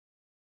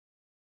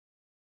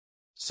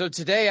So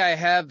today I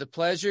have the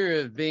pleasure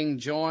of being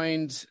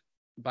joined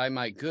by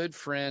my good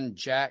friend,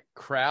 Jack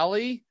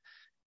Crowley.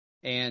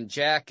 And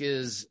Jack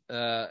is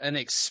an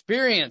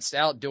experienced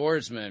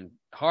outdoorsman,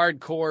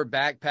 hardcore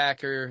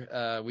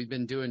backpacker. We've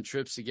been doing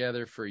trips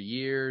together for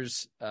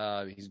years.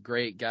 He's a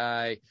great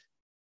guy,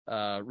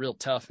 real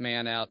tough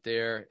man out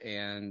there.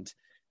 And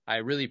I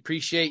really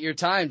appreciate your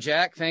time,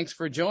 Jack. Thanks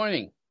for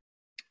joining.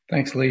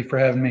 Thanks, Lee, for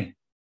having me.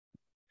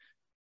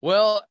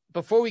 Well,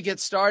 before we get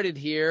started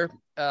here,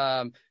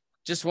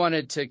 just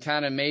wanted to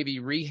kind of maybe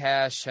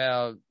rehash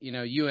how,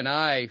 you and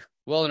I,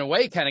 well, in a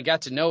way, kind of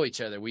got to know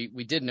each other. We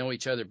did know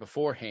each other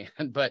beforehand,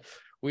 but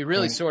we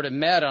really sort of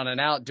met on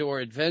an outdoor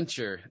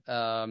adventure.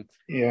 And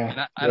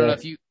I don't know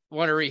if you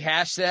want to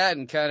rehash that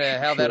and kind of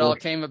how that all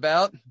came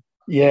about.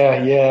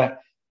 Yeah.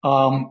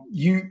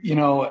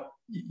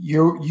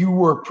 You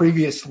were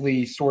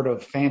previously sort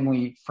of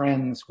family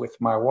friends with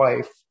my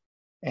wife,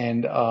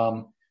 and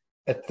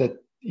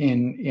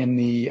in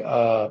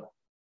the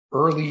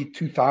early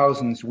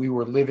 2000s, we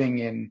were living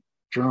in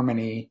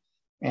Germany,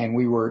 and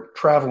we were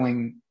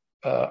traveling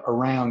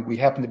around. We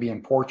happened to be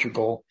in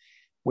Portugal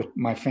with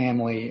my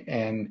family,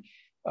 and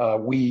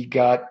we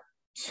got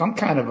some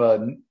kind of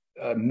a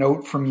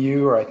note from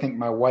you, or I think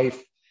my wife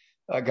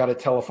got a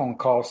telephone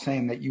call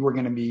saying that you were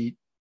going to be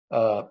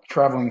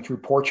traveling through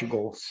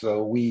Portugal.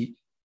 So we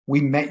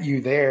met you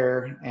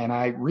there, and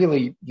I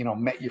really,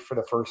 met you for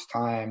the first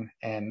time,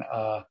 and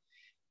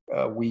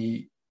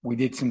we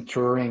did some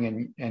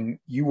touring, and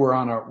you were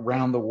on a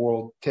round the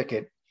world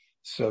ticket.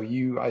 So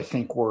you, I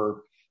think,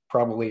 were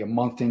probably a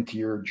month into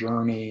your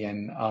journey,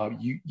 and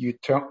you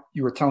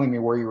were telling me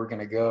where you were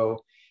going to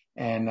go,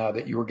 and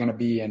that you were going to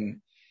be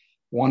in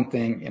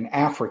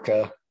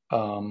Africa.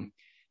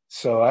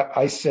 So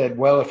I said,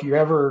 well, if you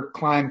ever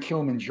climb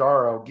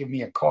Kilimanjaro, give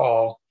me a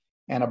call.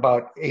 And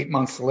about 8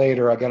 months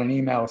later, I got an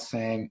email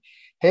saying,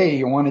 hey,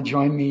 you want to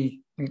join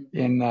me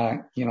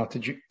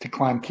to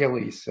climb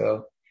Kili?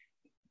 So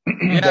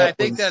yeah, I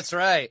think that's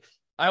right.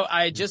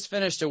 I just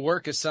finished a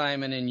work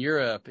assignment in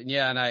Europe,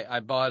 and I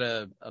bought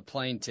a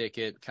plane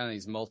ticket, kind of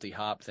these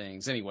multi-hop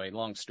things. Anyway,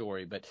 long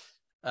story, but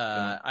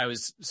I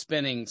was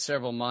spending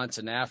several months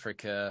in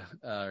Africa,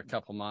 a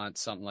couple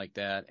months, something like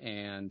that.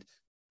 And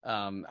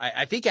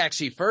I think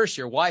actually first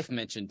your wife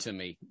mentioned to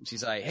me,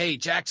 she's like, hey,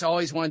 Jack's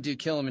always wanted to do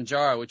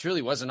Kilimanjaro, which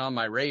really wasn't on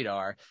my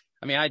radar.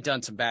 I mean, I'd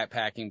done some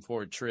backpacking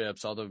for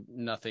trips, although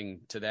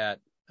nothing to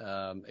that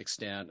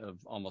extent of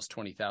almost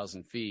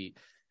 20,000 feet.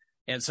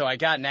 And so I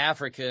got in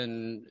Africa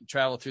and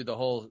traveled through the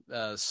whole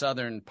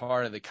southern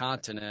part of the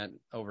continent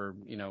over,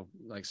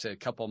 like I said, a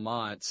couple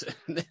months.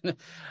 And then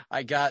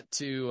I got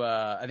to,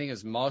 I think it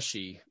was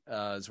Moshi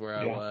is where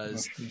I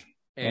was. Moshi.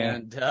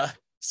 And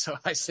so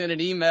I sent an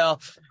email,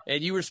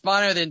 and you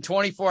responded within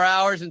 24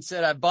 hours and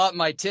said, I bought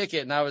my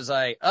ticket. And I was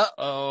like,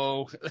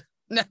 uh-oh.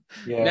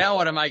 Now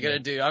what am I going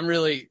to do? I'm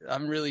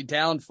really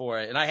down for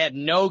it. And I had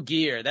no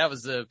gear. That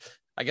was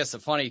I guess the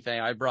funny thing,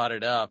 I brought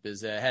it up,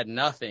 is that I had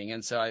nothing.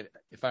 And so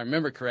if I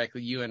remember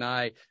correctly, you and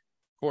I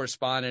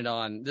corresponded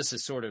on, this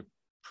is sort of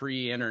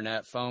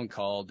pre-internet phone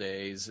call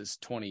days, it's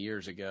 20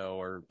 years ago,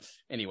 or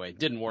anyway, it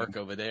didn't work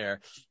over there.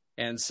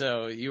 And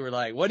so you were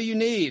like, what do you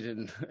need?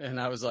 And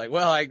I was like,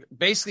 well,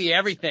 basically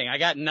everything. I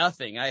got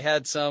nothing. I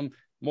had some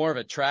more of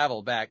a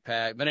travel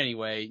backpack, but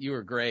anyway, you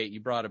were great.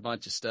 You brought a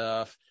bunch of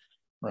stuff.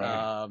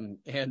 Right.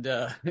 And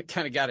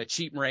kind of got a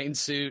cheap rain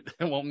suit.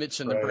 I won't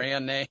mention the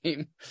brand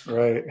name.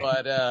 Right.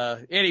 But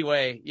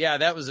anyway,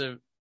 that was a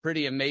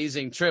pretty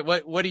amazing trip.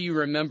 What do you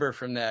remember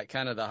from that,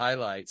 kind of the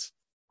highlights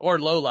or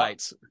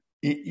lowlights?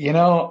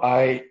 It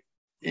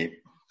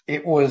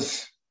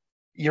was,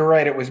 you're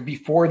right. It was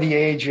before the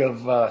age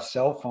of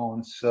cell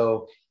phones.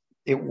 So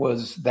it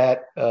was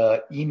that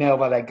email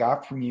that I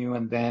got from you.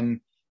 And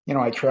then,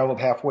 I traveled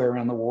halfway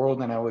around the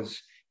world, and I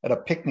was at a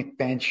picnic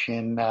bench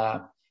in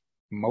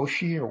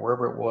Moshi or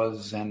wherever it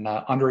was, and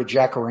under a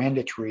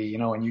jacaranda tree,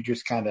 and you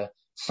just kind of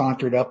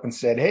sauntered up and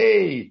said,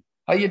 hey,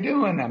 how you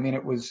doing? I mean,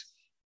 it was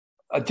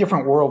a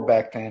different world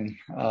back then,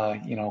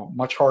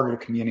 much harder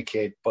to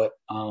communicate. But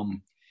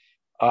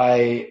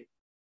I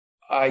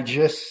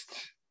just,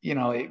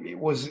 it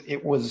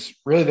was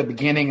really the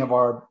beginning of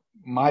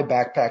my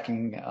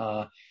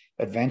backpacking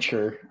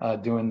adventure,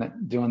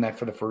 doing that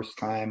for the first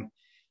time.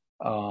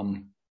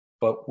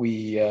 But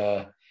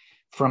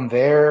from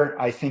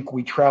there, I think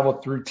we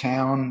traveled through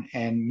town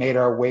and made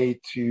our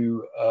way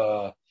to,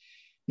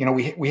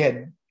 we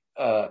had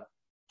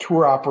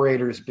tour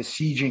operators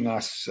besieging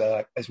us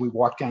as we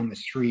walked down the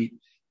street,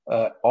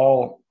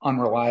 all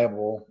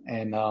unreliable.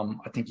 And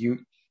I think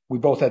we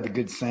both had the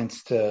good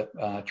sense to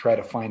try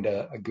to find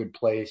a good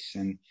place.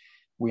 And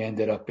we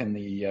ended up in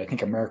the, I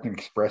think, American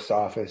Express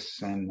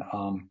office, and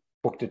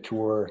booked a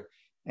tour.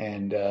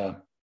 And,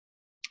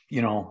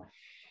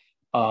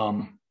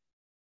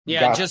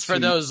 just for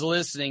those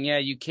listening,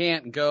 you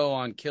can't go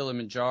on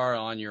Kilimanjaro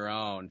on your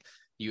own.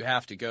 You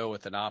have to go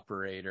with an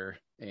operator,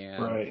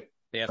 and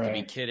they have to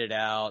be kitted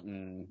out,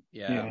 and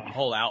a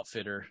whole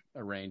outfitter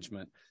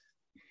arrangement.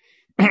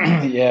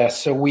 Yeah,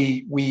 so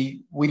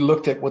we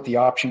looked at what the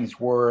options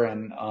were,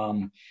 and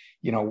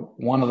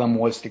one of them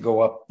was to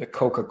go up the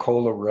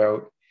Coca-Cola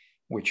route,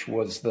 which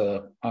was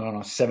the, I don't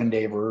know,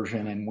 7-day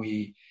version, and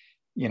we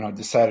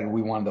decided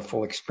we wanted the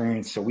full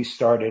experience. So we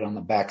started on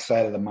the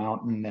backside of the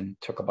mountain and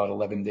took about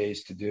 11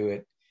 days to do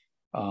it,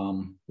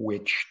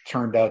 which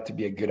turned out to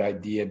be a good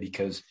idea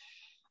because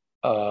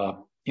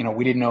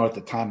we didn't know at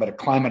the time, but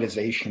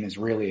acclimatization is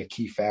really a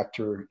key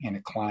factor in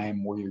a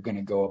climb where you're going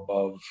to go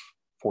above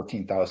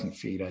 14,000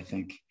 feet, I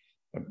think,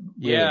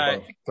 really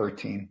above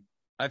 13.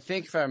 I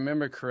think if I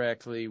remember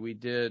correctly, we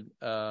did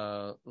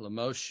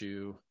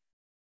Lemoshu.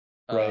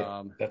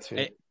 Right, that's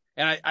it.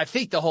 And I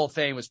think the whole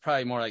thing was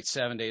probably more like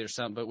 7 days or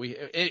something, but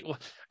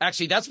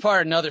actually that's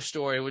part of another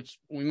story, which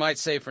we might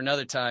save for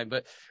another time,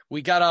 but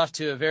we got off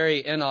to a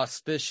very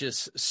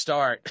inauspicious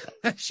start,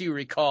 as you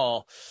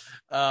recall,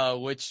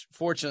 which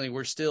fortunately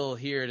we're still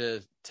here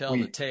to tell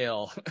the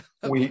tale.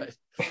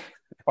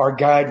 Our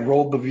guide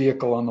rolled the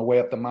vehicle on the way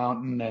up the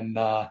mountain and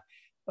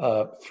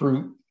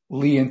threw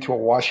Lee into a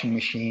washing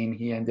machine.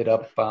 He ended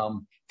up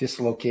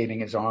dislocating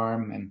his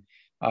arm, and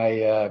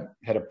I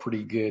had a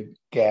pretty good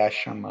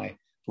gash on my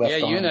left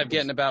arm. You ended up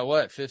getting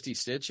about 50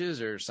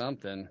 stitches or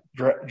something.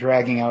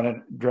 Dragging out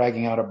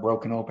a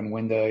broken open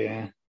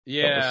window.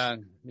 Yeah.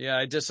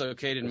 I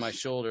dislocated my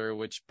shoulder,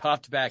 which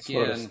popped back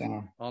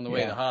in on the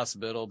way to the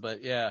hospital. But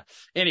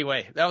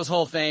anyway, that was the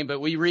whole thing. But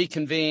we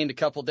reconvened a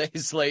couple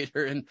days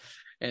later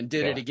and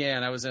did it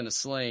again. I was in a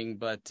sling,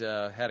 but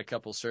had a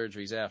couple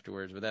surgeries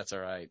afterwards. But that's all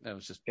right. That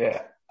was just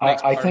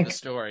I think the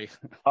story.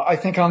 I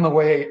think on the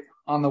way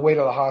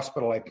to the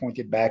hospital, I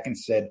pointed back and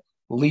said,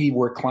 "Lee,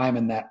 we're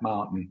climbing that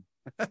mountain."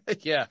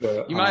 You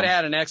might have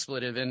had an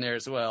expletive in there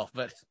as well,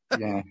 but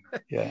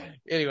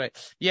anyway,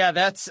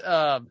 that's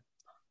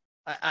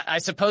I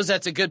suppose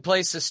that's a good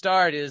place to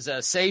start is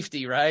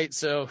safety, right?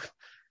 So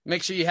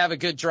make sure you have a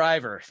good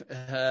driver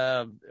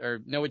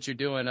or know what you're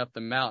doing up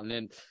the mountain.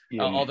 And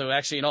although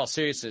actually in all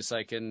seriousness,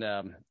 like in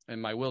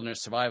my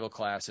wilderness survival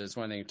classes,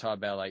 when they talk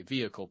about like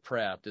vehicle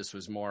prep, this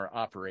was more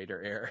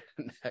operator error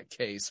in that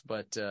case.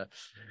 But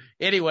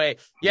anyway,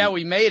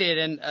 we made it.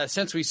 And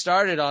since we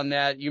started on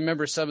that, you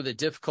remember some of the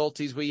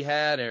difficulties we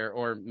had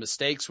or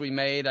mistakes we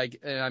made?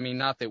 I mean,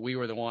 not that we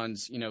were the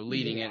ones,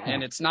 leading it,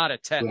 and it's not a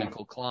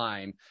technical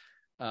climb.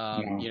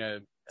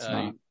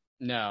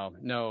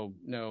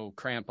 No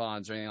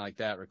crampons or anything like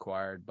that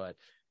required. But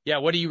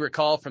what do you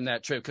recall from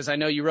that trip? Because I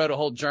know you wrote a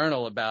whole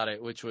journal about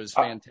it, which was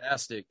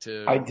fantastic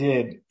too. I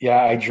did.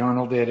 Yeah, I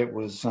journaled it. It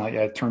was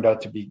it turned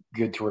out to be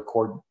good to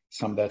record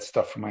some of that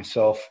stuff for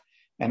myself.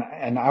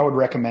 And I would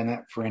recommend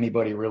that for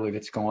anybody really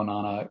that's going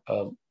on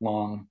a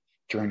long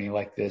journey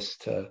like this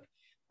to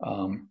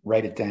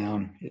write it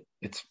down.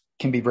 It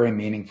can be very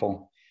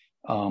meaningful.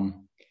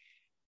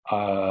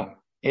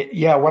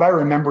 What I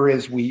remember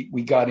is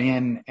we got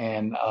in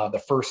and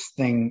the first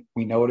thing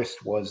we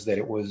noticed was that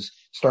it was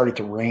started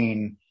to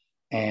rain,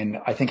 and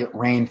I think it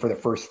rained for the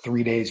first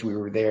 3 days we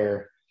were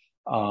there.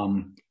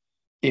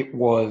 It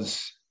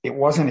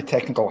wasn't a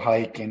technical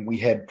hike, and we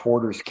had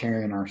porters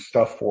carrying our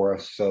stuff for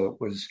us, so it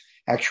was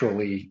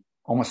actually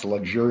almost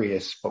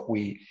luxurious. But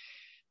we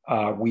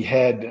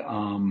had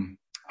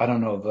I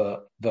don't know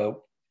the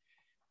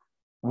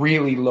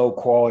really low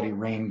quality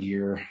rain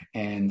gear.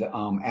 And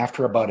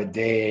after about a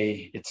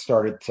day, it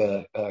started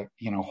to,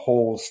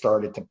 holes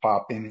started to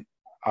pop in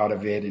out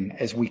of it. And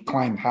as we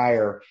climbed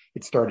higher,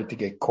 it started to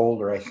get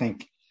colder. I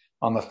think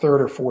on the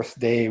third or fourth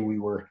day, we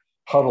were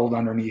huddled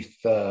underneath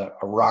a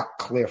rock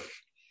cliff,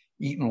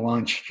 eating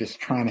lunch, just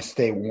trying to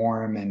stay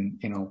warm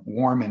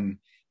and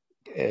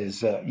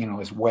as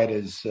wet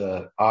as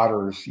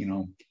otters.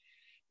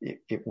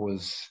 It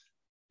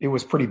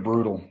was pretty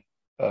brutal.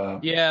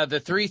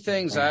 The three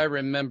things I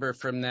remember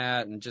from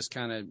that and just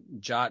kind of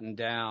jotting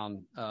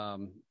down,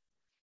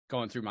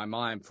 going through my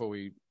mind before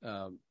we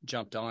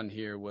jumped on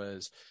here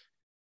was,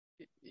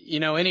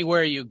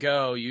 anywhere you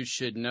go, you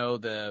should know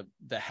the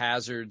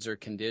hazards or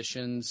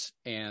conditions.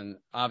 And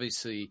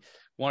obviously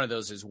one of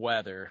those is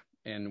weather.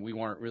 And we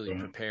weren't really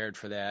prepared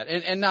for that.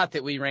 And not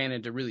that we ran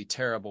into really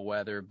terrible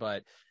weather,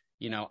 but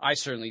I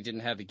certainly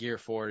didn't have the gear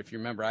for it. If you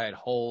remember, I had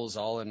holes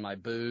all in my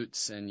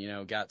boots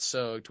and, got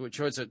soaked, which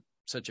was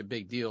such a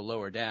big deal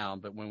lower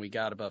down. But when we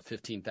got above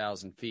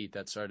 15,000 feet,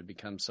 that started to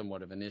become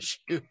somewhat of an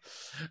issue.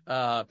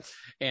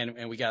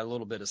 And we got a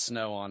little bit of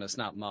snow on us,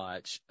 not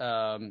much.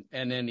 And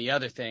then the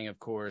other thing, of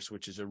course,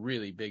 which is a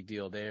really big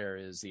deal there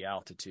is the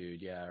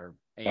altitude. Or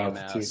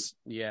AMS.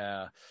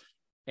 Altitude.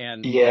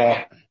 And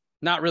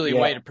not really a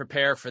way to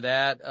prepare for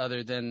that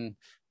other than,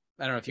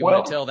 I don't know if you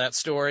want to tell that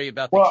story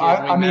about the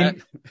kid we met.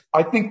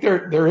 I think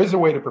there is a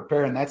way to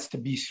prepare, and that's to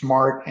be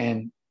smart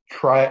and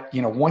try,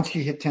 once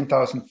you hit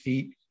 10,000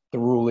 feet, the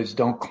rule is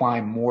don't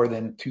climb more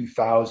than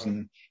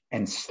 2,000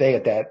 and stay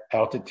at that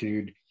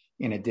altitude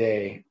in a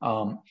day.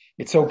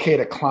 It's okay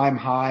to climb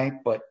high,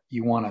 but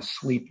you want to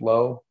sleep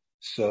low.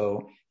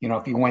 So,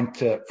 if you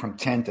went from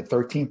 10 to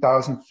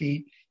 13,000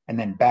 feet and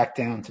then back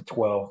down to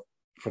 12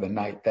 for the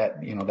night, that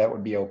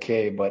would be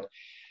okay. But,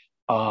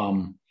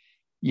 while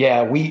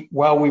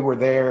we were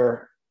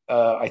there,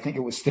 I think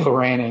it was still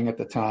raining at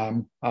the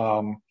time.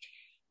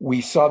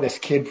 We saw this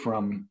kid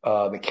from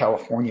the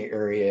California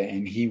area,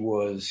 and he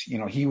was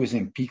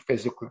in peak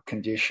physical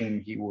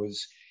condition. He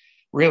was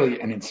really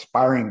an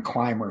inspiring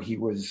climber. He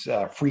was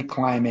free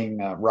climbing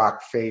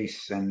rock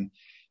face, and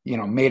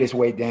made his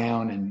way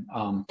down,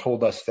 and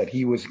told us that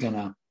he was going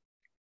to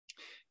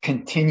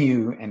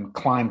continue and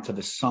climb to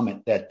the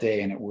summit that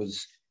day. And it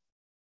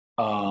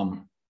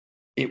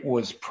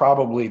was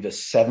probably the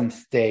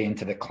seventh day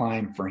into the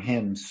climb for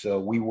him. So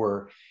we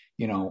were,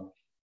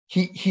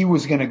 he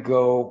was going to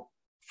go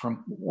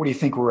from, what do you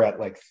think we're at,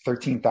 like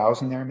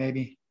 13,000 there,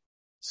 maybe?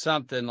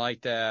 Something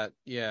like that.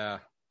 Yeah.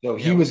 So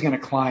he was going to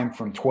climb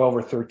from 12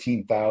 or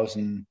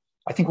 13,000.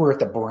 I think we're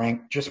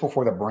at just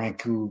before the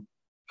Branco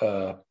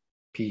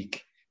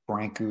peak,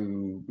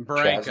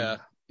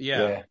 Branca.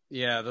 Yeah.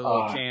 The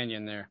little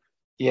canyon there.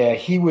 Yeah,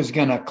 he was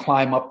going to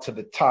climb up to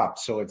the top.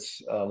 So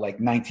it's like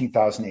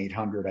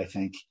 19,800, I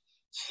think.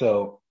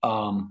 So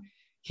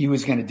he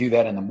was going to do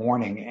that in the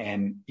morning.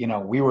 And,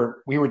 we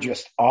were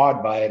just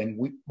awed by it.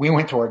 And we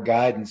went to our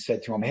guide and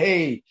said to him,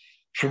 hey,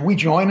 should we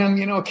join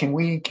him? Can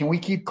we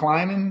keep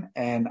climbing?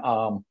 And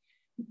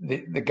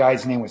the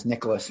guy's name was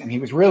Nicholas. And he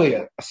was really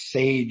a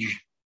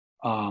sage,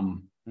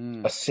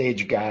 a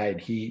sage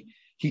guide. He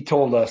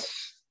told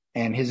us,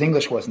 and his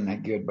English wasn't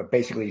that good, but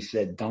basically he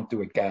said, don't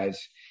do it,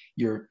 guys.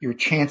 Your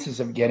chances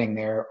of getting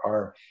there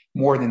are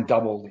more than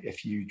doubled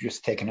if you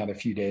just take another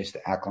few days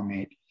to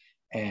acclimate.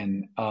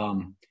 And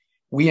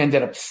we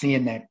ended up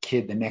seeing that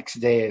kid the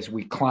next day as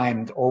we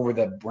climbed over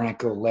the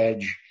Branco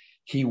ledge.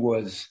 He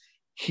was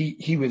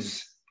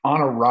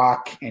on a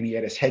rock, and he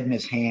had his head in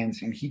his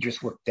hands, and he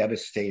just looked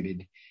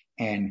devastated.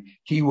 And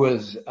he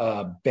was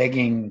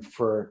begging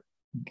for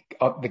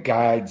the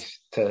guides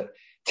to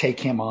take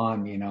him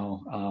on,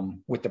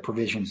 with the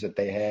provisions that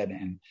they had.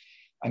 And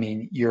I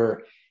mean,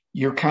 you're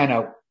kind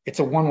of, it's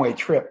a one-way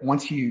trip.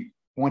 Once you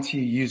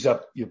use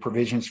up your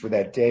provisions for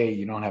that day,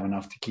 you don't have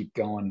enough to keep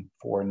going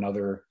for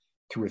another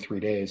 2 or 3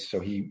 days. So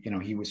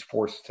he was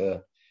forced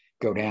to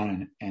go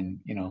down and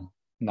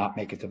not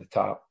make it to the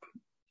top.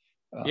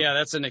 Yeah,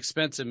 that's an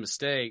expensive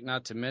mistake,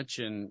 not to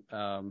mention,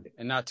 and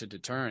not to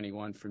deter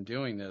anyone from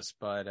doing this,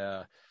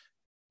 but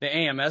the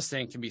AMS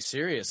thing can be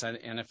serious.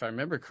 And if I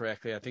remember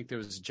correctly, I think there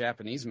was a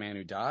Japanese man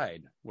who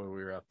died while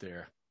we were up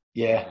there.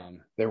 Yeah,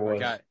 there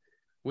was.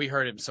 We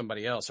heard it from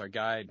somebody else. Our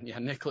guide,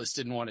 Nicholas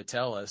didn't want to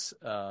tell us.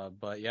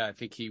 But yeah, I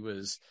think he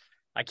was,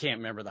 I can't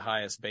remember the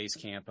highest base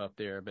camp up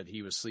there, but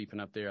he was sleeping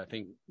up there. I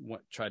think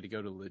tried to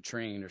go to the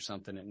latrine or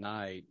something at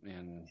night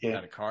and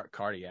had a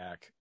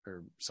cardiac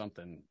or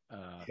something.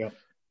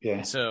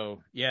 Yeah.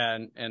 So, yeah.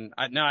 And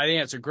I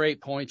think it's a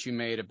great point you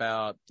made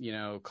about,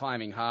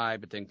 climbing high,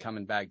 but then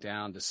coming back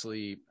down to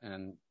sleep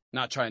and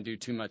not trying to do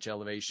too much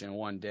elevation in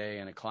one day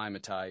and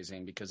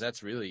acclimatizing, because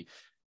that's really,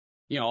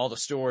 all the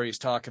stories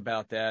talk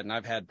about that. And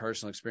I've had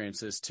personal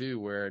experiences too,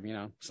 where,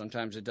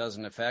 sometimes it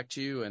doesn't affect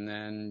you, and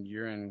then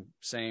you're in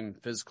same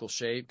physical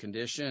shape,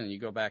 condition, and you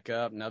go back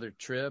up another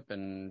trip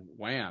and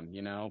wham,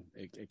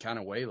 it kind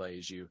of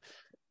waylays you.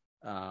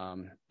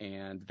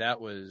 And that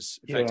was,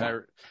 in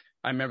fact,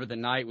 I remember the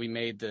night we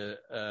made the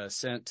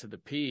ascent to the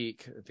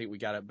peak. I think we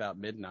got up about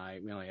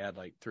midnight. We only had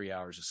like 3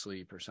 hours of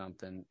sleep or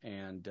something.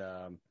 And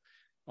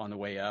on the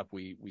way up,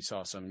 we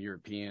saw some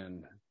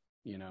European,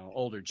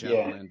 older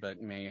gentleman,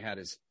 but man, he had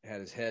his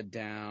head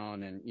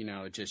down, and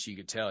you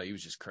could tell he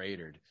was just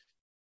cratered.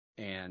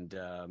 And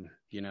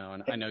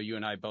and I know you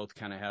and I both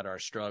kind of had our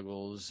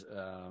struggles,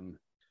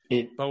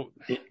 but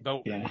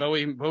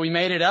we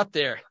made it up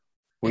there.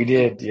 We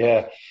did,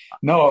 yeah.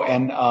 No,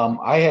 and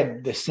I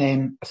had a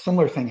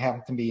similar thing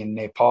happen to me in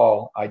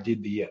Nepal. I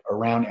did the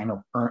around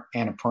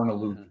Annapurna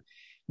loop,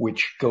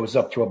 which goes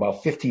up to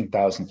about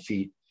 15,000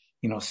 feet.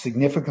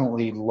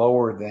 Significantly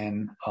lower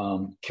than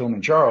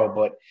Kilimanjaro,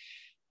 but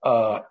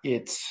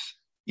it's,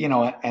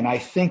 and I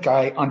think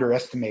I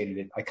underestimated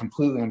it. I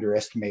completely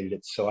underestimated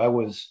it. So I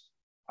was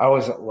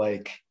at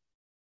like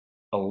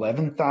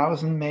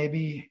 11,000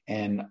 maybe,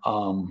 and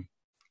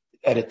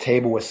at a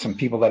table with some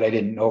people that I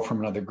didn't know from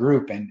another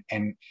group,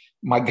 and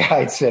my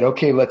guide said,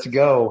 "Okay, let's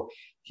go."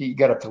 He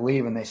got up to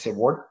leave, and they said,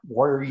 "Where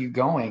are you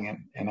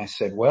going?" And I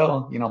said,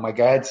 "Well, my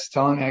guide's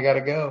telling me I got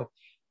to go."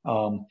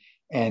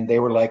 And they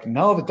were like,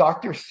 "No, the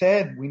doctor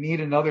said we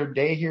need another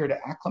day here to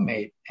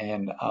acclimate."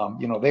 And,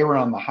 they were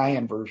on the high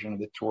end version of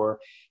the tour.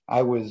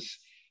 I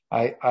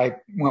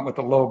went with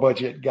the low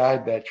budget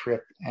guide that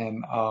trip.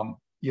 And,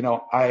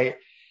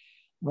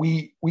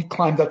 we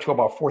climbed up to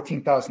about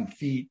 14,000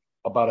 feet,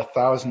 about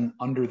 1,000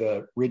 under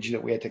the ridge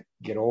that we had to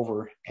get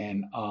over.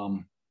 And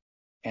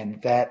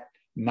that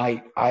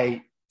night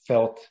I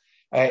felt,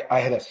 I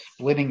had a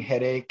splitting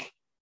headache.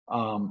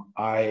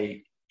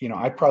 I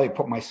probably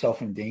put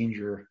myself in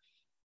danger.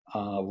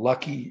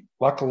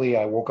 Luckily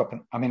I woke up,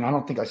 I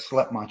don't think I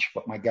slept much,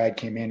 but my guide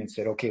came in and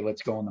said, "Okay,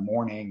 let's go in the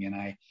morning." And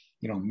I,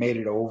 made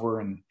it over,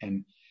 and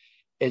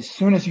as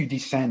soon as you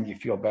descend, you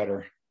feel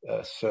better.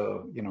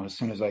 So, as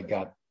soon as I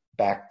got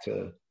back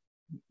to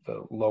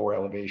the lower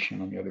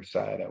elevation on the other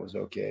side, I was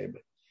okay.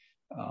 But,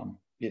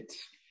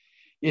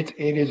 it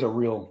is a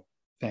real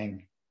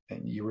thing,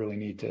 and you really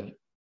need to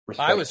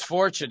respect. I was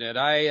fortunate.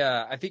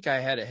 I think I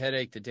had a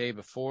headache the day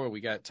before we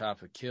got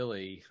top of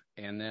Kili,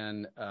 and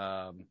then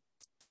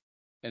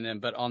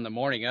but on the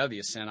morning of the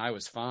ascent, I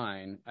was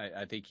fine.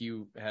 I think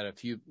you had a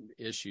few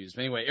issues.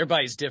 But anyway,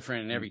 everybody's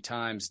different and every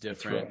time's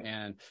different. Right.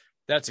 And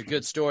that's a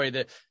good story.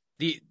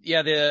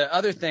 The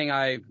other thing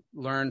I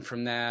learned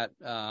from that,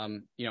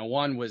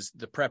 one was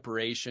the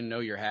preparation, know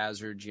your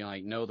hazards,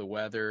 know the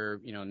weather,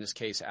 in this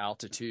case,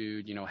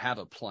 altitude, have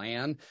a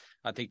plan.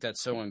 I think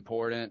that's so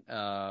important.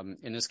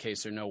 In this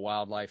case, there are no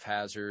wildlife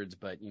hazards,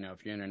 but,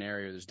 if you're in an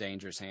area, there's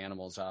dangerous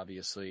animals,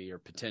 obviously, or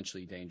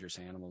potentially dangerous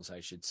animals,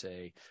 I should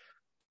say.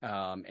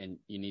 And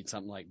you need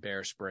something like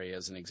bear spray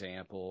as an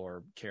example,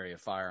 or carry a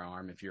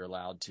firearm if you're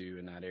allowed to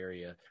in that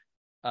area.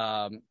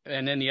 And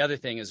then the other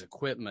thing is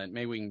equipment.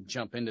 Maybe we can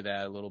jump into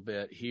that a little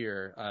bit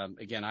here.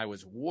 Again, I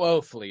was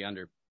woefully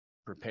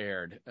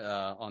underprepared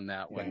on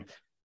that one.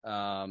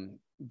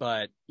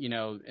 But,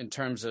 in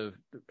terms of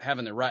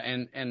having the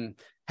right, and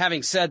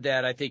having said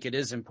that, I think it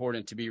is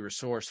important to be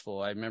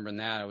resourceful. I remember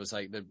that. I was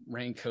like, the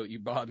raincoat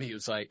you bought me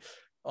was like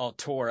all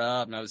tore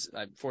up, and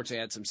I fortunately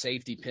had some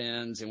safety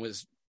pins and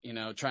was,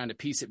 trying to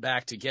piece it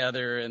back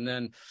together. And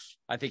then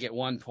I think at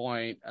one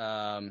point, if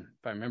I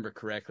remember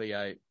correctly,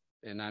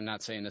 and I'm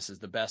not saying this is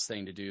the best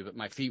thing to do, but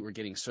my feet were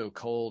getting so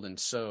cold and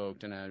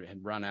soaked, and I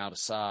had run out of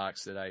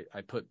socks, that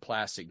I put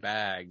plastic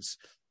bags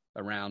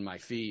around my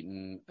feet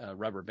and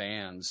rubber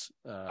bands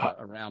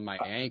around my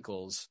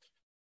ankles.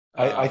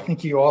 I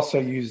think you also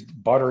used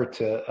butter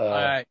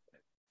to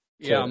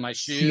on my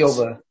shoes. Seal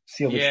the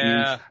shoes.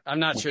 Yeah, I'm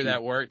not sure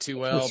that worked too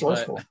well. It's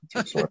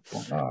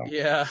resourceful. Oh.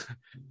 Yeah,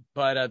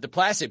 but the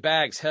plastic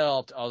bags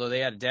helped, although they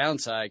had a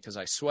downside because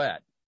I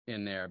sweat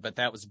in there. But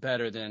that was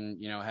better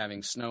than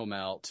having snow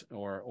melt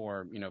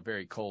or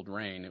very cold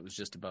rain. It was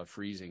just above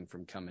freezing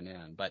from coming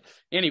in. But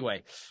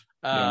anyway,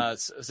 so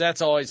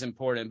that's always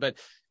important. But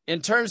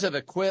in terms of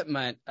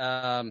equipment,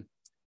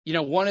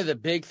 one of the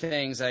big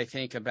things I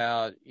think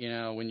about,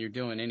 when you're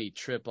doing any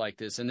trip like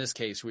this, in this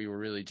case, we were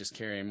really just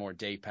carrying more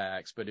day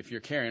packs. But if you're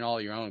carrying all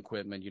your own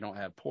equipment, you don't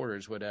have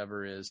porters,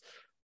 whatever, is,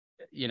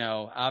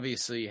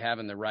 obviously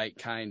having the right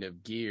kind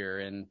of gear.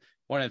 And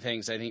one of the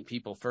things I think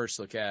people first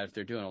look at if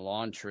they're doing a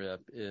long trip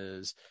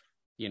is,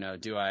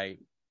 do I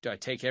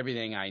take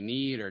everything I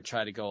need or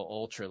try to go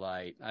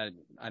ultralight? I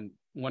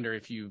wonder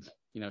if you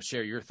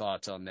share your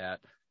thoughts on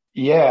that.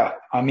 Yeah.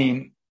 I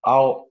mean,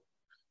 I'll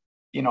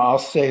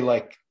say,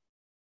 like,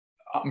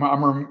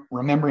 I'm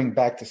remembering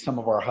back to some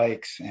of our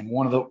hikes, and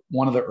one of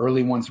the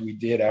early ones we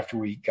did after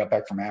we got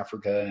back from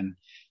Africa and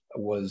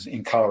was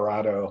in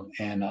Colorado,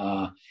 and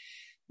I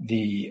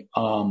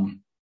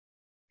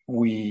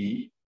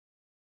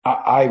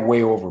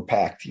way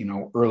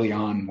overpacked, early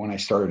on when I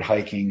started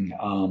hiking.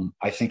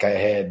 I think I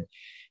had,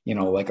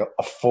 like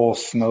a full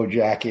snow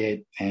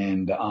jacket,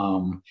 and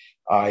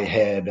I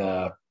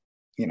had,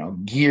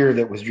 gear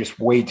that was just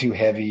way too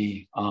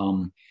heavy.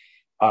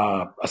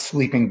 A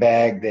sleeping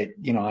bag that,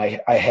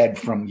 I had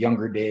from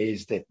younger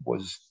days that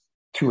was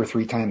 2 or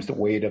 3 times the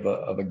weight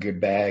of a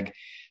good bag.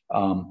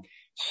 I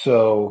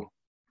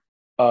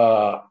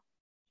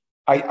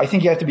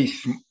think you have to be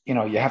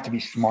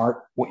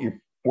smart what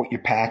you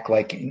pack,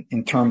 like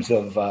in terms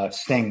of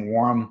staying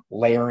warm.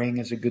 Layering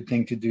is a good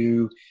thing to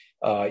do.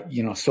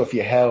 So if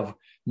you have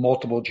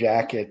multiple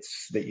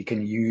jackets that you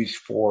can use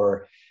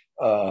for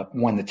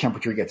when the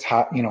temperature gets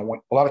hot, a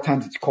lot of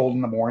times it's cold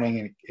in the morning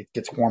and it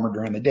gets warmer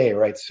during the day,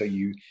 right? So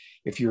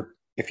if you're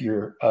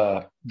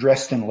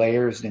dressed in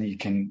layers, then you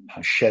can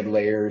shed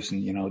layers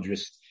and,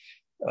 just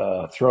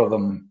throw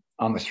them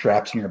on the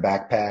straps in your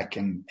backpack,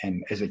 and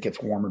as it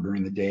gets warmer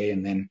during the day,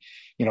 and then,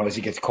 as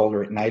it gets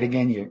colder at night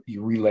again,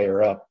 you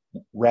relayer up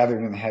rather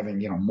than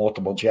having,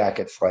 multiple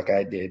jackets like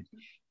I did.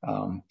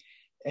 And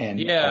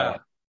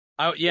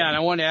I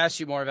want to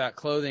ask you more about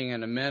clothing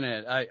in a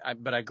minute.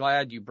 But I'm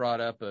glad you brought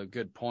up a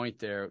good point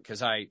there,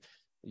 because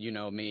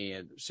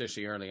me,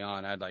 especially early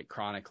on, I'd like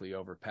chronically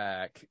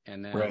overpack,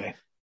 and then right.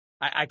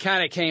 I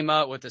kind of came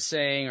up with a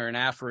saying or an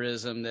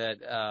aphorism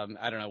that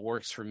I don't know,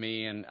 works for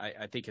me, and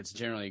I think it's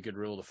generally a good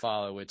rule to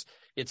follow.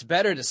 It's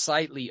better to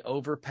slightly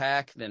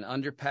overpack than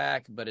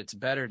underpack, but it's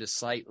better to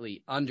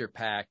slightly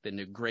underpack than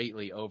to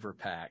greatly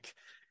overpack.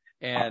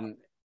 And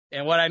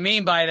what I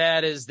mean by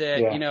that is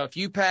that, if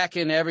you pack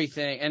in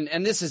everything,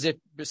 and this is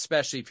it,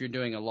 especially if you're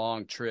doing a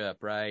long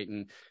trip, right?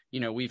 And,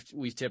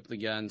 we've typically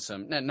done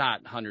some,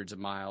 not hundreds of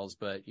miles,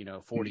 but,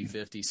 40,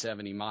 50,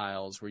 70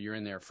 miles where you're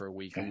in there for a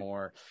week or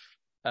more.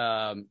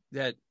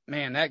 That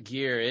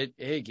gear,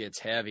 it gets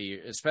heavy,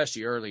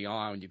 especially early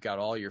on when you've got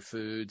all your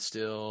food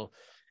still.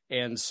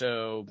 And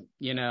so,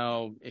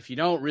 if you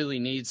don't really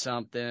need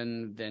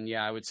something, then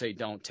I would say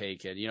don't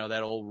take it.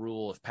 That old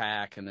rule of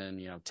pack and then,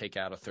 take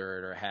out a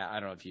third or half. I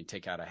don't know if you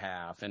take out a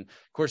half. And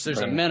of course, there's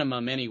a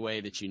minimum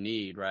anyway that you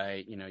need,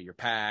 right? Your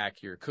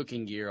pack, your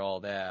cooking gear, all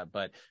that.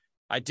 But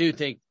I do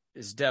think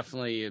it's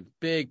definitely a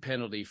big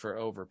penalty for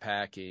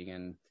overpacking.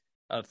 And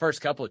the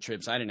first couple of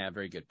trips, I didn't have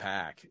very good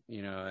pack,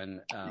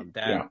 and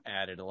that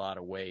added a lot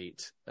of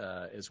weight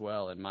as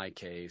well in my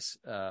case.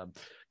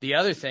 The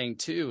other thing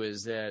too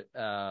is that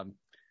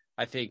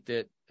I think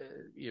that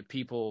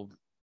people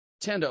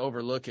tend to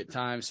overlook at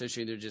times,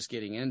 especially when they're just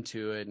getting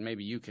into it, and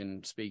maybe you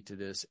can speak to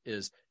this,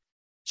 is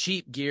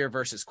cheap gear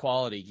versus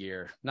quality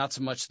gear. Not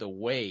so much the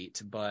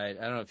weight, but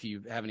I don't know if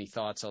you have any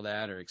thoughts on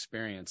that or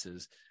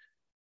experiences.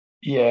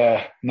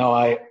 Yeah, no,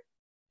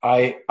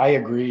 I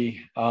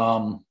agree.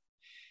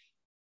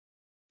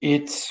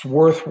 It's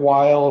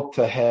worthwhile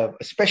to have,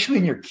 especially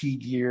in your key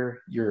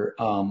gear,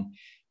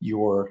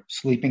 your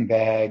sleeping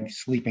bag,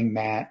 sleeping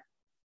mat,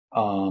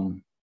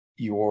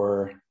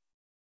 your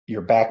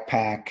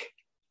backpack,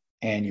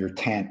 and your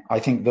tent. I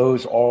think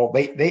those all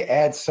they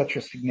add such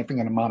a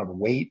significant amount of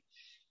weight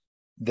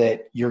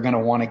that you're going to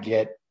want to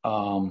get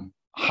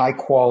high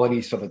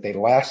quality so that they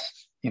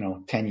last,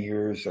 10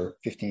 years or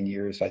 15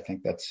 years. I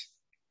think that's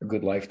a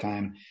good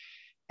lifetime.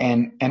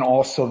 And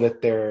also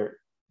that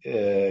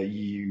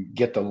you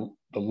get the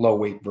low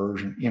weight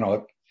version,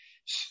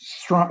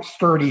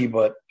 sturdy,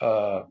 but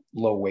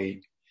low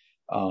weight.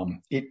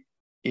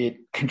 It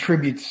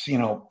contributes,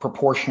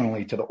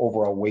 proportionally to the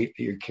overall weight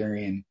that you're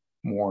carrying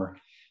more.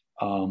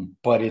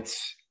 But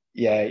it's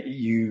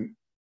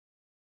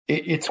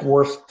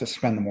worth to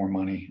spend the more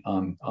money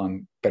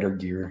on better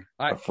gear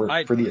for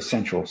the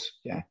essentials.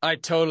 Yeah, I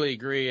totally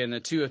agree. And the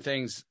two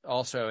things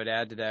also I would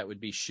add to that would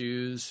be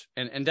shoes,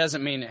 and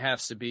doesn't mean it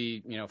has to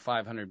be,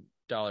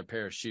 $500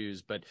 pair of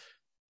shoes, but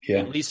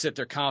at least if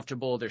they're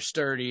comfortable, they're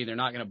sturdy, they're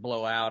not going to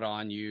blow out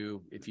on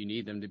you if you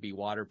need them to be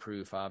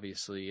waterproof,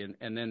 obviously.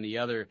 And then the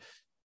other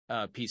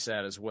piece of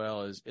that as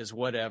well is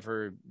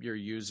whatever you're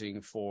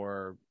using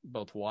for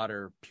both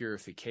water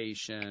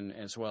purification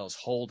as well as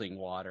holding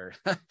water.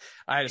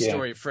 I had a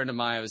story, a friend of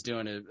mine, I was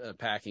doing a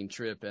packing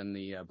trip in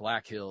the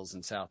Black Hills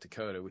in South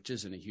Dakota, which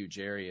isn't a huge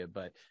area,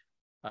 but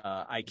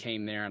I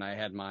came there and I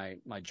had my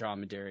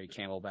dromedary,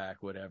 camelback,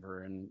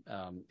 whatever. And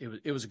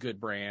it was a good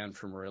brand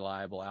from a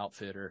reliable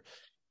outfitter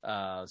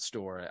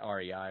store at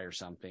REI or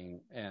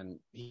something. And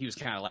he was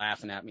kind of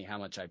laughing at me how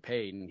much I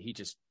paid. And he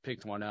just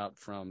picked one up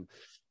from,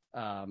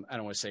 I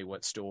don't want to say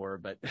what store,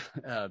 but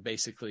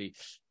basically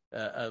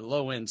a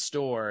low end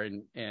store.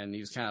 And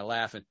he was kind of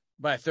laughing.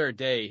 By the third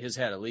day, his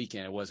had a leak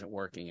and it wasn't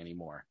working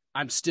anymore.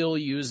 I'm still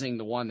using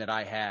the one that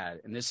I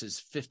had. And this is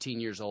 15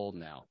 years old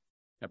now.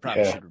 I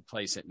probably should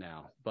replace it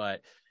now,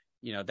 but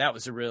that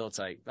was it's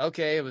like,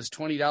 okay, it was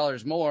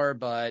 $20 more,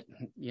 but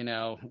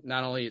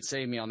not only it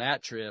saved me on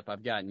that trip,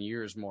 I've gotten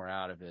years more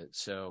out of it.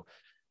 So,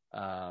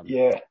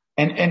 and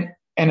a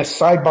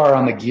sidebar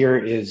on the gear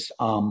is,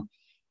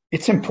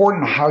 it's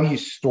important how you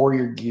store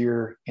your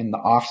gear in the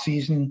off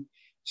season.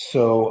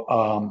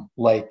 So,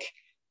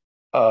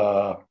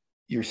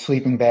 your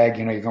sleeping bag,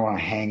 you're going to want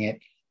to hang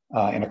it,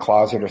 in a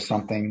closet or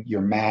something,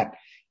 your mat,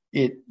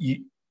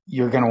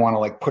 you're going to want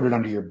to put it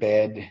under your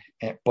bed.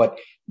 But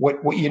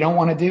what you don't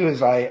want to do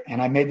is I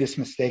made this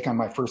mistake on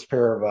my first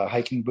pair of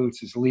hiking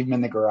boots, is leave them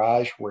in the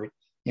garage where,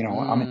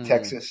 I'm in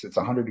Texas. It's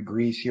 100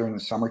 degrees here in the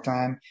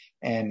summertime.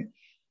 And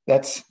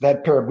that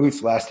pair of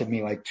boots lasted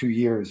me 2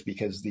 years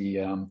because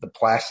the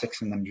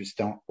plastics in them just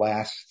don't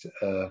last,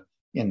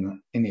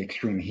 in the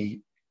extreme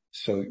heat.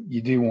 So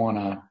you do want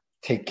to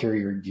take care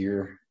of your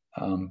gear.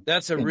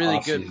 That's a really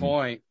good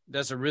point.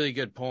 That's a really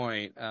good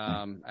point.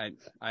 I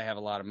have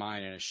a lot of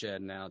mine in a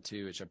shed now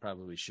too, which I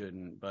probably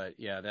shouldn't, but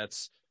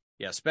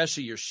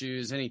especially your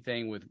shoes,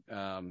 anything with,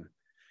 of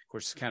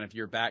course, kind of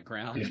your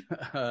background,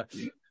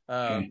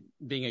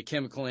 being a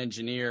chemical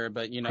engineer,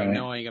 but,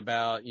 knowing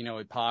about,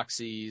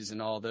 epoxies and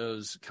all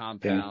those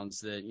compounds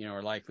that,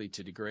 are likely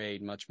to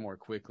degrade much more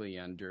quickly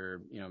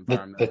under,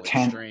 environmental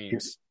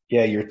extremes.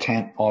 Your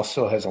tent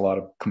also has a lot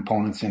of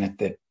components in it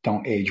that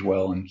don't age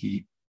well in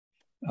heat.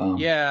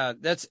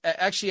 That's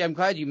actually, I'm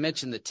glad you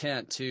mentioned the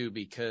tent too,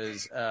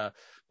 because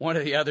one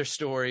of the other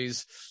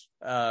stories,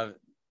 I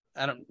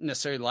don't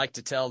necessarily like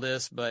to tell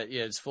this, but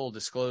it's full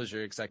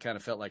disclosure because I kind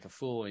of felt like a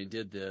fool when he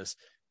did this,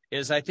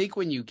 is I think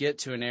when you get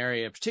to an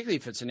area, particularly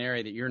if it's an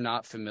area that you're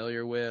not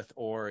familiar with,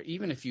 or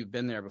even if you've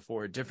been there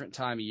before, a different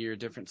time of year,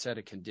 different set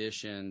of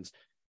conditions,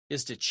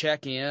 is to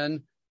check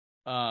in.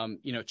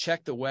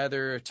 Check the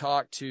weather,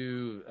 talk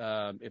to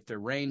if there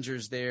are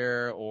rangers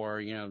there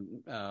or,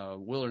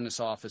 wilderness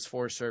office,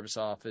 Forest Service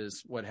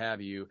office, what have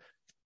you,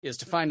 is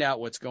to find out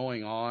what's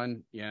going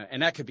on.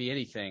 And that could be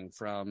anything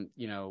from,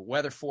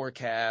 weather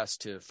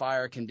forecast to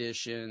fire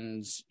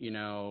conditions,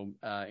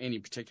 any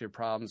particular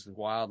problems with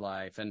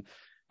wildlife. And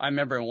I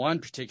remember in one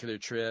particular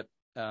trip,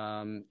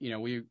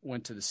 we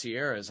went to the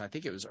Sierras, I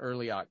think it was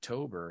early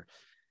October.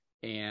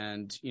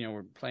 And,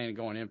 we're planning on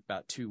going in for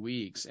about 2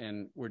 weeks,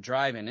 and we're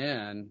driving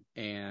in,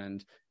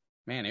 and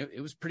man,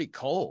 it was pretty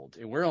cold.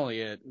 And we're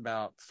only at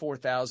about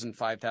 4,000,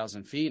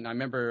 5,000 feet. And I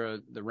remember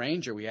the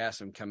ranger, we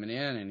asked him coming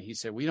in, and he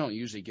said, we don't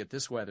usually get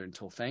this weather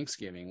until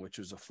Thanksgiving, which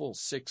was a full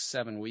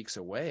 6-7 weeks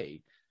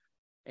away.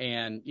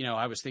 And,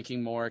 I was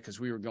thinking more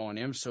because we were going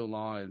in so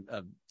long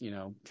of,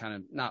 kind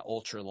of not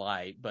ultra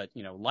light, but,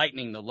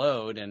 lightening the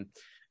load. And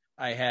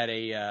I had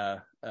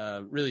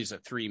really is a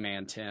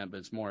 3-man tent, but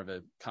it's more of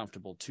a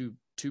comfortable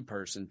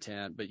two-person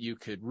tent, but you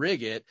could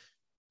rig it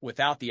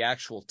without the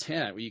actual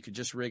tent, where you could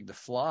just rig the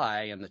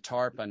fly and the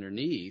tarp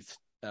underneath,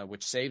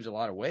 which saved a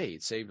lot of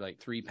weight, saved like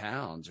 3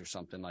 pounds or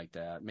something like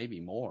that, maybe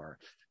more.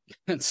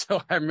 And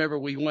so I remember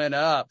we went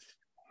up,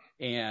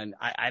 and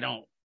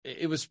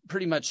it was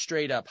pretty much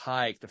straight up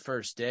hike the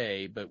first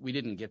day, but we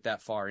didn't get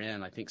that far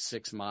in, I think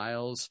 6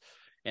 miles.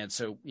 And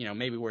so,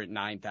 maybe we're at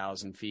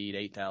 9,000 feet,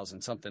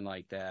 8,000, something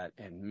like that.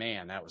 And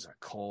man, that was a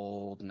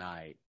cold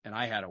night. And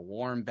I had a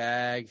warm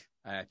bag.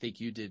 I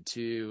think you did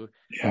too.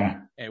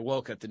 Yeah. And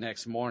woke up the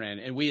next morning,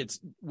 and we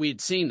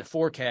had seen the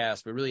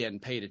forecast, but really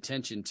hadn't paid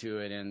attention to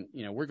it. And,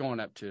 we're going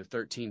up to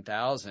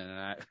 13,000.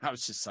 And I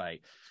was just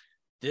like,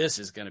 this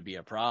is going to be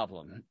a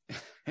problem.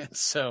 And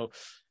so,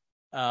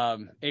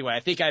 anyway, I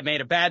think I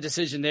made a bad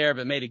decision there,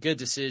 but made a good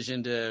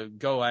decision to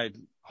go. I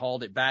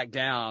hauled it back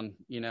down,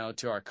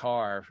 to our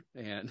car,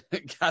 and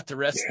got the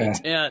rest of the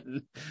tent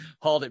and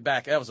hauled it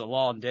back. That was a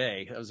long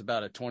day. That was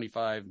about a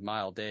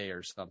 25-mile day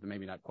or something,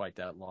 maybe not quite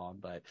that long,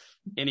 but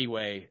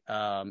anyway,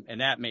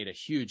 and that made a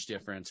huge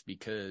difference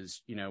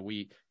because,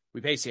 we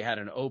basically had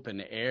an open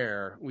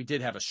air. We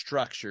did have a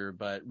structure,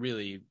 but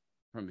really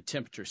from a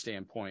temperature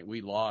standpoint,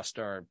 we lost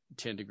our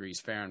 10 degrees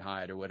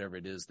Fahrenheit or whatever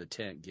it is the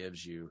tent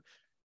gives you.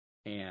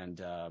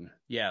 And,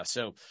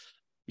 so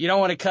you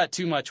don't want to cut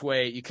too much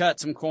weight. You cut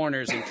some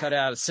corners and cut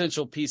out an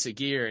essential piece of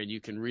gear, and you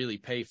can really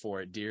pay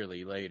for it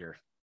dearly later.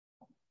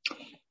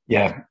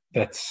 Yeah,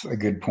 that's a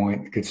good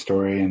point. Good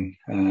story.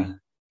 And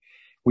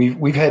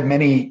we've had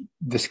many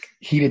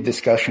heated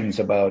discussions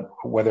about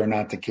whether or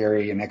not to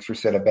carry an extra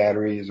set of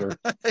batteries or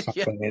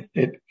something.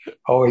 Yeah. It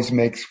always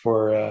makes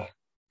for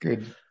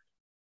good.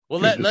 Well,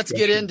 let's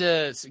get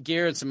into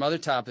gear and some other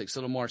topics a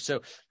little more.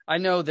 So I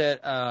know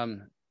that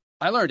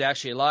I learned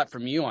actually a lot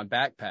from you on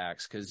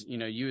backpacks because,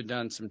 you had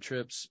done some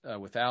trips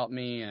without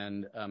me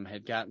and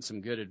had gotten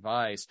some good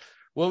advice.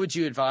 What would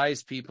you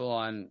advise people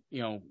on,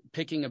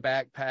 picking a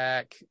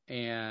backpack?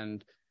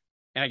 And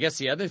I guess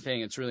the other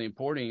thing that's really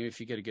important if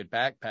you get a good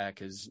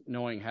backpack is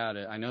knowing how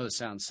to, I know this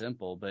sounds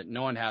simple, but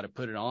knowing how to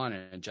put it on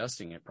and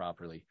adjusting it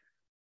properly.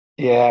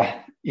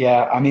 Yeah.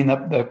 I mean,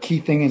 the key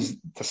thing is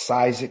to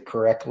size it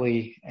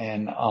correctly.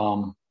 And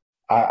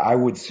I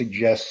would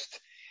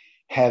suggest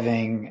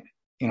having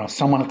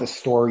someone at the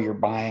store you're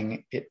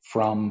buying it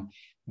from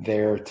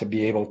there to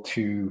be able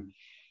to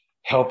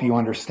help you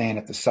understand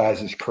if the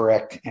size is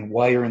correct. And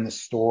while you're in the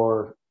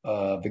store,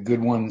 the good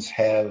ones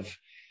have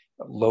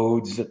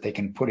loads that they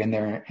can put in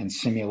there and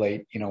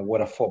simulate,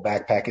 what a full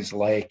backpack is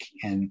like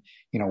and,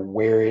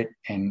 wear it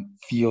and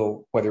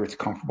feel whether it's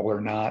comfortable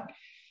or not.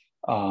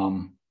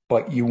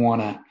 But you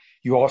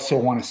also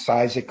want to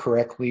size it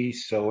correctly.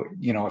 So,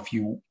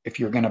 if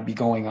you're going to be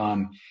going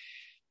on,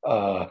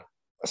 a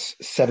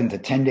 7 to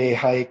 10 day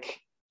hike,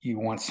 you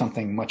want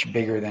something much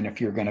bigger than if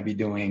you're going to be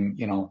doing,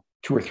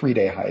 2 or 3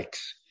 day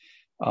hikes.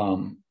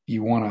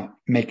 You want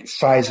to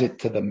size it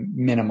to the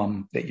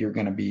minimum that you're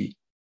going to be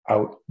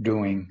out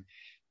doing.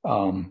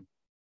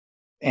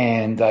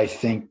 And I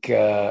think,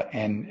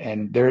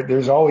 and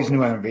there's always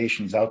new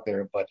innovations out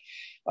there, but,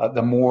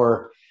 the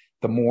more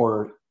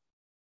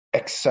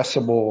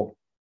accessible,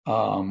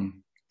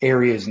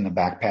 areas in the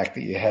backpack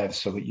that you have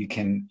so that you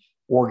can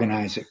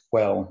organize it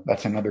well.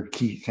 That's another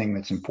key thing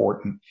that's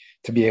important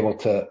to be able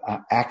to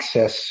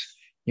access,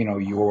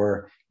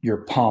 your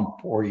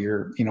pump or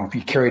if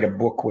you carried a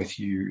book with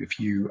you,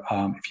 if you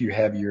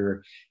have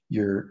your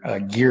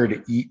gear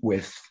to eat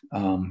with,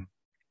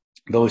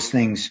 those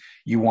things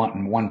you want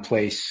in one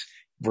place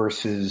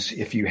versus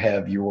if you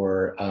have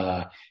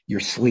your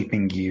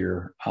sleeping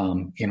gear,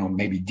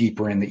 maybe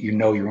deeper in that,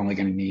 you're only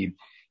going to need,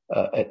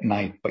 at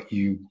night, but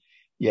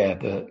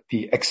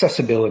the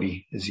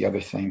accessibility is the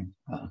other thing.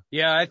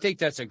 Yeah, I think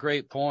that's a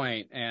great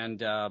point.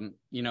 And,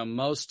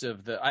 most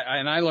of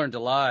I learned a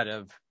lot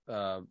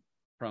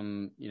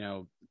from,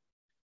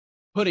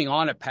 putting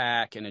on a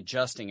pack and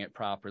adjusting it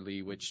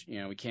properly, which,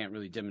 we can't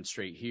really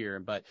demonstrate here,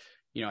 but,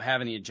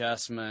 having the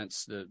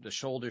adjustments, the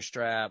shoulder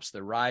straps,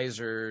 the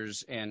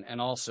risers, and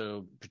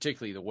also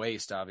particularly the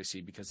waist,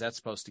 obviously, because that's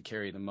supposed to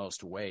carry the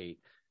most weight.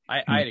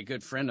 I had a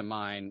good friend of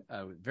mine,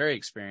 a very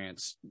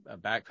experienced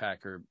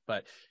backpacker,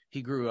 but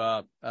he grew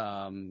up,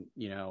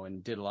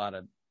 and did a lot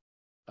of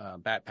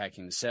backpacking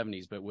in the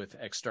 70s, but with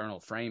external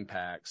frame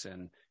packs.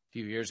 And a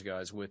few years ago, I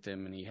was with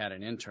him and he had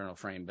an internal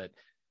frame, but,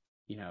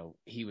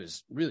 he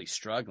was really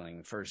struggling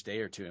the first day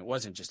or two. It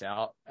wasn't just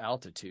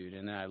altitude.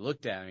 And then I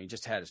looked at him, he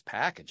just had his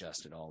pack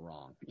adjusted all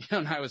wrong.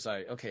 And I was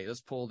like, okay,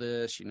 let's pull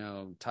this,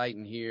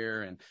 tighten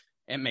here. And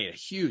it made a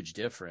huge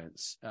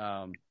difference.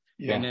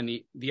 Yeah. And then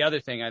the other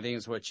thing I think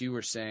is what you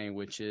were saying,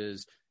 which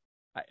is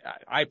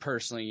I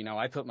personally,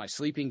 I put my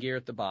sleeping gear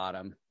at the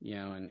bottom,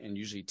 and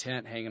usually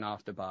tent hanging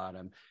off the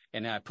bottom.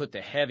 And I put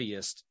the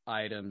heaviest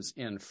items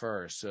in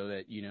first so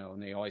that,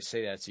 and they always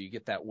say that, so you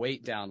get that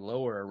weight down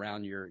lower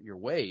around your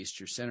waist,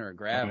 your center of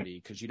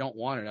gravity, because you don't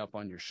want it up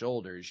on your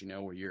shoulders,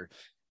 where you're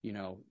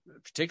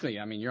particularly,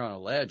 I mean, you're on a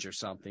ledge or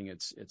something,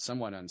 it's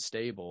somewhat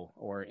unstable,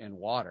 or in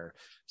water,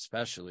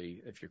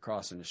 especially if you're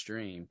crossing a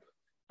stream.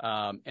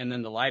 And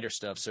then the lighter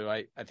stuff. So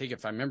I think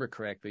if I remember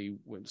correctly,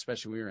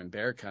 especially when we were in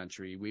bear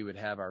country, we would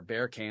have our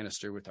bear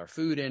canister with our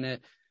food in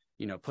it,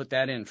 put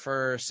that in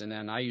first. And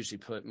then I usually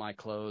put my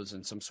clothes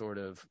in some sort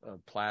of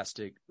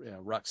plastic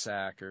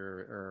rucksack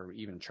or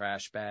even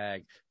trash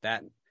bag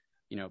that,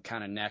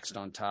 kind of next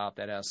on top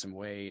that has some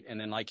weight. And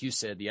then, like you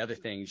said, the other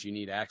things you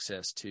need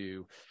access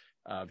to,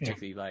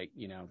 particularly like,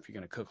 if you're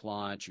going to cook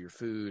lunch, your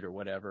food or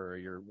whatever, or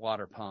your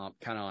water pump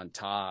kind of on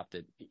top,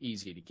 that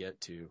easy to get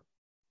to.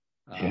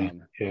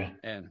 And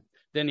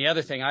then the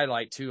other thing I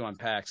like too on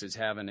packs is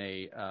having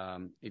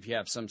if you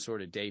have some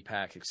sort of day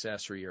pack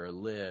accessory or a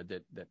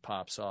lid that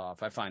pops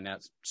off. I find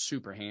that's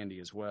super handy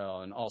as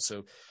well. And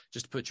also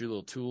just to put your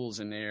little tools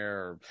in there,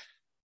 or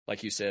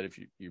like you said, if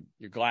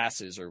your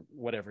glasses or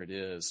whatever it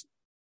is,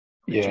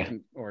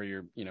 or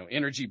your,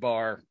 energy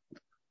bar,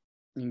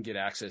 you can get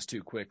access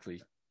to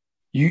quickly.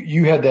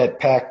 You had that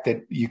pack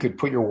that you could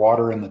put your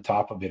water in the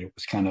top of it. It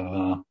was kind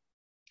of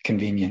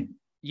convenient.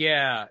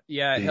 Yeah,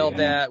 it held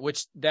that,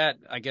 which that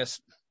I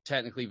guess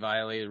technically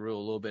violated the rule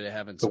a little bit of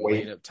having some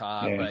weight up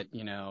top, but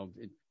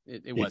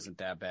it wasn't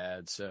that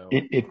bad. So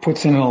it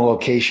puts in a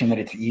location that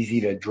it's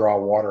easy to draw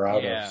water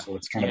out of, so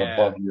it's kind of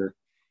above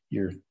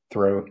your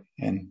throat.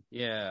 And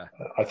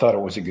I thought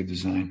it was a good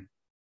design.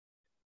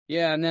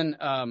 Yeah, and then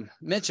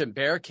mentioned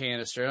bear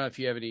canister. I don't know if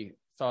you have any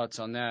thoughts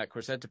on that. Of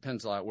course, that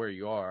depends a lot where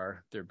you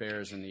are. There are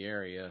bears in the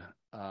area.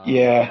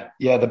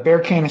 The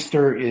bear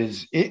canister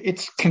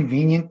it's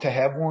convenient to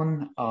have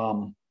one.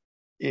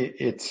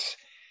 It's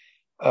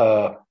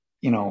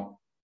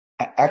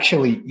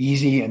actually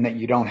easy, and that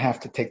you don't have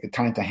to take the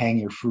time to hang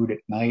your food at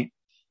night.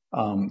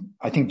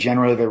 I think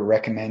generally they're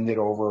recommended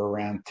over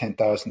around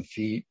 10,000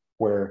 feet,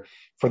 where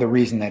for the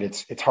reason that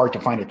it's hard to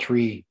find a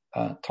tree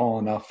tall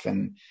enough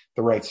and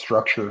the right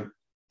structure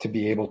to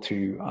be able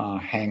to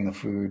hang the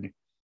food.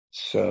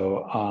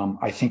 So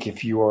I think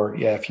if you're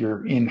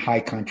in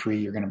high country,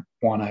 you're going to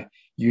want to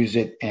use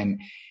it.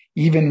 And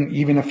even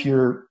if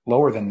you're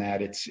lower than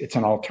that, it's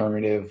an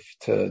alternative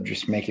to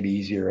just make it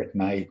easier at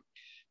night.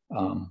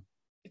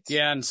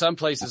 In some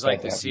places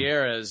like the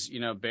Sierras,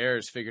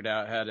 bears figured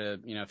out how to,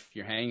 if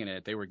you're hanging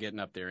it, they were getting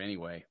up there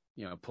anyway,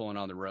 pulling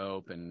on the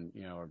rope and,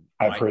 or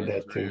I've heard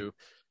that too.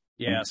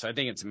 Yeah, so I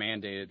think it's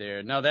mandated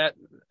there. No,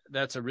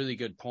 that's a really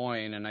good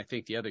point, and I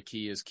think the other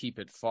key is keep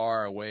it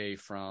far away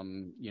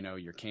from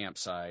your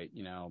campsite.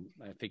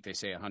 I think they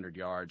say 100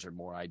 yards or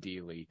more,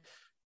 ideally.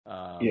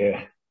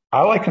 I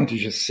like them to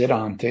just sit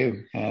on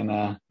too, and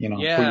put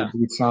your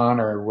boots on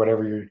or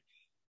whatever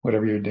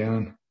you're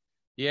doing.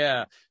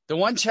 Yeah, the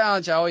one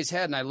challenge I always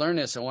had, and I learned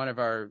this on one of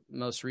our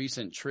most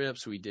recent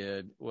trips we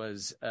did,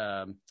 was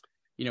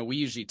we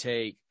usually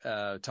take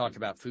talk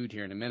about food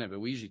here in a minute, but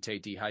we usually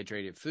take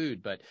dehydrated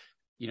food, but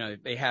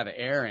they have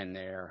air in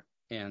there,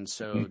 and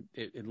so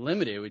it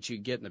limited what you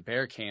get in the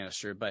bear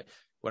canister. But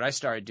what I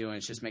started doing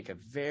is just make a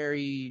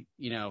very,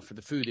 for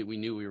the food that we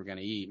knew we were going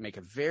to eat, make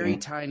a very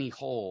tiny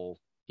hole,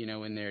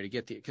 in there to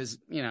get because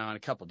in a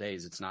couple of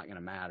days it's not going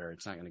to matter,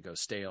 it's not going to go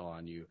stale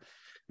on you.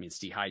 I mean, it's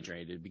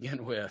dehydrated to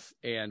begin with,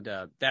 and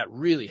that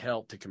really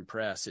helped to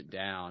compress it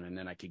down, and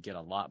then I could get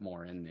a lot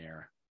more in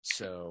there.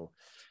 So.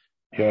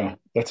 Yeah,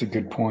 that's a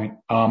good point.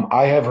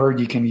 I have heard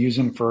you can use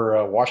them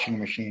for washing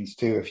machines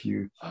too. If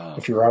you're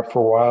out for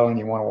a while and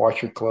you want to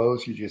wash your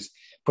clothes, you just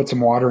put some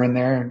water in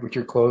there and put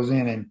your clothes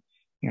in and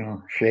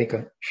shake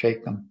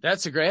them.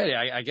 That's a great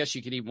idea. I guess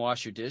you could even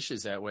wash your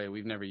dishes that way.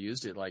 We've never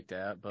used it like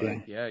that,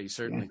 but you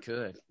certainly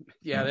could.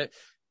 Yeah,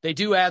 they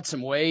do add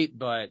some weight,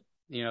 but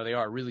they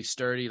are really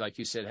sturdy. Like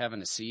you said,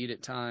 having a seat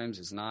at times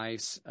is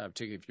nice,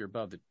 particularly if you're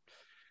above the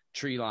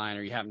tree line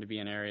or you happen to be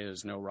in an area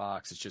there's no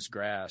rocks, it's just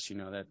grass.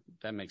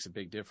 That makes a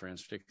big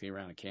difference, particularly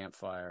around a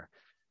campfire.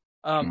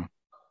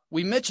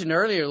 We mentioned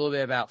earlier a little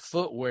bit about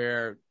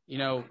footwear.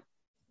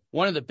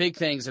 One of the big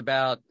things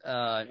about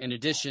in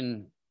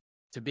addition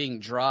to being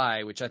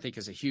dry, which I think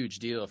is a huge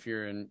deal if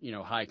you're in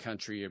high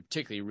country or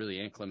particularly really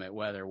inclement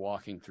weather,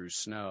 walking through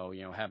snow,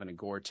 having a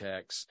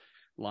Gore-Tex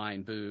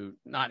line boot,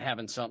 not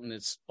having something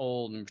that's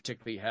old and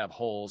particularly have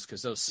holes,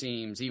 because those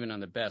seams, even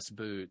on the best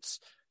boots,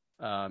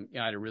 I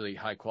had a really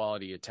high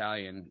quality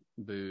Italian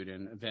boot,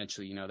 and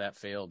eventually, that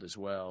failed as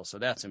well. So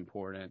that's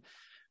important.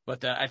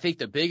 But I think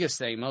the biggest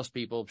thing, most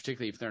people,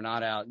 particularly if they're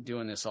not out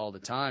doing this all the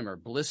time, are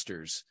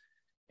blisters.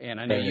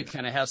 And I know you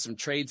kind of have some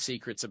trade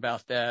secrets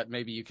about that.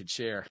 Maybe you could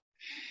share.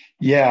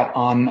 Yeah.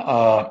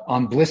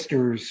 On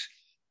blisters,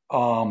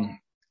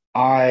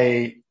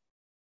 I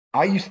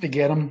used to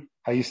get them.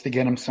 I used to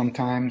get them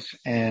sometimes.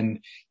 And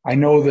I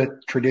know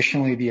that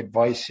traditionally the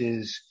advice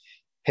is,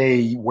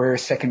 hey, wear a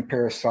second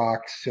pair of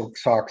socks, silk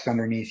socks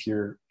underneath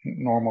your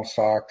normal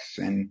socks,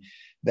 and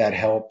that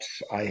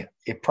helps.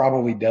 It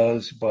probably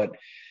does, but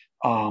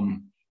I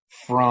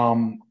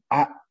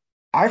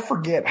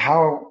forget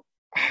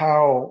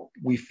how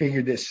we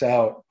figured this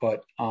out,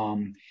 but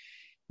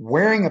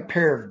wearing a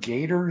pair of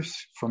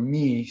gaiters for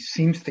me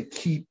seems to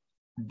keep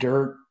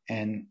dirt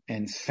and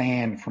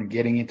sand from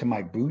getting into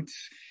my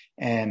boots.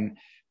 And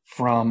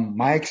from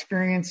my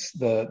experience,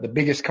 the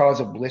biggest cause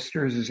of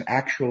blisters is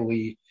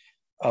actually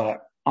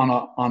when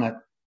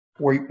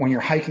you're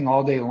hiking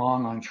all day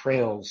long on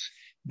trails,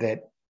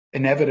 that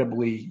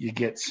inevitably you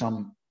get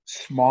some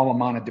small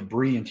amount of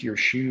debris into your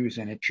shoes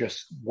and it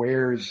just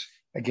wears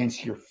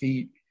against your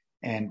feet.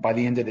 And by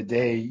the end of the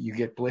day, you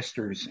get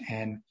blisters.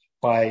 And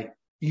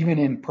even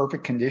in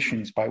perfect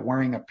conditions, by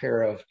wearing a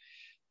pair of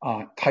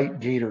tight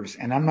gaiters,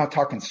 and I'm not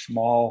talking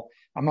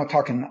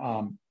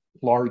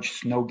large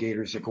snow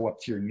gaiters that go up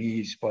to your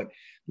knees, but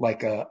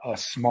like a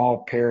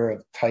small pair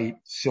of tight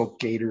silk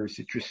gaiters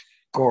that just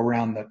go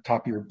around the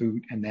top of your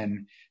boot and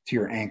then to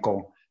your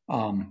ankle,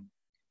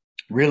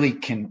 really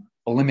can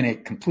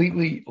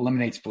completely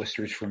eliminates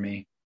blisters for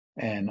me.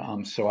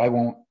 And so I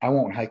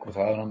won't hike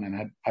without them,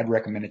 and I'd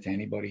recommend it to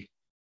anybody.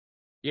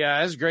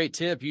 Yeah, that's a great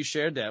tip. You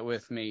shared that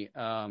with me.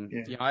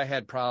 I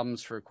had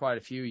problems for quite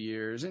a few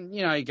years, and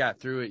you got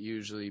through it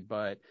usually,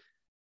 but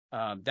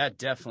that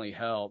definitely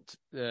helped.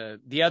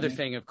 The other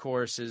thing, of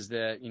course, is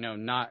that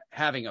not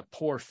having a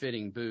poor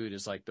fitting boot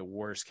is like the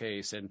worst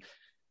case, and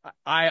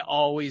I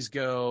always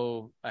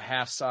go a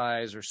half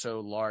size or so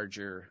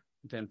larger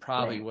than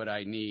probably what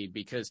I need,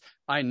 because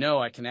I know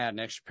I can add an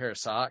extra pair of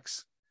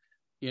socks,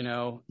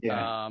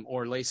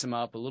 or lace them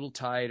up a little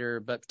tighter,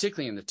 but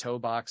particularly in the toe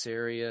box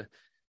area.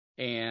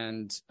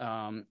 And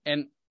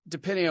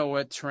depending on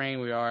what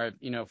terrain we are,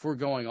 if we're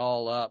going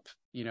all up,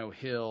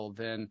 hill,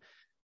 then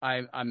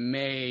I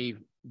may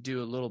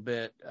do a little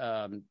bit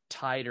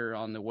tighter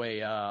on the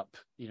way up,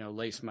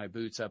 lace my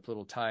boots up a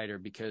little tighter,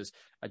 because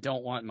I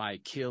don't want my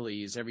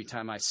Achilles every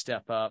time I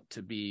step up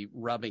to be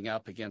rubbing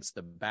up against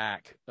the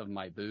back of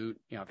my boot.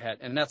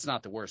 And that's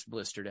not the worst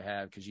blister to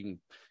have, because you can,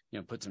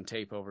 put some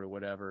tape over it or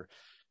whatever.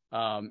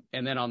 And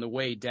then on the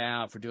way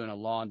down, if we're doing a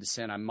long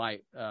descent, I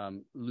might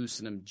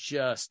loosen them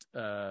just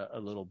a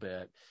little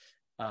bit.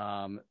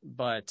 I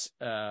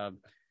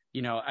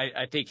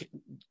think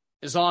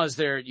as long as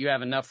you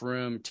have enough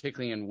room,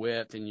 particularly in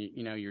width, and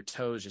your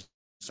toes just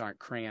aren't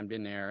crammed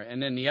in there.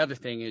 And then the other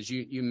thing is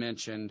you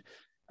mentioned,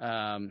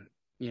 I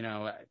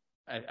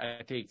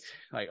think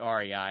like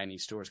REI and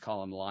these stores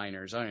call them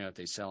liners. I don't know if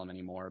they sell them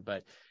anymore,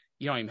 but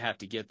you don't even have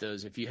to get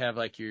those. If you have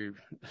like your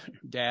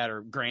dad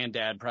or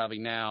granddad probably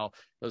now,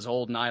 those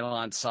old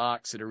nylon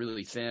socks that are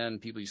really thin,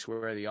 people used to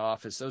wear at the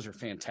office, those are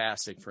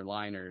fantastic for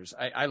liners.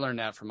 I learned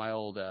that from my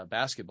old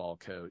basketball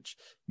coach,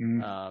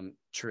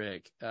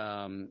 Trick.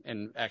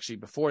 And actually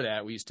before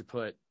that, we used to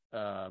put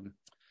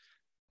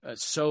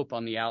soap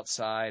on the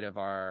outside of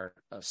our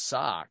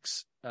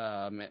socks.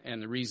 And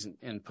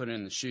put it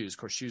in the shoes. Of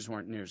course, shoes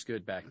weren't near as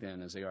good back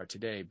then as they are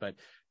today. But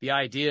the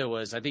idea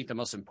was, I think the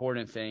most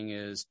important thing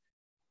is,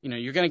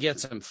 you're going to get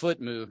some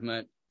foot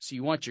movement. So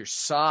you want your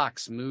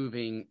socks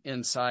moving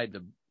inside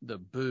the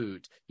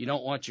boot. You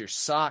don't want your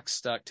socks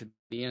stuck to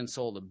the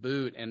insole of the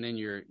boot and then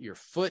your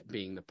foot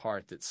being the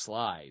part that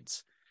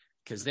slides,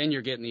 because then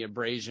you're getting the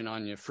abrasion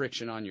on your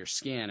friction on your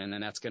skin, and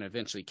then that's going to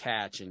eventually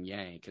catch and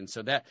yank. And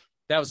so that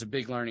was a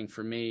big learning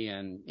for me.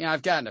 And,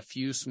 I've gotten a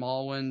few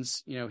small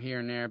ones, here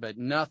and there, but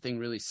nothing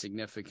really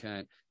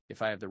significant.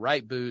 If I have the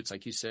right boots,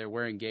 like you said,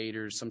 wearing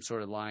gaiters, some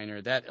sort of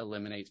liner, that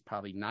eliminates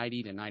probably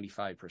 90 to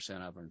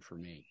 95% of them for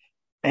me.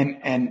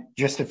 And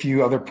just a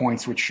few other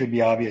points, which should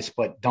be obvious,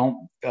 but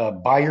don't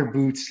buy your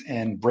boots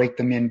and break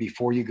them in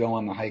before you go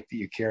on the hike that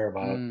you care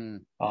about.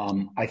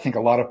 I think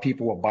a lot of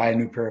people will buy a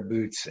new pair of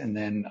boots and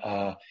then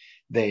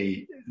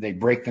they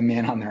break them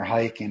in on their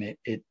hike, and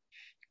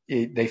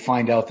they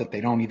find out that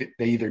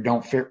they either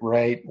don't fit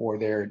right or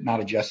they're not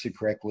adjusted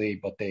correctly,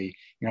 but they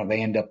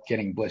end up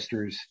getting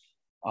blisters.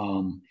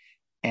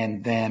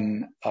 And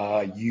then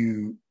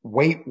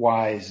weight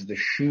wise, the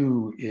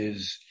shoe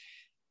is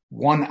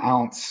 1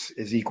 ounce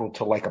is equal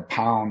to like a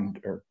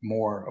pound or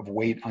more of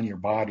weight on your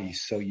body.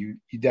 So you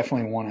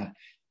definitely want to,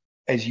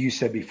 as you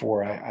said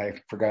before, I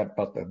forgot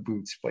about the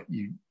boots, but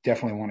you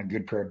definitely want a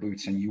good pair of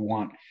boots, and you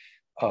want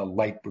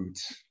light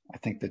boots. I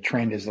think the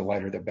trend is the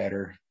lighter the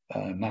better.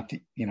 I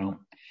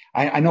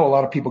know a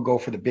lot of people go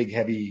for the big,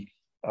 heavy,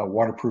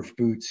 waterproof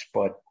boots,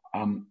 but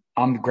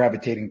I'm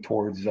gravitating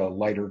towards a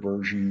lighter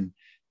version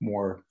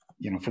more,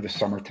 for the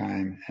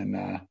summertime.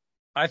 And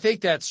I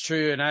think that's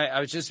true. And I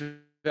was just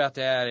about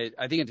to add it.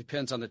 I think it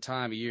depends on the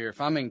time of year.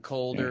 If I'm in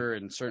colder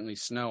and certainly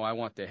snow, I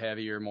want the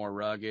heavier, more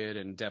rugged,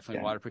 and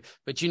definitely waterproof.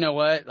 But you know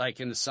what?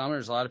 Like in the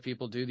summers, a lot of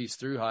people do these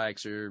through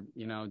hikes or,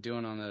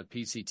 doing on the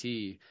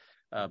PCT,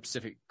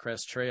 Pacific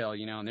Crest Trail,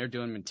 and they're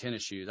doing them in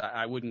tennis shoes.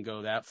 I wouldn't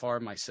go that far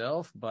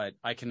myself, but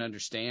I can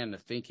understand the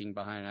thinking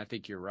behind it. I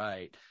think you're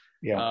right.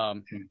 Yeah.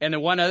 And the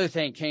one other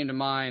thing came to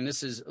mind,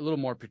 this is a little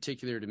more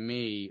particular to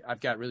me. I've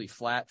got really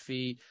flat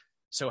feet.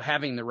 So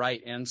having the right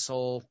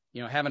insole,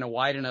 having a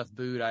wide enough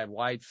boot, I have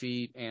wide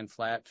feet and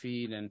flat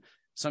feet. And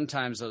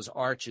sometimes those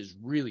arches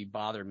really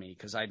bother me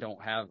because I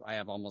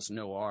have almost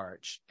no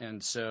arch.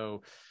 And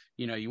so,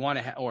 you want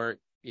to, or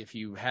if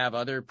you have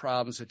other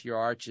problems with your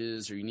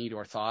arches or you need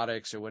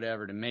orthotics or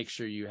whatever, to make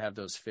sure you have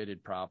those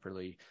fitted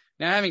properly.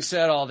 Now, having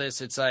said all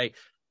this, it's like,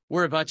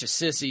 we're a bunch of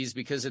sissies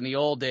because in the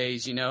old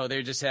days,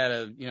 they just had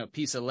a,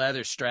 piece of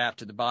leather strapped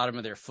to the bottom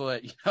of their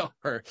foot,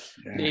 or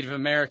Native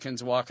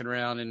Americans walking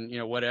around in,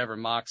 whatever,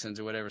 moccasins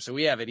or whatever. So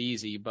we have it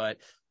easy, but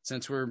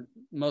since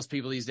most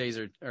people these days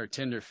are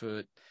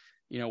tenderfoot,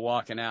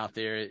 walking out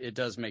there, it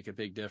does make a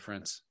big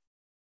difference.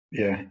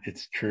 Yeah,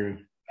 it's true.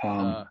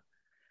 And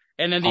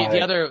then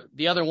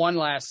the other one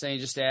last thing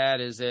just to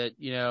add is that,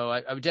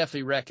 I would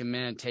definitely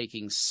recommend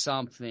taking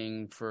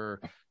something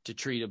to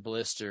treat a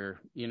blister,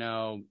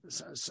 either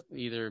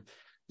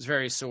there's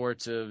various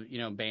sorts of,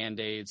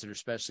 Band-Aids that are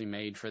specially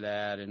made for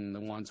that. And the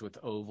ones with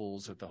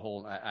ovals with the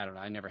whole, I don't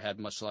know, I never had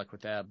much luck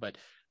with that, but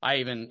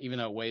even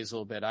though it weighs a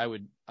little bit, I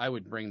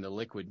would bring the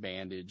liquid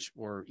bandage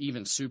or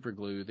even super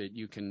glue that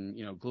you can,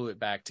 glue it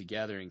back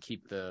together and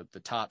keep the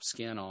top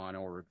skin on,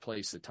 or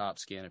replace the top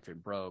skin if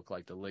it broke,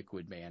 like the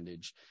liquid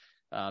bandage.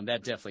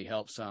 That definitely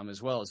helps some,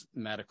 as well as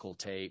medical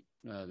tape,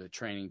 the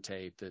training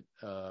tape that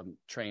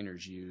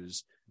trainers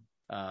use.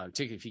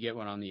 Particularly if you get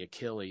one on the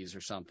Achilles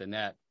or something,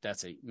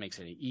 makes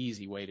it an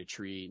easy way to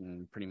treat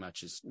and pretty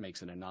much just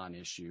makes it a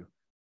non-issue.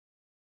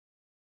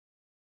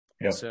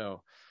 Yeah.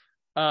 So,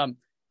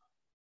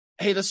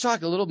 hey, let's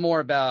talk a little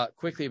more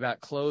quickly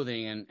about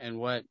clothing and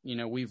what,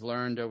 we've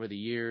learned over the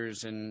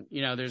years. And,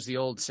 there's the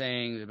old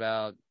saying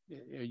about,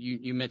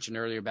 you mentioned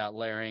earlier about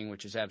layering,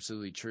 which is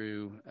absolutely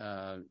true.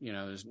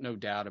 There's no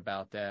doubt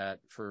about that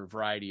for a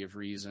variety of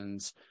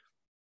reasons.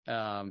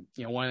 One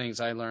of the things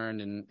I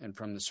learned and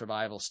from the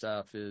survival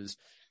stuff is,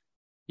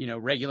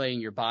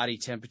 regulating your body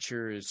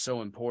temperature is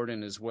so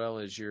important, as well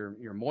as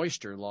your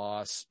moisture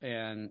loss.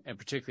 And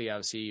particularly,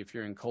 obviously, if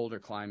you're in colder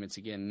climates,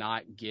 again,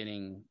 not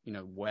getting,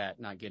 wet,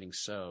 not getting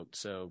soaked.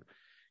 So,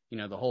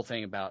 the whole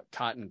thing about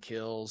cotton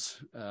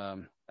kills.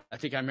 I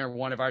think I remember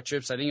one of our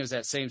trips, I think it was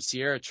that same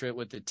Sierra trip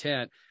with the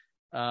tent.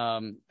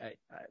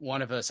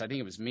 One of us, I think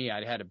it was me,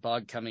 I had a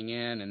bug coming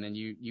in, and then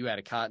you had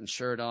a cotton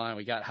shirt on,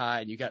 we got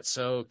high and you got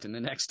soaked, and the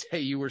next day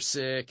you were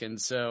sick.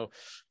 And so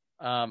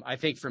I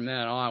think from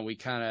then on, we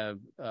kind of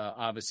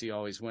obviously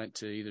always went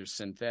to either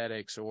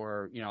synthetics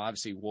or,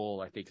 obviously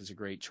wool, I think is a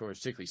great choice,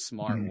 particularly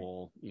smart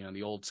wool.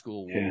 The old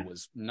school wool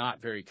was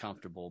not very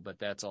comfortable, but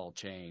that's all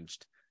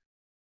changed.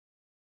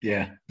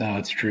 Yeah, no,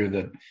 it's true.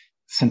 The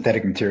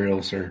synthetic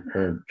materials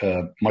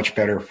are much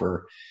better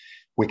for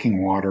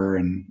wicking water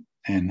and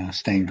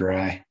staying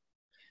dry.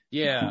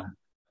 Yeah.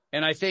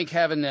 And I think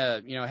having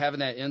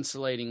that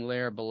insulating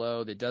layer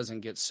below that doesn't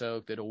get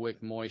soaked, that'll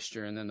wick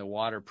moisture, and then the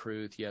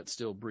waterproof yet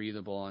still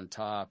breathable on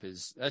top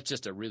that's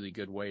just a really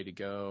good way to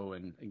go.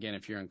 And again,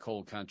 if you're in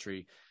cold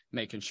country,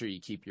 making sure you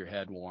keep your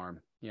head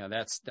warm.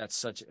 That's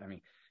it's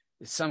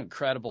some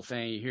incredible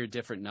thing. You hear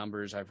different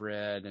numbers I've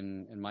read,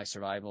 and my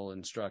survival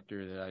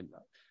instructor that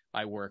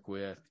I work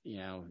with,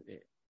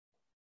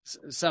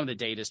 some of the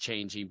data is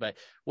changing, but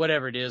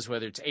whatever it is,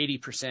 whether it's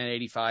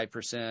 80%,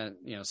 85%,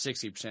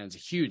 60%, is a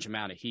huge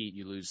amount of heat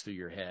you lose through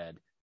your head.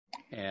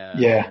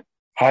 Yeah.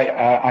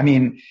 I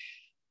mean,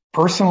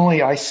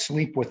 personally, I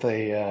sleep with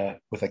a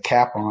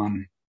cap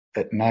on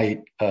at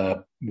night,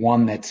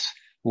 one that's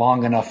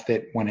long enough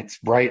that when it's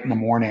bright in the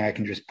morning, I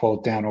can just pull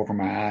it down over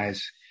my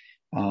eyes.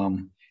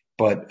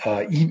 But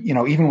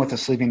even with a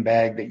sleeping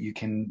bag that you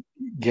can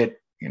get,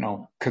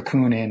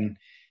 cocoon in,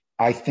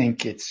 I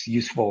think it's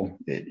useful.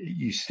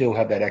 You still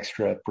have that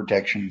extra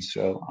protection.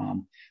 So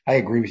I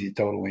agree with you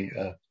totally.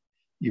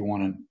 You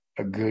want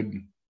a good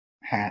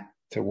hat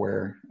to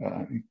wear,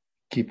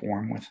 keep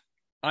warm with.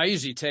 I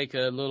usually take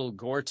a little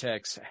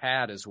Gore-Tex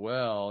hat as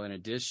well, in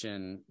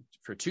addition,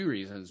 for two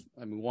reasons.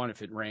 I mean, one,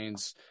 if it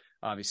rains,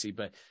 obviously,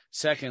 but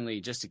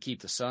secondly, just to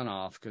keep the sun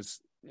off,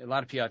 because a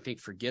lot of people, I think,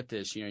 forget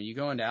this. You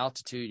go into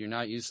altitude, you're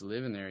not used to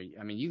living there.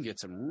 I mean, you can get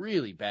some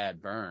really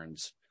bad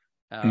burns.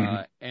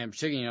 And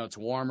particularly, it's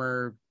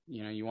warmer,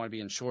 you want to be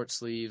in short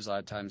sleeves a lot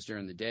of times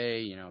during the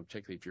day,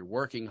 particularly if you're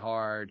working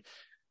hard,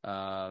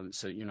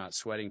 so you're not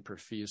sweating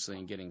profusely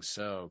and getting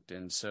soaked.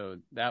 And so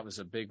that was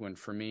a big one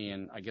for me.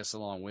 And I guess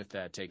along with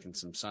that, taking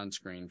some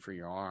sunscreen for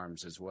your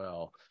arms as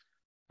well,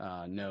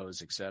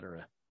 nose,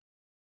 etc.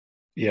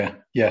 Yeah.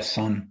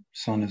 Sun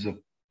is a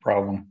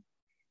problem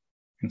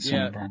in some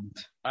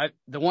environments.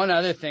 The one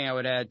other thing I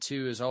would add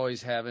too is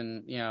always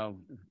having,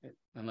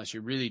 unless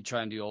you're really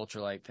trying to do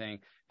ultralight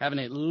thing, having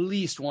at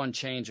least one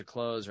change of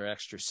clothes or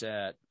extra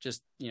set.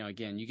 Just,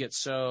 again, you get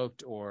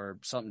soaked or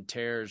something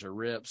tears or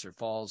rips or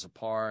falls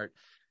apart,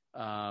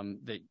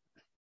 that,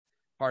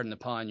 pardon the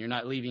pun, you're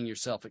not leaving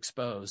yourself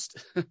exposed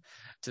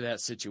to that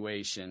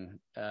situation.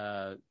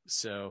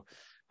 So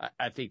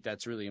I think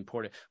that's really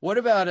important. What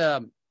about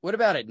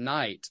at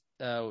night?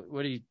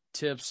 What are your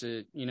tips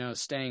at,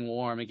 staying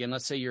warm? Again,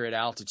 let's say you're at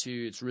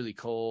altitude, it's really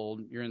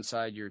cold, you're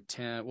inside your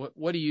tent.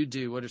 What do you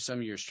do? What are some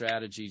of your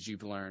strategies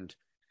you've learned?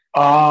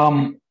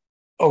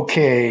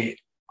 Okay.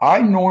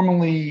 I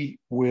normally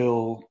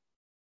will,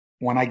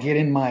 when I get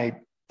in my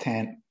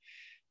tent,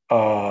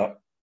 I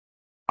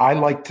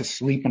like to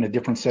sleep in a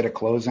different set of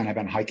clothes than I've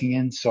been hiking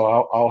in. So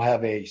I'll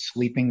have a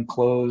sleeping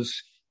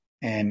clothes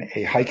and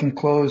a hiking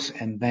clothes.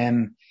 And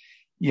then,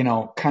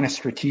 kind of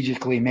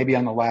strategically, maybe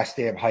on the last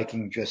day of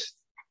hiking, just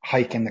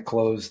hike in the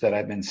clothes that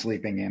I've been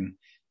sleeping in.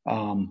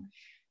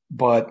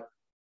 But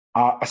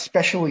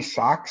especially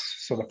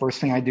socks. So the first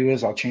thing I do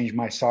is I'll change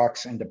my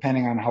socks, and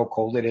depending on how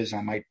cold it is,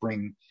 I might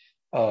bring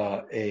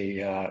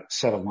a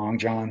set of long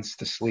johns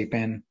to sleep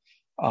in.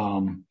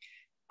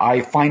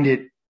 I find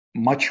it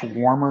much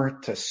warmer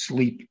to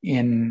sleep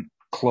in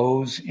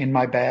clothes in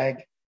my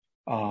bag.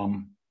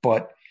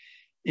 But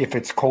if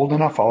it's cold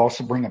enough, I'll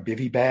also bring a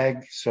bivy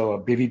bag. So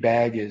a bivy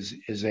bag is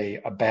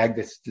a bag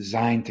that's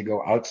designed to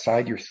go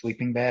outside your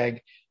sleeping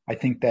bag. I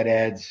think that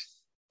adds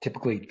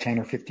typically 10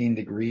 or 15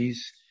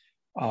 degrees.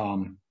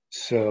 Yeah,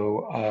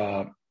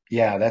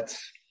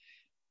 that's,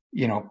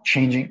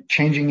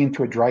 changing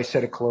into a dry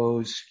set of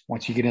clothes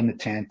once you get in the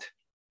tent,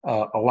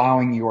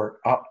 allowing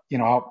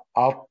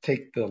I'll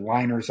take the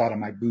liners out of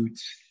my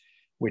boots,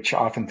 which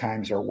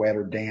oftentimes are wet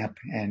or damp,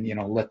 and,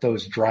 let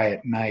those dry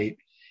at night.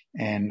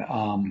 And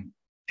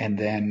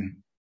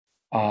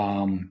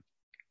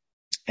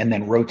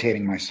then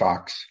rotating my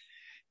socks.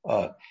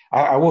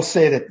 I will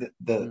say that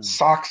the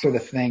socks are the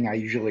thing I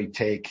usually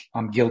take.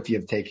 I'm guilty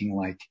of taking,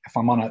 like, if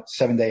I'm on a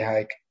 7-day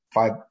hike,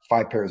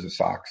 five pairs of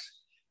socks.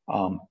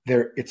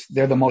 They're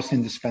the most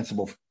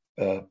indispensable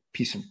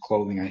piece of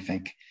clothing, I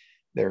think.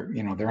 They're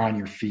on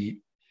your feet,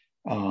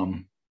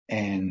 and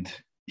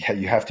yeah,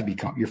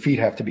 your feet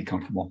have to be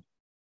comfortable.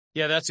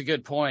 Yeah, that's a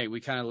good point.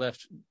 We kind of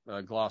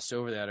glossed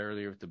over that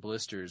earlier with the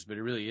blisters, but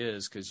it really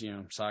is, because,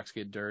 socks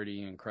get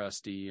dirty and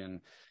crusty,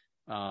 and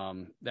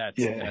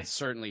that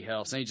certainly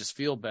helps. And you just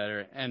feel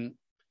better. And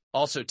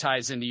also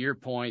ties into your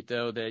point,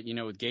 though, that,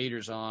 with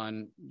gaiters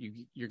on,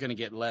 you're going to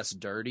get less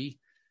dirty,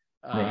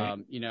 right.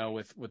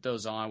 With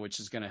those on,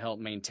 which is going to help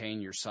maintain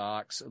your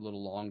socks a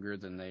little longer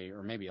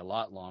or maybe a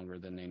lot longer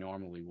than they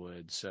normally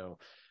would. So,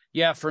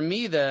 yeah, for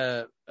me,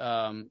 the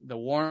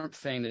warmth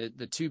thing,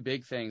 the two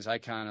big things I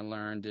kind of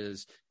learned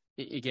is,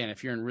 again,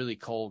 if you're in really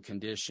cold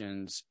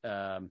conditions,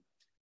 don't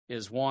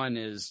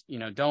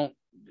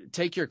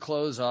take your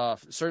clothes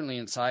off, certainly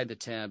inside the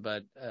tent,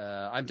 but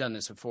I've done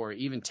this before,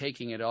 even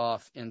taking it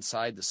off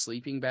inside the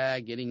sleeping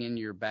bag, getting in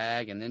your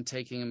bag and then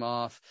taking them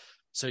off.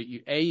 So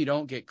you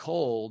don't get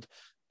cold,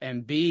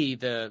 and B,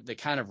 the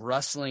kind of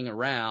rustling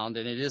around,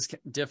 and it is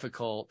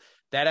difficult,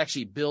 that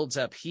actually builds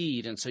up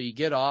heat. And so you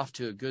get off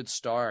to a good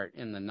start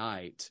in the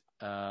night.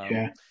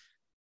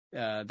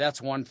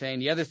 That's one thing.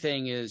 The other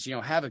thing is,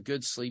 have a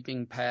good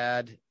sleeping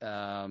pad.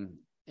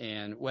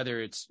 And whether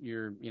it's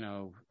your,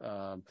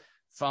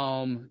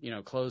 foam,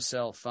 closed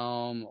cell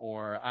foam,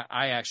 or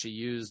I actually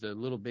use the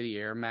little bitty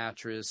air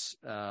mattress,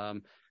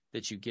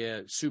 that you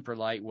get, super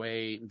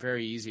lightweight,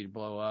 very easy to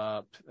blow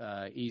up,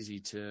 easy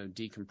to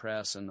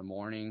decompress in the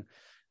morning.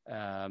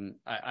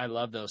 I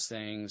love those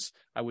things.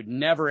 I would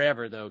never,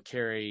 ever, though,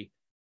 carry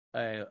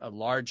a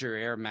larger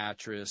air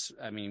mattress.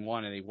 I mean,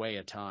 one, they weigh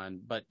a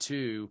ton, but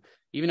two,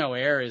 even though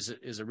air is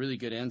a really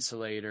good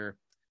insulator,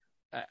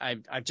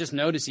 I've just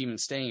noticed, even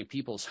staying in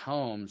people's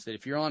homes, that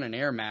if you're on an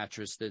air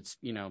mattress that's,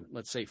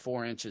 let's say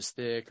 4 inches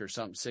thick or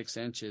something, 6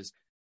 inches,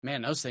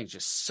 man, those things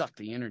just suck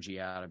the energy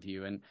out of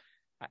you. And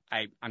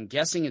I'm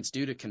guessing it's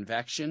due to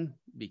convection,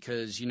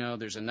 because,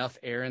 there's enough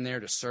air in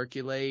there to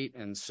circulate.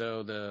 And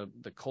so the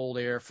cold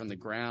air from the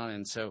ground.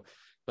 And so,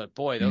 but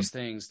boy, those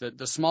things,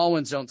 the small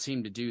ones don't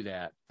seem to do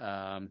that.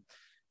 And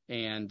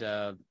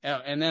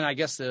then I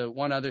guess the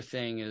one other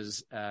thing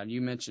is,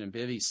 you mentioned a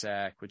bivy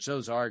sack, which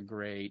those are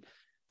great.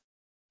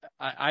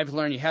 I've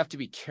learned you have to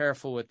be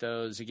careful with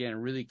those, again,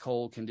 really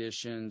cold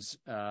conditions,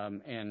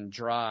 and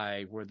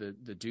dry, where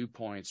the dew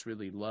point's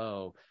really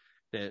low,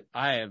 that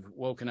I have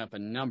woken up a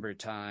number of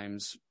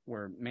times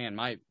where, man,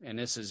 and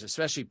this is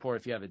especially poor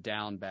if you have a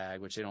down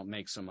bag, which they don't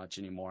make so much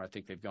anymore. I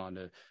think they've gone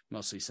to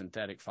mostly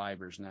synthetic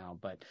fibers now,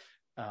 but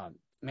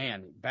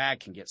man,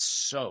 bag can get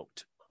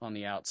soaked on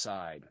the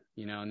outside,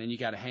 and then you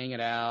got to hang it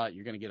out.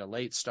 You're going to get a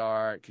late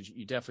start, because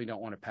you definitely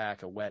don't want to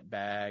pack a wet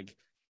bag.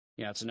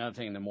 It's another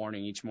thing in the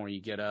morning. Each morning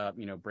you get up,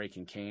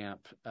 breaking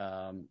camp,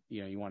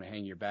 you want to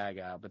hang your bag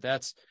out. But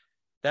that's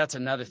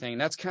another thing.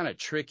 That's kind of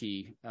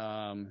tricky.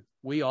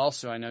 We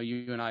also, I know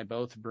you and I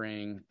both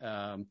bring,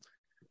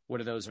 what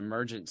are those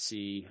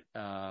emergency,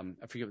 I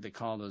forget what they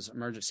call those,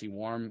 emergency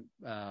warm,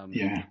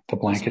 the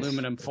blankets,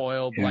 aluminum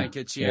foil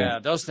blankets. Yeah.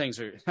 Those things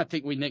are, I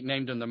think we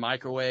nicknamed them the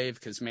microwave,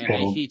 because, man,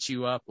 they heat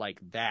you up like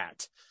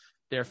that.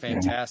 They're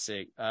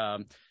fantastic.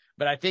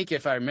 But I think,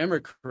 if I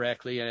remember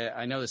correctly,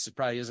 I know this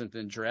probably isn't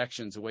the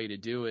directions, the way to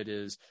do it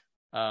is,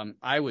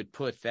 I would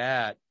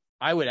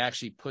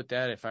actually put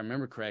that, if I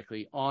remember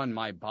correctly, on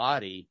my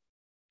body,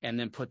 and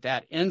then put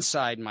that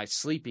inside my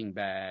sleeping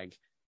bag.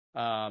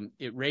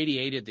 It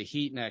radiated the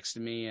heat next to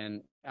me,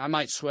 and I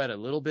might sweat a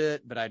little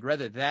bit, but I'd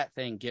rather that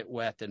thing get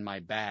wet than my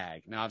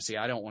bag. Now, obviously,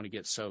 I don't want to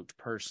get soaked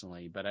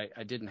personally, but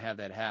I didn't have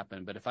that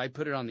happen. But if I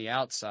put it on the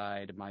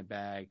outside of my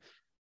bag,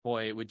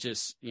 boy, it would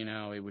just,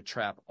 it would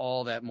trap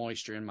all that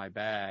moisture in my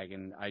bag,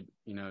 and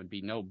it'd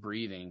be no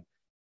breathing.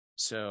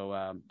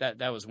 So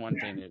that was one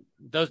thing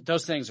that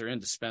those things are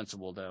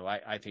indispensable, though.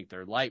 I think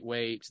they're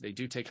lightweight. They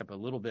do take up a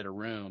little bit of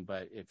room,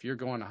 but if you're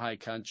going to high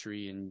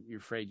country and you're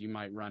afraid you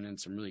might run in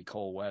some really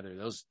cold weather,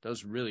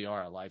 those really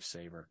are a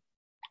lifesaver.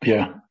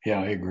 Yeah. Yeah.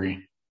 I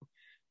agree.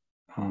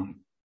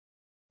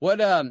 What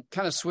kind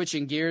of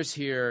switching gears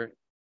here,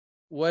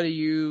 what do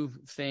you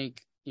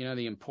think,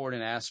 the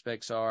important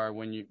aspects are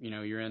when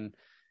you're in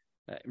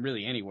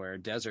really anywhere,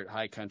 desert,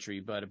 high country,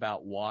 but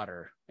about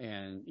water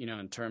and,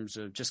 in terms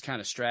of just kind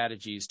of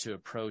strategies to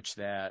approach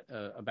that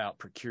about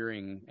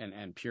procuring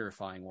and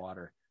purifying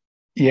water?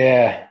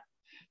 Yeah.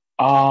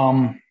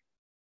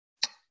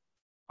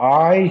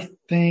 I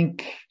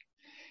think,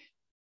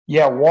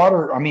 yeah,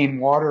 water, I mean,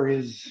 water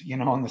is,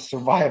 on the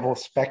survival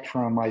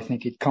spectrum. I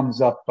think it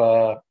comes up,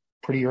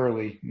 pretty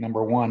early.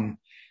 Number one,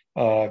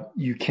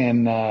 you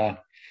can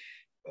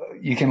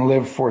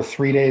live for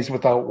 3 days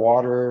without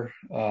water,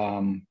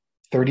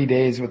 30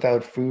 days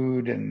without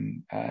food.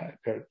 And,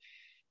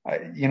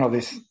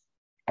 this,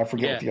 I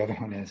forget what Yeah. the other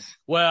one is.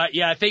 Well,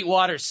 yeah, I think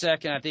water's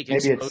second. I think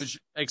Maybe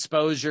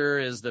exposure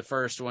is the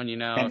first one,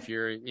 and, if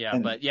you're,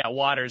 and, but yeah,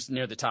 water's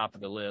near the top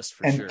of the list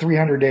for and sure.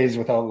 300 days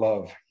without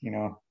love,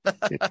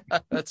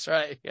 That's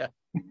right. Yeah.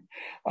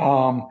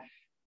 Um,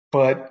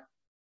 but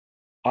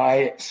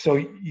so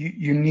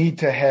you need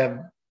to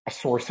have a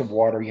source of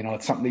water,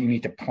 it's something that you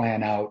need to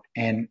plan out,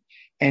 and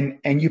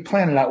you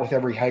plan it out with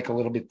every hike a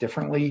little bit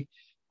differently.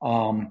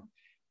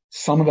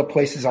 Some of the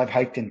places I've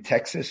hiked in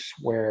Texas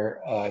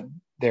where,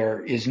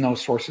 there is no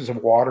sources of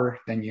water,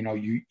 then,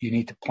 you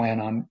need to plan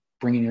on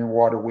bringing your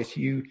water with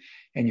you,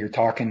 and you're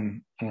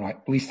talking, I don't know,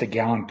 at least a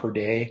gallon per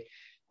day.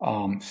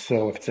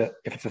 So if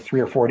it's a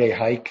 3 or 4 day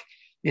hike,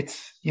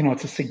 it's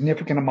a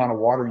significant amount of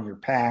water in your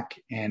pack,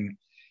 and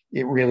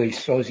it really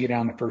slows you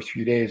down the first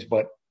few days,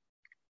 but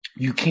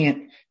you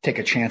can't take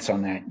a chance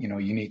on that.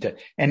 You need to,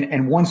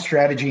 and one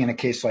strategy in a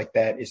case like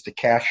that is to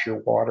cache your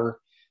water,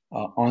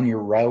 on your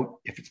route,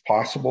 if it's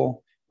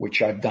possible,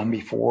 which I've done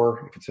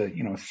before. If it's a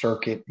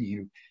circuit,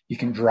 you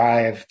can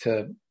drive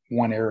to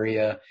one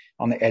area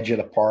on the edge of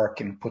the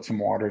park and put some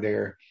water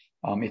there.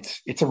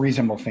 It's a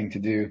reasonable thing to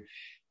do.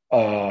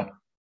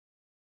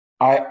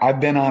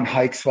 I've been on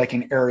hikes like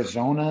in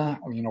Arizona.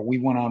 We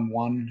went on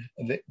one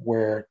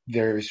where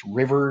there's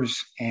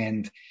rivers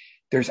and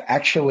there's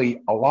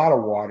actually a lot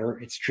of water.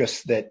 It's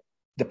just that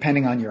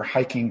depending on your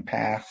hiking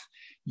path,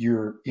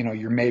 you're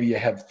maybe you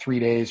have 3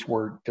 days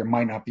where there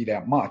might not be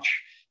that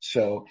much.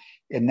 So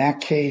in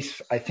that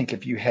case, I think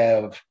if you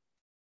have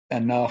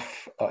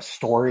enough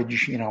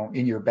storage,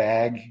 in your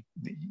bag,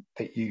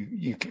 that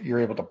you're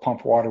able to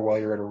pump water while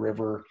you're at a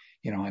river,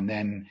 and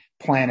then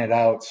plan it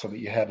out so that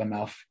you have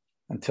enough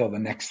until the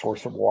next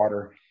source of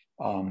water.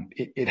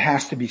 It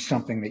has to be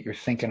something that you're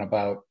thinking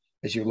about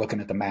as you're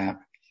looking at the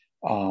map.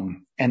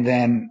 And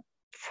then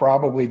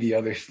probably the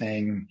other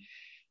thing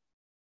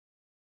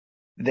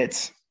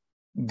that's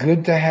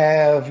good to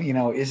have,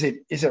 is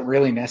it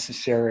really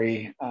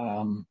necessary?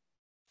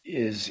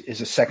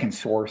 Is a second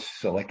source.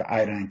 So like the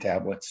iodine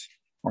tablets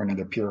or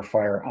another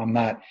purifier. I'm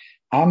not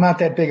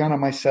that big on it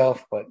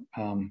myself, but,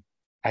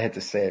 I had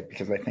to say it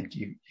because I think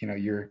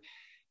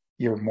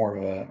you're more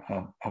of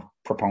a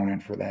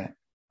proponent for that.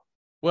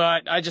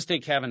 Well, I just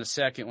think having a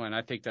second one,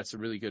 I think that's a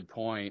really good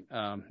point.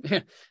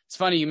 It's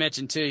funny you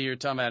mentioned too, you were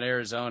talking about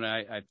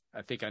Arizona.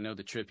 I think I know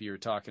the trip you were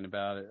talking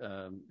about.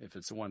 If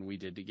it's the one we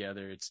did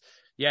together,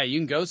 you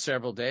can go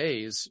several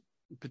days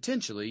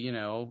potentially,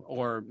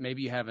 or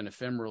maybe you have an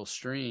ephemeral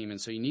stream.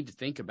 And so you need to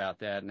think about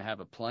that and have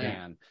a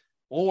plan. Yeah.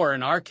 Or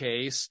in our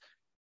case,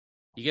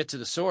 you get to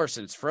the source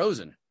and it's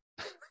frozen.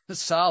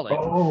 Solid.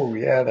 Oh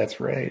yeah, that's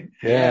right.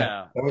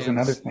 Yeah. That was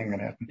another thing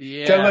that happened.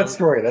 Yeah. Tell that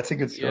story. That's a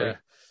good story. Yeah.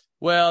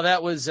 Well,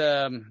 that was,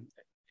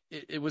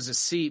 it was a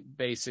seep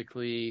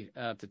basically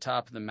at the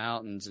top of the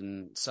mountains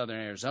in southern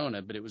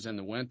Arizona, but it was in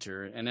the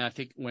winter. And I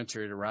think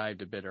winter had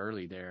arrived a bit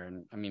early there.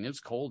 And I mean, it was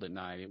cold at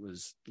night. It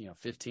was,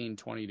 15,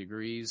 20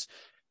 degrees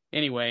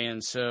anyway.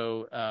 And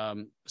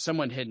so,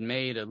 someone had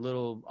made a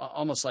little,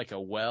 almost like a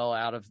well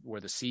out of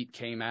where the seep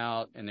came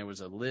out, and there was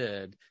a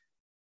lid.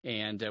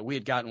 And we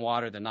had gotten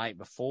water the night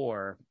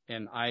before,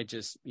 and I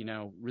just,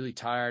 really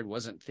tired,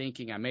 wasn't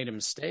thinking. I made a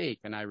mistake,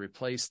 and I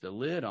replaced the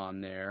lid on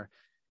there.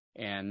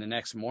 And the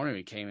next morning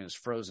we came and it was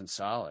frozen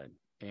solid.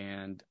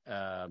 And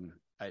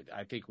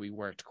I think we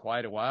worked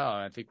quite a while.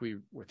 I think we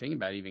were thinking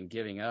about even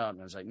giving up.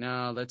 And I was like,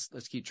 no, let's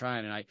keep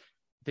trying. And I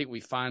think we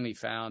finally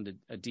found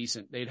a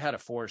decent. They'd had a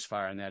forest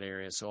fire in that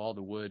area, so all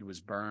the wood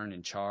was burned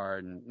and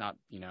charred, and not,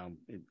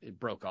 it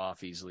broke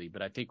off easily.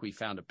 But I think we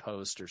found a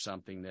post or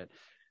something that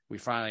we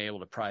finally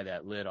able to pry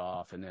that lid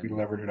off, and then we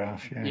levered it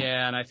off. Yeah.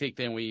 Yeah. And I think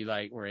then we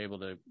were able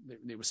to,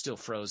 it was still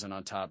frozen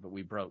on top, but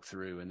we broke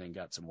through and then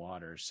got some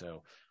water.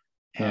 So,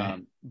 yeah.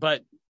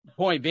 But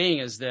point being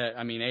is that,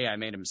 I mean, A, I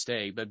made a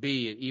mistake, but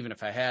B, even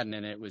if I hadn't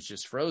and it was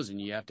just frozen,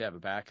 you have to have a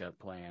backup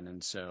plan.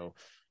 And so,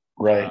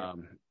 right.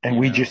 And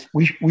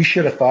we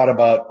should have thought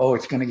about,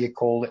 it's going to get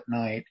cold at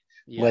night.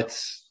 Yep.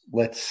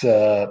 Let's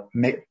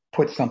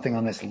put something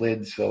on this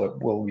lid so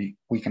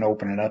we can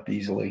open it up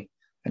easily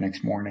the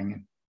next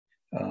morning.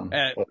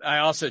 I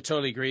also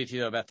totally agree with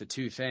you about the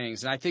two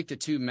things. And I think the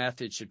two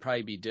methods should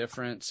probably be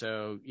different.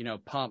 So,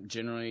 pump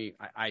generally,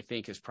 I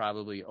think is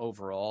probably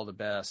overall the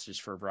best,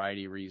 just for a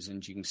variety of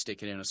reasons. You can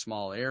stick it in a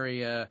small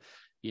area.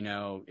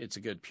 it's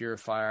a good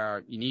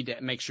purifier. You need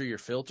to make sure your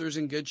filter's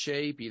in good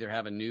shape, either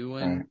have a new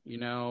one,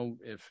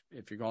 if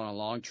you're going on a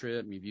long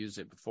trip and you've used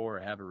it before,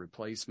 or have a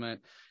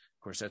replacement.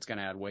 Of course, that's going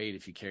to add weight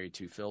if you carry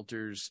 2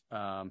 filters.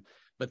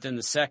 But then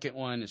the second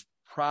one is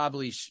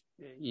probably,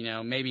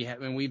 maybe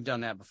when we've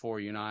done that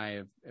before, you and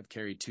I have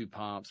carried 2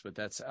 pumps, but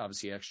that's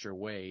obviously extra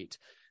weight.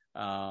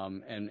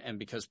 And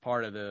because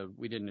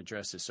we didn't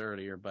address this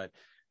earlier, but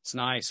it's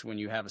nice when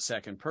you have a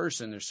second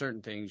person, there's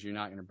certain things you're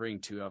not going to bring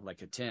 2 of,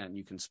 like a tent.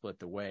 You can split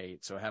the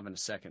weight. So having a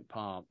second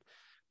pump,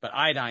 but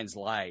iodine's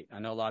might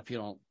know a lot of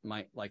people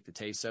might like the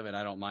taste of it.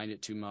 I don't mind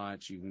it too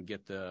much. You can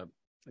get the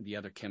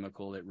other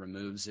chemical that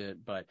removes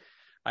it, but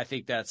I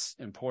think that's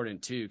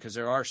important too, because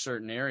there are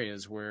certain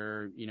areas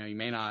where, you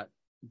may not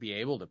be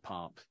able to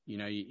pump, you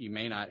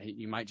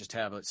might just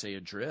have, let's say,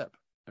 a drip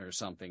or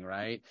something,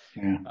 right?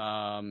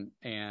 Yeah.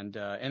 And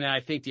then I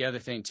think the other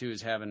thing too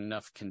is having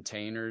enough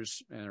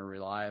containers and are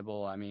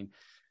reliable. I mean,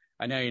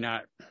 I know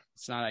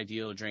it's not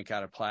ideal to drink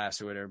out of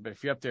plastic or whatever, but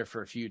if you're up there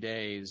for a few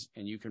days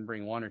and you can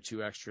bring 1 or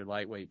 2 extra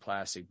lightweight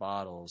plastic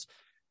bottles,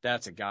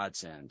 that's a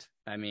godsend.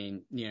 I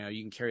mean,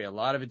 you can carry a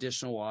lot of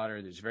additional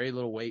water. There's very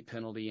little weight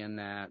penalty in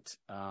that.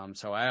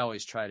 So I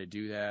always try to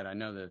do that. I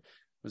know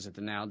was it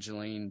the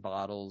Nalgene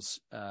bottles?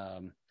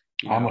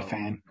 I'm a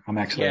fan. I'm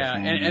actually a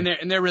fan.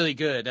 And they're really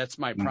good. That's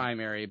my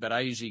primary, but I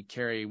usually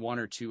carry 1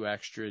 or 2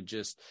 extra.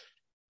 Just,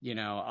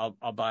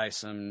 I'll buy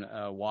some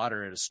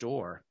water at a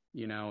store,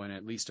 and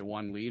at least a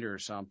 1 liter or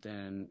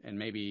something, and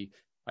maybe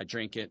I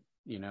drink it,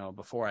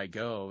 before I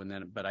go,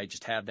 but I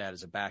just have that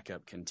as a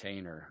backup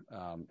container.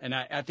 And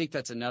I think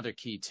that's another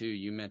key too.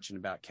 You mentioned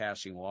about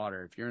caching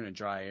water. If you're in a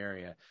dry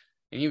area,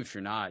 and even if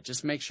you're not,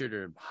 just make sure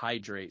to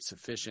hydrate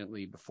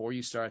sufficiently before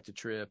you start the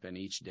trip and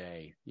each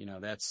day.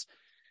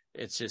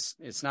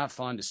 It's not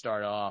fun to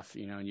start off,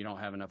 and you don't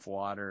have enough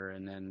water,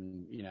 and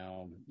then,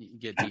 you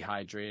get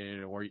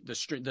dehydrated, or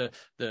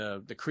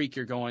the creek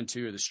you're going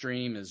to, or the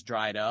stream is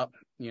dried up,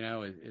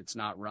 it's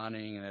not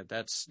running, and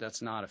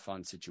that's not a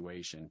fun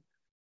situation.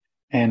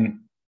 And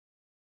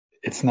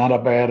it's not a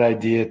bad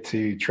idea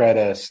to try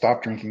to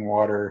stop drinking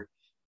water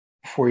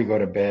before you go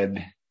to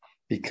bed,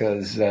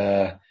 because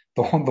the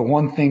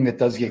one thing that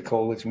does get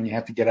cold is when you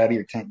have to get out of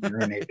your tent and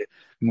urinate it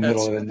in the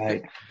middle of the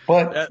night.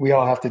 But we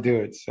all have to do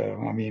it. So,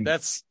 I mean,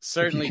 that's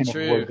certainly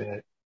true.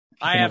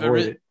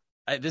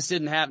 This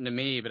didn't happen to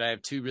me, but I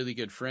have 2 really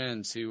good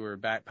friends who were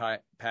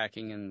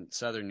backpacking in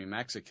southern New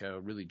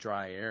Mexico, really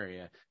dry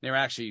area. They were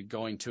actually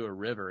going to a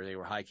river. They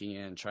were hiking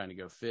in, trying to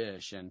go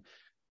fish. And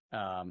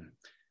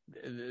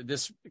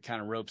this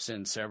kind of ropes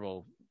in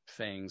several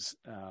things,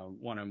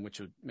 one of them, which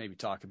we'll maybe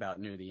talk about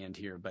near the end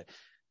here, but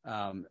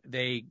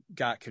they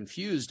got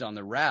confused on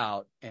the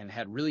route and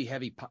had really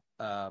heavy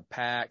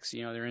packs.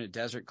 They're in a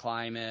desert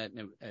climate,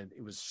 and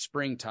it was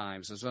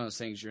springtime. So it's one of those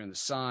things, you're in the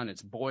sun,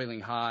 it's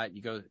boiling hot,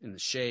 you go in the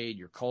shade,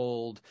 you're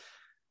cold,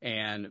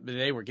 but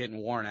they were getting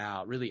worn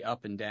out, really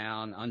up and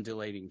down,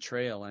 undulating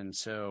trail. And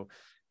so,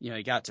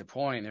 they got to a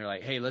point, they're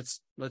like, hey,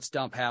 let's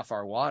dump half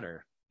our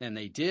water. And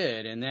they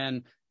did. And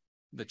then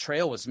the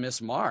trail was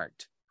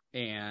mismarked.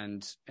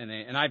 And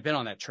I've been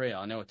on that trail.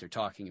 I know what they're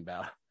talking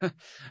about.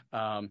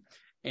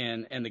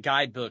 And the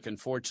guidebook,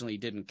 unfortunately,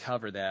 didn't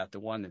cover that, the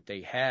one that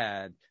they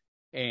had.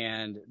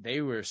 And they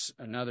were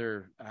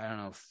another,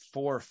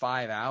 4 or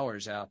 5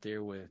 hours out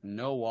there with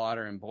no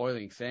water and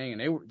boiling thing.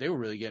 And they were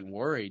really getting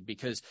worried,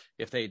 because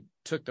if they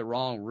took the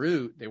wrong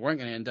route, they weren't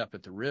going to end up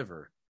at the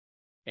river.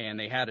 And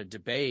they had a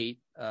debate,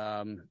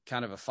 kind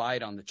of a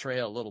fight on the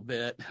trail a little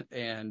bit.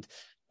 And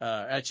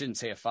I shouldn't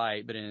say a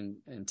fight, but an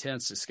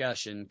intense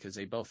discussion, because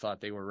they both thought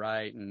they were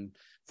right. And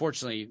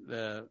fortunately,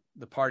 the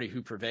party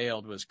who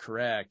prevailed was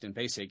correct, and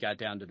basically got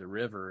down to the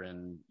river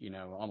and,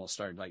 almost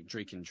started like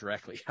drinking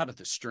directly out of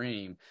the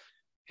stream.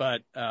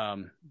 But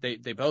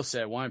they both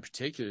said, one in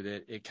particular,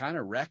 that it kind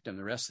of wrecked them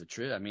the rest of the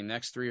trip. I mean,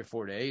 next 3 or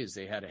 4 days,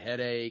 they had a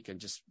headache and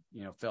just,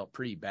 felt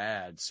pretty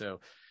bad. So,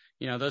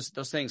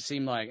 those things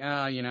seem like,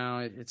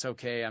 it's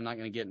okay, I'm not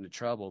going to get into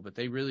trouble, but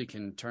they really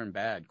can turn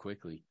bad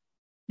quickly.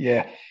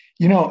 Yeah.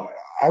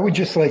 I would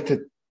just like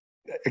to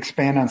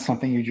expand on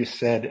something you just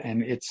said,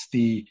 and it's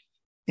the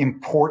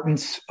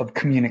importance of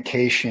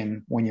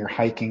communication when you're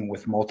hiking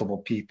with multiple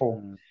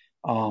people.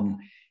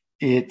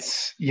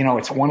 It's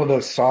one of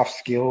those soft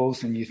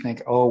skills, and you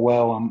think, oh,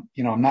 well, I'm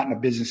not in a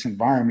business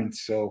environment,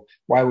 so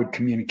why would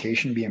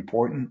communication be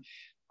important?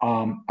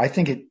 I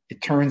think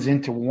it turns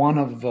into one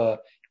of the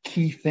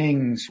key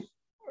things.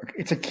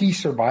 It's a key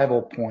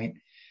survival point.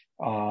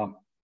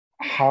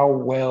 How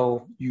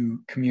well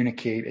you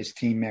communicate as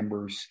team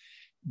members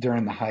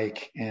during the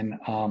hike. And,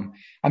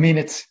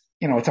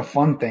 it's a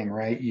fun thing,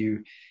 right?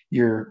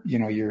 You're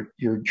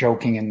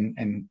joking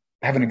and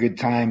having a good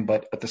time,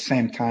 but at the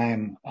same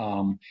time,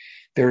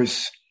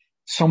 there's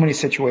so many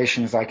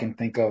situations I can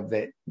think of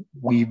that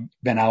we've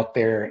been out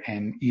there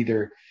and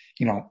either,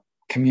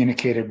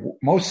 communicated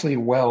mostly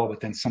well,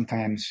 but then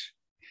sometimes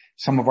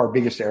some of our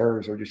biggest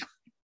errors are just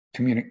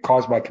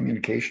caused by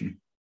communication.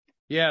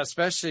 Yeah.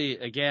 Especially,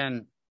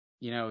 again,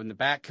 in the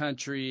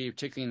backcountry,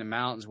 particularly in the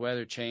mountains,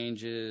 weather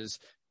changes.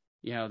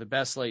 the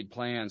best laid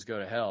plans go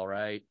to hell,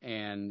 right?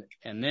 And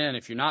then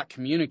if you're not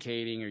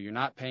communicating or you're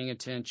not paying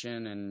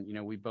attention,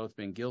 and we've both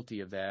been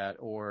guilty of that,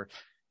 or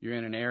you're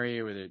in an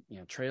area where the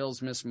trail's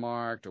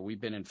mismarked, or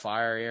we've been in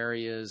fire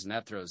areas, and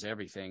that throws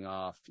everything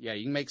off. Yeah,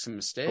 you can make some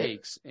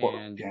mistakes,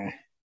 and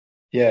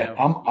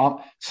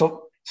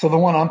So the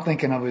one I'm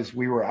thinking of is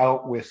we were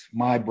out with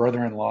my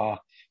brother-in-law,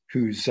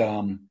 who's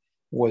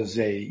was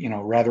a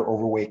rather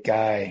overweight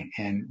guy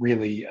and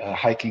really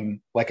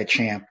hiking like a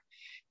champ,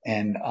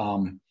 and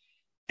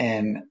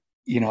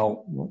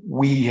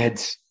we had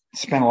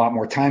spent a lot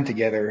more time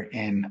together.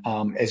 And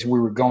as we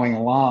were going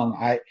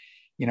along,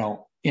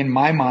 in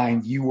my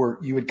mind, you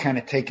had kind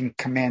of taken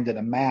command of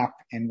the map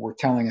and were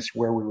telling us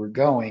where we were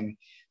going.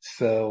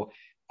 So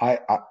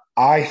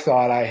I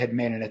thought I had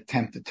made an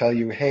attempt to tell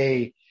you,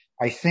 hey,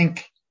 I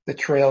think the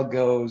trail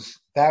goes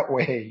that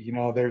way.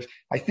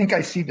 I think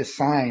I see the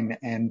sign,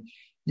 and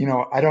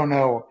I don't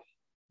know.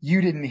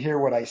 You didn't hear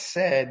what I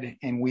said,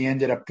 and we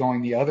ended up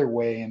going the other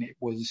way, and it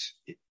was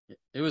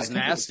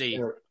nasty.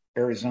 It was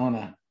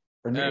Arizona,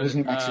 or it was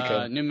New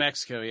Mexico. New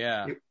Mexico,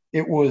 yeah.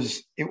 It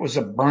was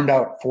a burned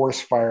out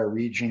forest fire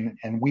region,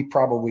 and we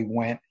probably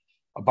went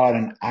about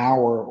an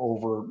hour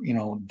over,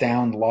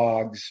 down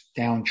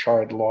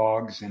charred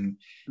logs and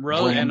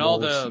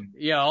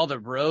all the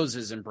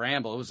roses and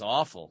bramble. It was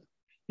awful.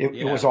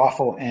 It was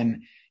awful,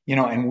 and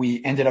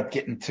we ended up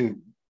getting to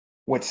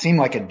what seemed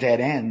like a dead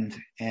end,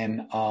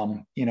 and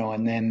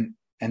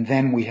and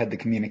then we had the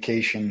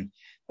communication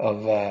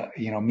of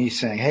me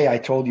saying, hey, I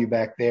told you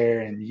back there,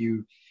 and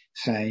you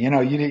saying,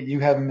 you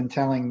haven't been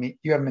telling me,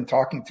 you haven't been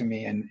talking to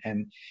me,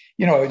 and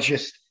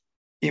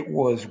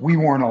we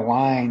weren't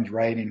aligned,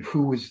 right, in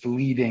who was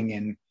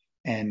leading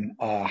and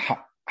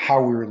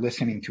how we were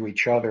listening to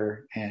each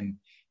other, and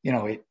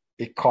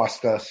it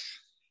cost us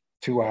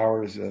 2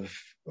 hours of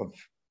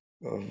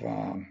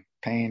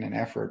pain and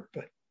effort,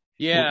 but.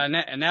 Yeah,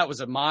 and that was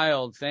a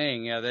mild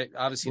thing. Yeah,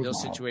 obviously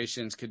those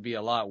situations could be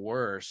a lot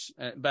worse.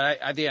 But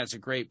I think that's a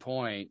great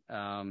point.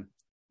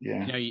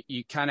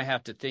 You kind of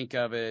have to think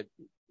of it.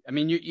 I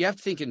mean, you have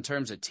to think in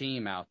terms of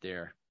team out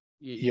there.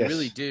 You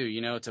really do.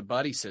 It's a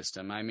buddy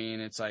system. I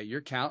mean, it's like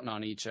you're counting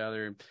on each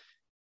other.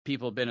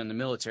 People have been in the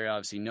military,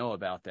 obviously know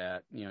about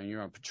that.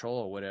 You're on patrol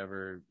or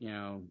whatever.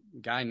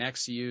 Guy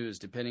next to you is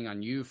depending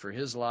on you for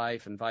his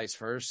life and vice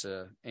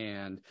versa.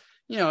 And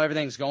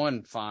everything's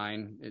going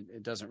fine.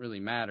 It doesn't really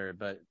matter,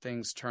 but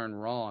things turn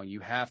wrong. You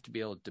have to be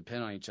able to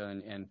depend on each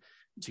other. And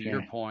to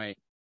your point,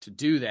 to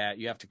do that,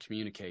 you have to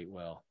communicate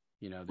well.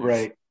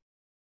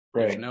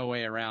 There's no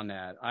way around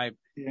that.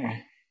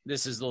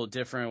 This is a little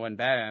different when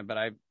bad, but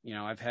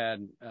I've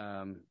had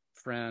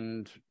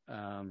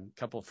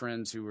couple of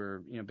friends who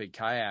were, big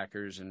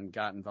kayakers and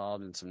got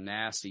involved in some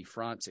nasty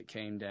fronts that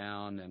came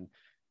down, and,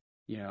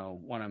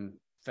 one of them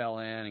fell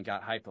in and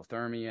got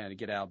hypothermia, to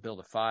get out,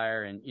 build a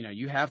fire. And,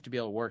 you have to be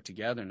able to work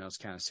together in those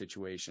kind of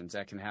situations.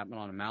 That can happen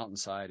on a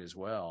mountainside as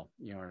well,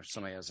 or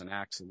somebody has an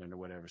accident or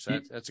whatever. So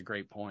that's a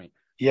great point.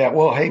 Yeah.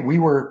 Well, hey, we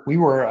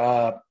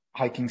were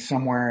hiking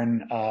somewhere,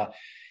 and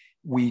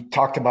we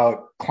talked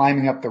about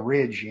climbing up the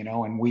ridge,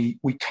 and we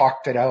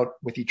talked it out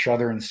with each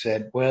other and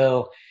said,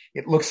 well,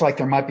 it looks like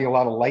there might be a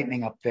lot of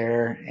lightning up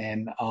there,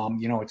 and,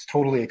 it's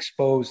totally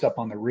exposed up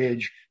on the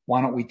ridge.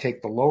 Why don't we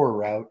take the lower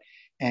route?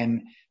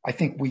 And I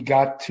think we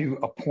got to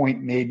a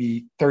point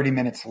maybe 30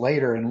 minutes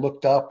later and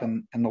looked up,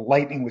 and the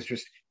lightning was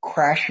just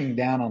crashing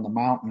down on the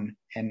mountain.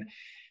 And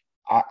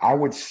I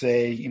would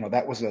say,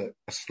 that was a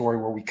story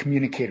where we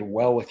communicated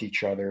well with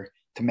each other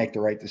to make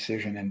the right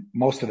decision. And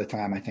most of the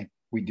time, I think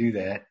we do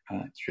that.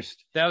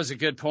 That was a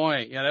good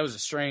point. Yeah, that was a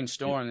strange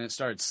storm, and it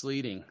started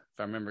sleeting, if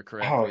I remember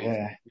correctly. Oh,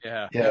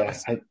 yeah. Yeah.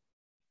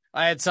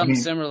 I had something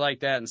similar like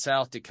that in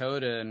South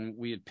Dakota, and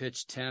we had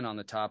pitched tent on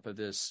the top of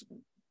this,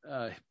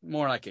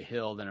 more like a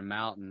hill than a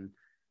mountain,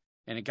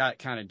 and it got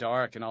kind of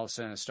dark, and all of a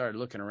sudden I started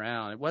looking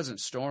around. It wasn't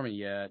stormy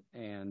yet,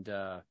 and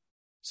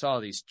saw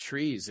these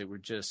trees that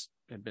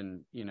had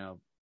been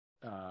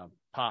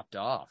popped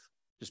off,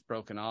 just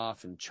broken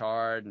off and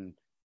charred, and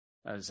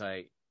I was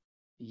like,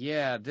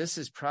 yeah, this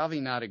is probably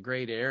not a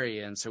great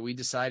area. And so we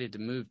decided to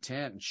move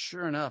tent, and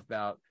sure enough,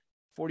 about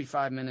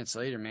 45 minutes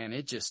later, man,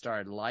 it just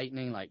started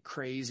lightning like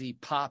crazy,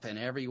 popping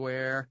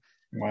everywhere.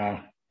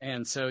 Wow.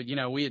 And so,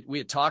 we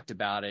had talked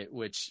about it,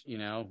 which,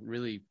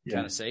 really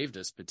kind of saved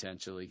us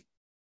potentially.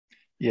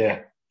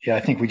 Yeah. Yeah.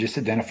 I think we just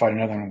identified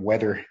another one,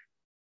 weather.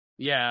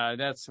 Yeah.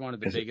 That's one of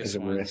the biggest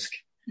ones. Risk.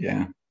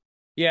 Yeah.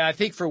 Yeah. I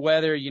think for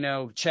weather,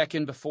 check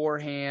in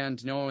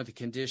beforehand, knowing what the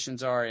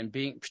conditions are, and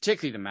being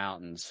particularly the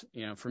mountains,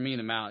 for me,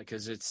 the mountain,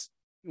 because it's,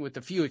 with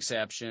a few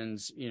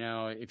exceptions,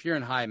 if you're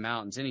in high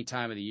mountains, any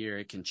time of the year,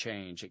 it can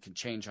change. It can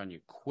change on you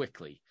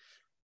quickly.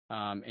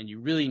 And you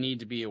really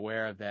need to be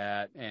aware of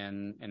that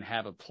and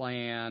have a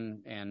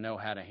plan and know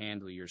how to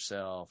handle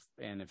yourself.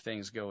 And if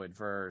things go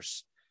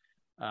adverse,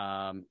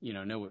 know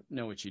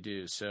what you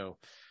do. So,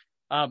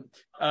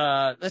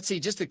 let's see,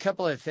 just a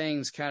couple of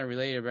things kind of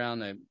related around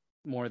the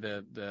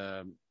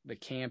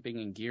camping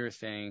and gear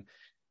thing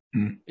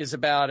is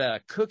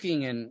about,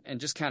 cooking and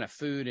just kind of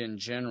food in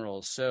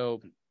general. So,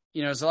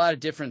 there's a lot of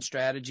different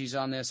strategies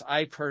on this.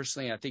 I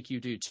personally, I think you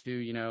do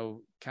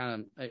too,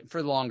 kind of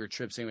for the longer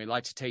trips anyway,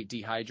 like to take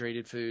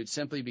dehydrated food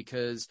simply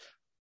because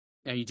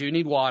you do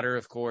need water,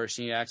 of course,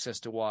 you need access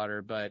to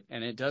water,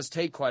 and it does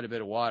take quite a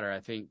bit of water. I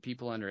think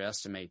people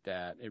underestimate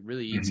that. It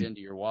really eats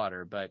into your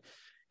water, but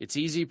it's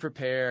easy to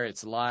prepare.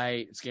 It's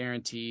light. It's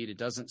guaranteed. It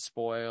doesn't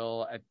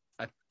spoil.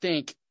 I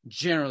think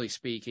generally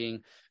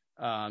speaking,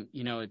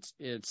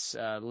 it's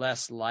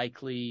less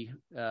likely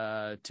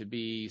to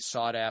be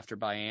sought after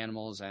by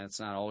animals, and it's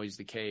not always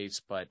the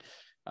case, but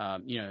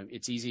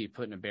it's easy to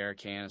put in a bear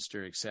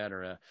canister, et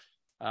cetera.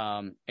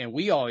 And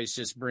we always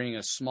just bring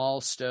a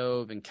small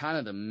stove and kind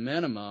of the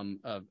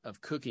minimum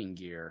of cooking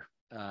gear.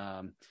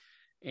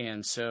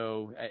 And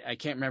so I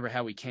can't remember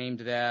how we came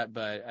to that,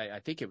 but I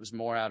think it was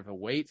more out of a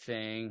weight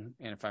thing.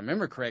 And if I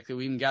remember correctly,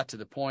 we even got to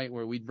the point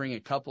where we'd bring a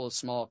couple of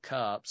small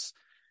cups.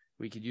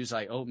 We could use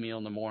like oatmeal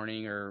in the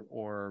morning or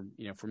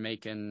for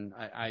making,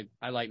 I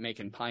like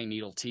making pine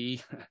needle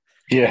tea.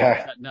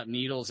 Yeah. Cutting up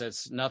needles.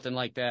 It's nothing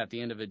like that at the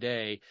end of the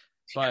day.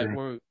 But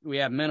we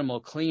have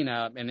minimal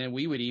cleanup, and then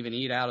we would even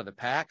eat out of the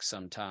pack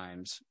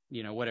sometimes,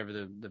 whatever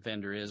the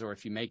vendor is, or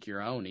if you make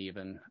your own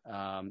even,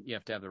 you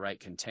have to have the right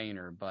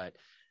container. But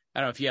I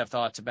don't know if you have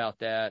thoughts about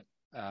that.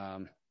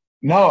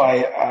 No,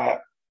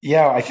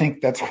 I think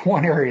that's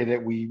one area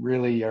that we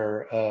really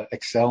are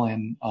excel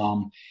in.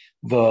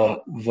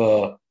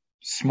 The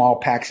small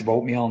packs of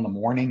oatmeal in the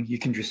morning, you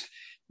can just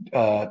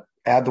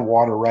add the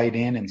water right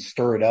in and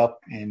stir it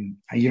up, and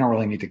you don't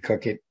really need to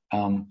cook it.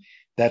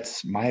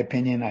 That's my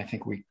opinion. I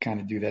think we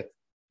kind of do that.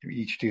 We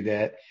each do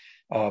that.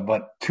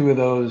 But 2 of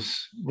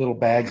those little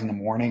bags in the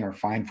morning are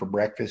fine for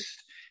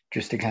breakfast,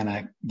 just to kind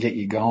of get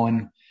you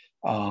going.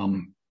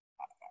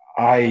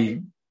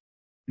 I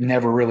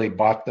never really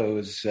bought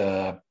those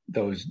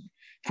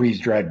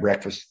freeze-dried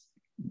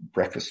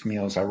breakfast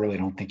meals. I really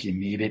don't think you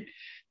need it.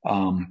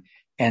 And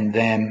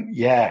then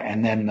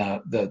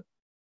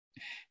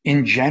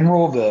in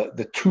general,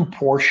 the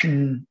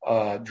 2-portion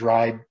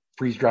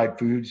freeze-dried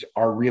foods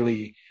are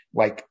really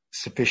like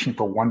sufficient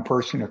for one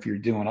person if you're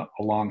doing a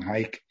long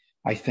hike,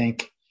 I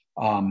think.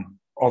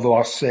 Although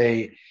I'll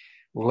say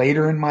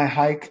later in my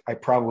hike, I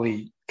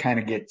probably kind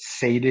of get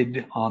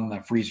sated on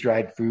the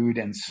freeze-dried food.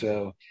 And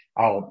so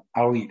I'll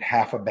eat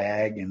half a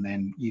bag and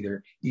then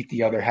either eat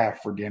the other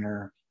half for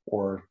dinner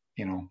or,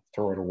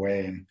 throw it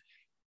away. And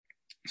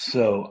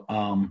so,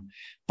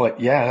 but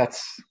yeah,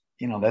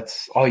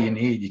 that's all you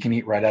need. You can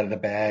eat right out of the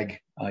bag.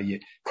 You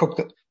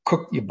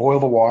you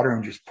boil the water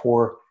and just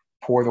pour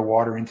the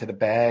water into the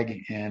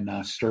bag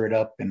and stir it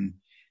up, and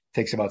it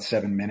takes about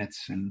 7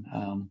 minutes, and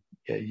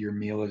your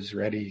meal is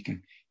ready. You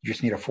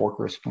just need a fork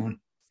or a spoon.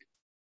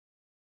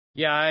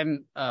 Yeah,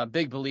 I'm a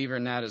big believer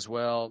in that as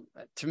well.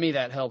 To me,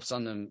 that helps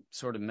on the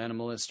sort of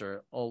minimalist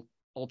or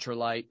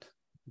ultralight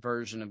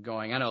version of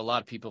going. I know a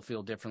lot of people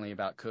feel differently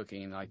about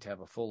cooking. They like to have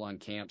a full-on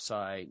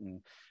campsite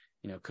and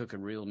cook a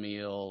real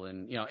meal,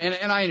 and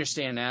and I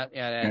understand that.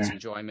 Yeah, it adds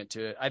enjoyment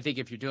to it. I think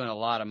if you're doing a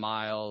lot of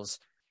miles,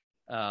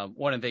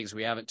 one of the things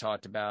we haven't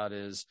talked about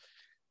is,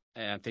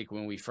 and I think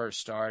when we first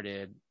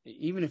started,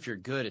 even if you're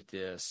good at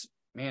this,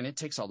 man, it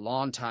takes a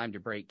long time to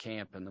break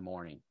camp in the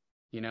morning.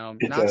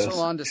 Not so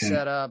long to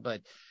set up,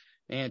 but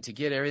to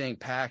get everything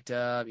packed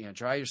up,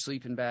 dry your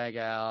sleeping bag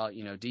out,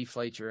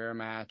 deflate your air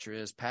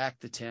mattress, pack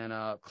the tent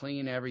up,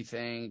 clean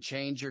everything,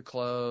 change your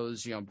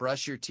clothes,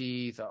 brush your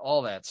teeth,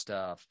 all that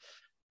stuff.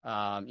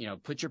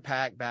 Put your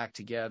pack back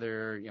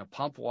together,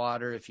 pump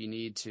water if you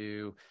need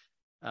to.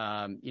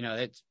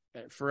 That's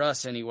for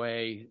us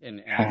anyway.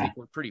 And I think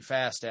we're pretty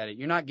fast at it.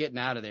 You're not getting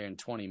out of there in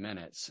 20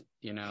 minutes,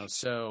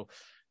 so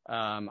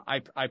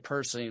I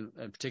personally,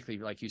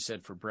 particularly like you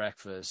said, for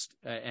breakfast,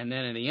 and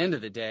then at the end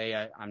of the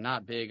day, I'm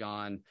not big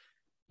on,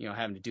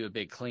 having to do a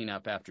big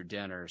cleanup after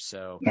dinner.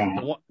 So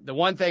the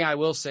one thing I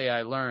will say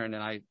I learned,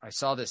 and I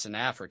saw this in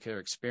Africa,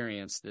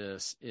 experienced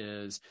this,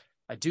 is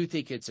I do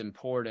think it's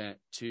important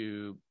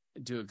to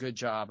do a good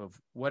job of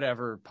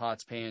whatever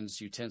pots, pans,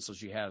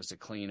 utensils you have is to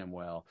clean them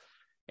well.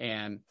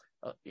 And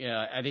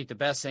I think the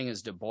best thing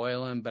is to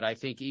boil them, but I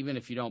think even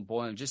if you don't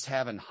boil them, just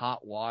having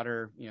hot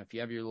water, if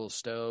you have your little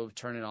stove,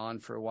 turn it on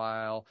for a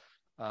while.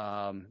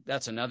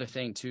 That's another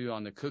thing too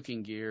on the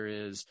cooking gear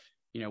is,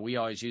 we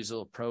always use a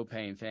little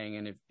propane thing.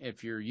 And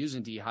if you're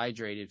using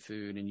dehydrated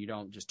food and you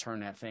don't just turn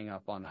that thing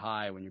up on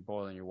high when you're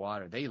boiling your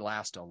water, they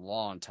last a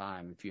long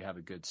time if you have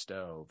a good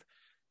stove.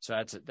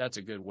 So that's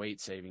a good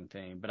weight saving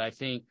thing. But I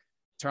think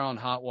turn on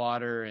hot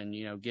water and,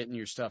 getting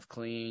your stuff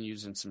clean,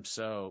 using some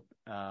soap.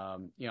 I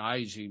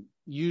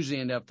usually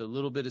end up with a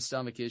little bit of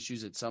stomach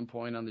issues at some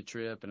point on the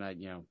trip,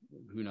 and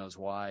who knows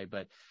why,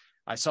 but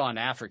I saw an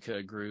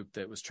Africa group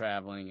that was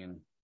traveling,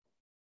 and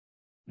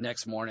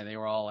next morning they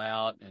were all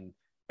out and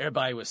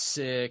everybody was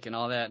sick and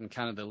all that. And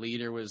kind of the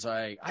leader was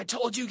like, I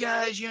told you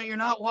guys, you're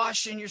not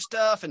washing your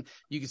stuff. And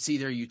you could see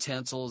their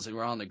utensils that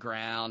were on the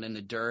ground in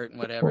the dirt and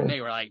whatever. And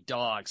they were like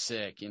dog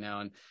sick,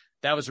 and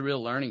that was a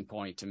real learning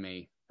point to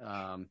me.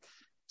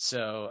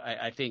 So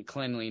I think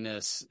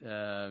cleanliness,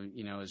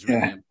 is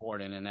really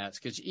important, and that's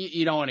because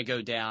you don't want to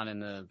go down in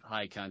the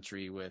high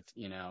country with,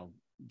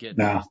 get,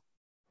 No.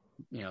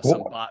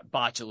 some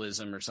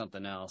botulism or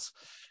something else.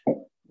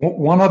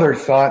 One other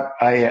thought,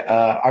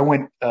 I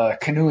went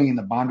canoeing in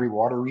the Boundary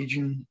Water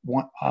region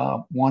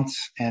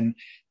once, and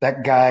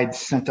that guide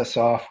sent us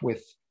off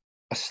with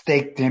a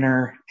steak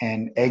dinner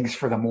and eggs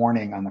for the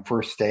morning on the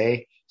first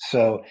day.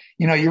 So,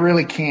 you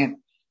really can't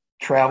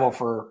travel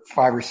for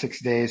 5 or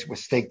 6 days with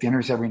steak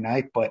dinners every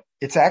night, but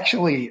it's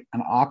actually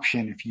an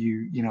option if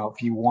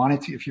if you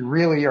wanted to, if you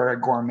really are a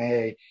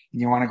gourmet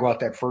and you want to go out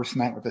that first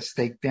night with a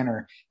steak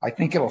dinner. I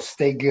think it'll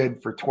stay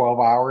good for 12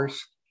 hours.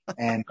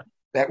 And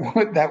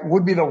that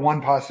would be the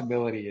one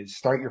possibility, is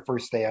start your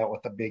first day out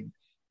with a big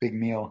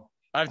meal.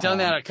 I've done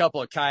that a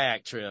couple of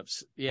kayak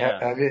trips.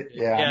 Yeah.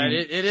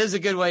 It is a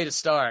good way to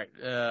start.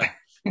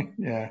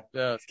 Yeah.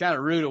 It's kind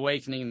of rude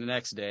awakening the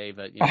next day,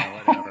 but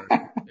whatever.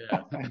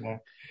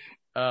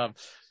 Yeah.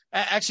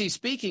 Actually,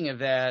 speaking of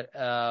that,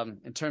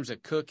 in terms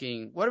of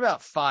cooking, what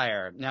about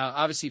fire? Now,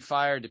 obviously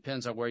fire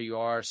depends on where you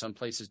are. Some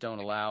places don't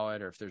allow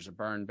it, or if there's a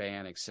burn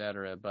ban, et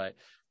cetera. But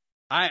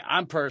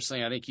I'm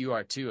personally, I think you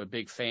are too, a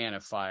big fan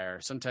of fire.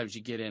 Sometimes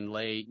you get in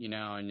late,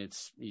 and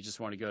you just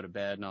want to go to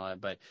bed and all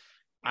that. But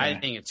yeah. I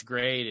think it's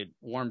great. It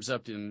warms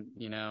up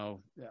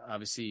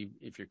obviously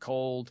if you're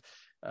cold,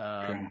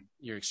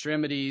 your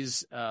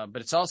extremities, but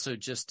it's also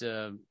just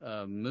a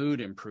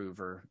mood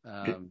improver.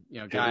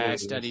 Guy I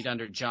studied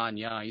under, John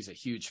Young, he's a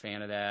huge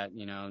fan of that.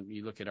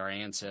 You look at our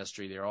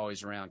ancestry, they're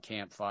always around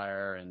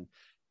campfire, and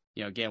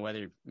again,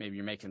 whether maybe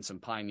you're making some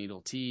pine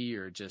needle tea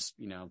or just,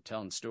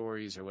 telling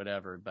stories or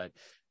whatever. But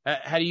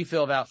how do you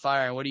feel about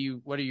fire? And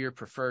what are your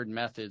preferred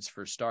methods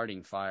for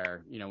starting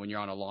fire, when you're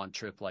on a long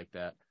trip like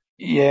that?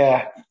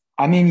 Yeah.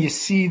 I mean, you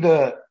see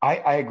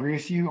I agree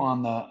with you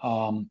on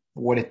the,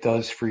 what it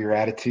does for your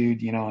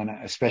attitude, and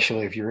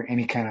especially if you're in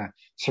any kind of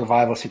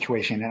survival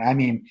situation. And I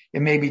mean,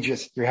 it may be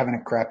just you're having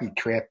a crappy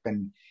trip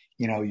and,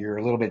 you're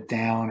a little bit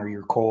down or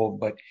you're cold,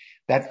 but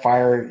that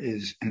fire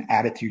is an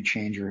attitude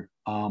changer.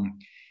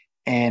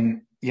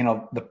 And,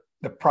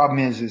 the problem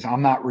is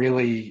I'm not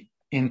really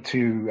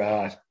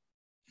into,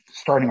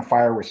 starting a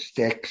fire with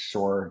sticks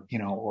or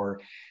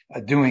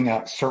doing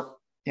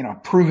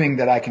proving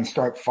that I can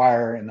start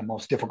fire in the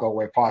most difficult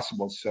way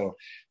possible. So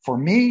for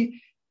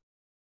me,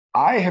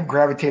 I have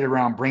gravitated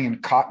around bringing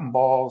cotton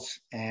balls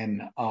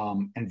and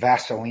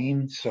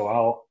Vaseline.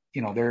 So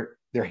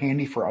they're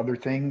handy for other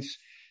things.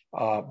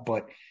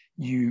 But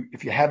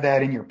if you have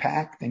that in your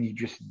pack, then you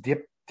just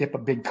dip a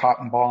big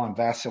cotton ball in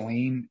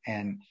Vaseline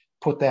and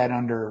put that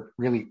under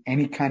really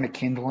any kind of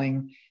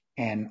kindling.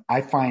 And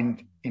I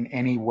find in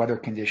any weather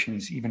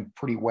conditions, even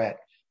pretty wet,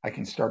 I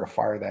can start a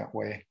fire that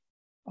way.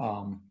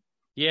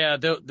 Yeah,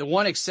 the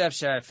one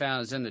exception I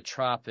found is in the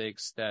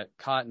tropics, that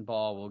cotton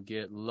ball will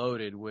get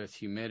loaded with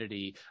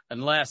humidity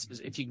unless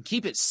if you can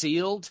keep it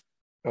sealed.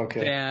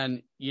 Okay.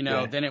 Then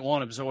then it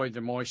won't absorb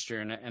the moisture,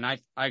 and I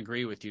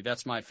agree with you.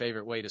 That's my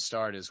favorite way to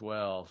start as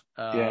well.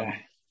 I'm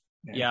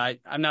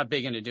not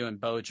big into doing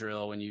bow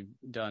drill when you've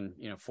done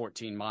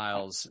 14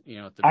 miles.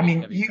 At the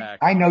heavy pack.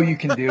 I know you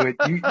can do it.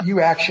 You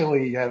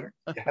actually have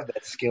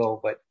that skill,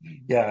 but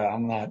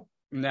I'm not.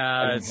 No,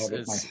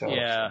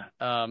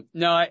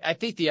 I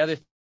think the other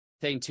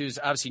thing too is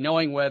obviously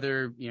knowing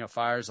whether,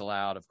 fire's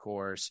allowed, of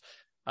course,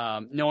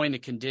 knowing the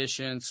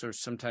conditions, or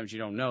sometimes you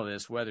don't know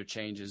this, weather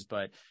changes,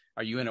 but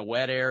are you in a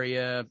wet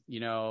area?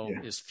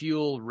 Is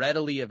fuel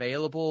readily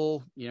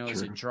available?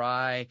 Is it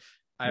dry?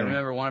 I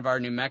remember one of our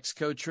New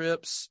Mexico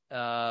trips,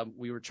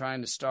 we were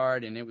trying to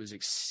start, and it was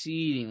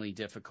exceedingly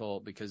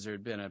difficult because there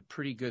had been a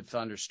pretty good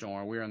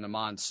thunderstorm. We were in the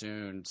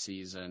monsoon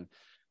season,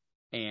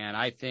 and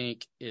I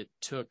think it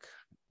took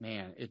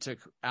an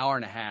hour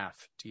and a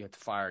half to get the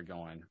fire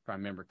going, if I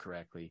remember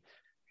correctly.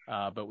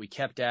 But we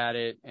kept at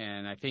it,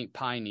 and I think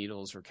pine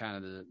needles were kind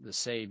of the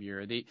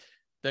savior.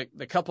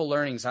 The couple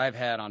learnings I've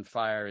had on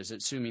fire is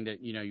assuming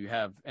that, you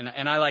have, and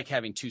I like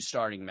having two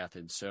starting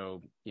methods.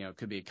 So, it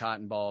could be a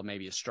cotton ball,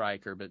 maybe a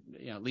striker, but,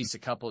 at least a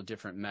couple of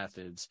different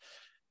methods.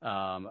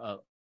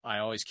 I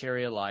always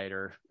carry a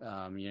lighter.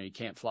 You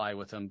can't fly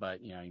with them,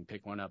 but, you can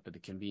pick one up at the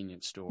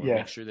convenience store,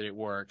 make sure that it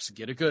works,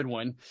 get a good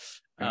one.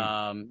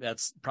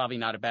 That's probably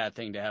not a bad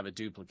thing to have a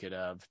duplicate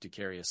of, to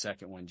carry a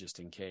second one just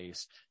in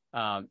case.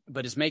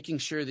 But it's making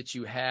sure that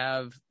you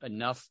have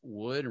enough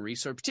wood and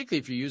resource, particularly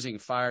if you're using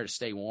fire to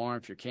stay warm,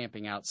 if you're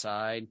camping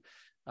outside.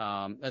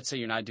 Let's say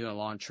you're not doing a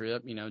long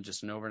trip,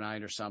 just an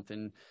overnight or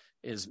something,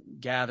 you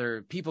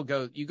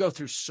go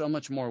through so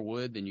much more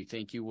wood than you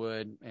think you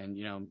would. And,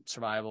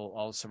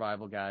 all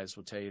survival guys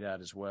will tell you that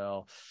as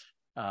well.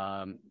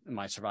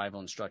 My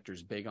survival instructor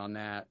is big on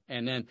that.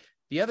 And then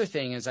the other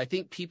thing is, I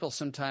think people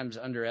sometimes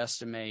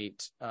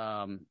underestimate,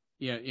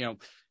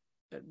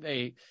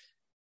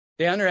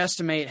 they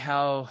underestimate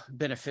how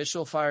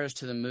beneficial fire is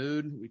to the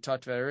mood. We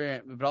talked about it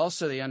earlier, but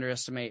also they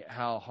underestimate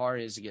how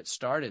hard it is to get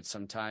started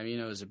sometime,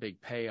 is a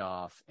big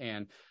payoff.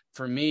 And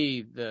for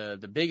me,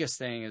 the biggest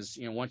thing is,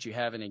 once you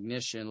have an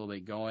ignition a little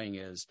bit going,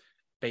 is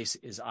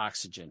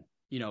oxygen,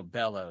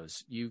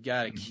 bellows. You've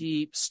got to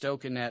keep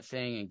stoking that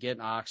thing and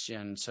getting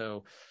oxygen.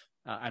 So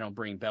I don't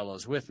bring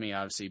bellows with me,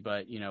 obviously,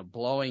 but,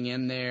 blowing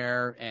in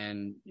there,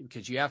 and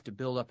because you have to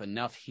build up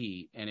enough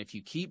heat. And if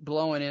you keep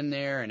blowing in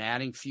there and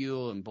adding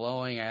fuel and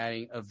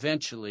adding,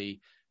 eventually,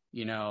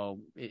 I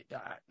don't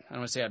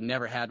want to say I've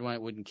never had one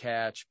it wouldn't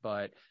catch,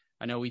 but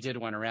I know we did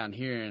one around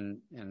here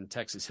in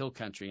Texas Hill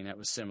Country, and that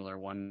was similar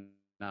one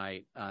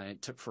night.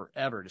 It took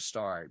forever to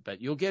start,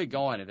 but you'll get it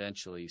going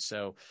eventually.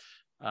 So,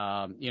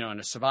 in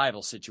a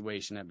survival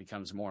situation, that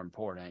becomes more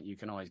important. You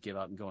can always give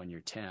up and go in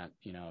your tent,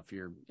 if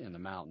you're in the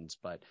mountains,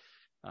 but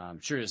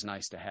sure is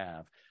nice to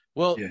have.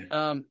 Well,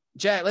 yeah.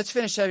 Jack, let's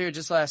finish up here.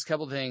 Just last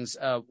couple of things.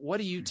 What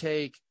do you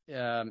take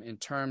in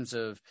terms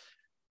of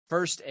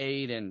first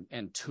aid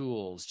and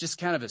tools, just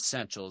kind of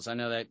essentials? I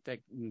know that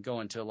can go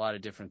into a lot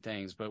of different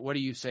things, but what do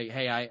you say?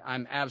 Hey,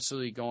 I'm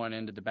absolutely going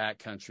into the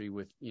backcountry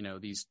with,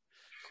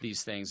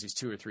 these things, these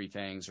 2 or 3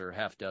 things, or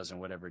half dozen,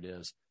 whatever it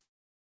is.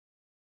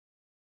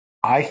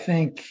 I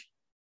think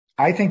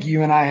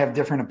you and I have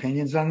different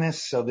opinions on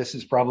this. So this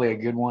is probably a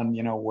good one,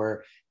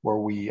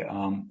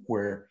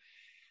 where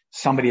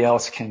somebody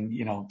else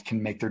can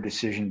make their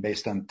decision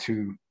based on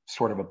 2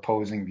 sort of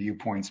opposing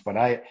viewpoints. But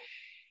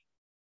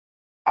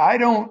I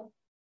don't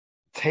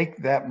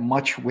take that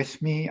much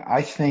with me.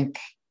 I think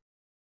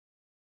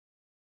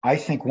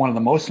one of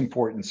the most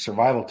important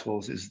survival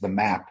tools is the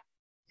map,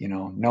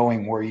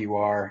 knowing where you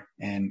are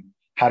and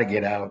how to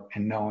get out,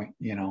 and knowing,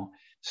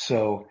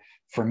 so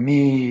for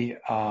me,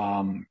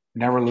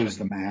 never lose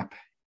the map.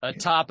 A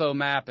topo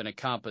map and a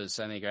compass,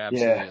 I think, are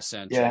absolutely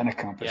essential. Yeah, and a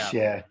compass,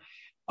 yeah.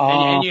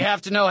 And you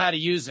have to know how to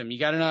use them. You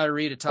got to know how to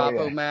read a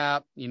topo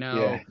map,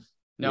 know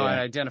how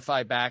to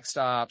identify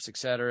backstops, et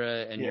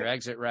cetera, and your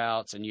exit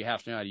routes, and you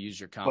have to know how to use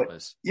your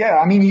compass. But,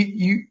 I mean,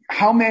 you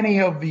how many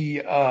of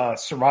the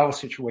survival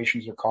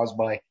situations are caused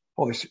by,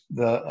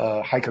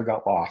 the hiker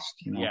got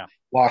lost,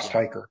 lost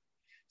hiker.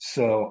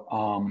 So,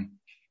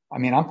 I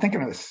mean, I'm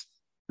thinking of this,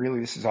 really,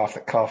 this is off the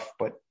cuff,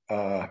 but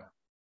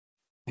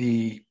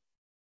the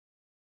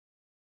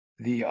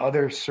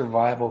other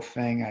survival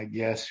thing, I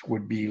guess,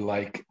 would be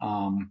like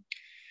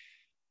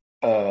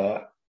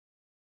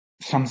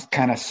some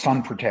kind of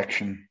sun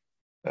protection,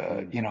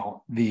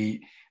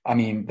 the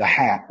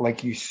hat,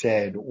 like you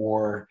said,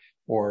 or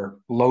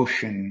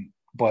lotion.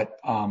 But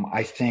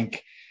I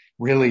think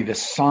really the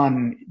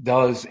sun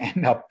does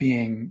end up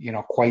being,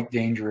 quite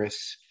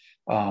dangerous,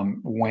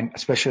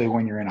 especially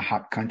when you're in a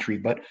hot country,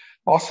 but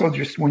also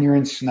just when you're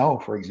in snow,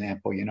 for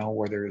example,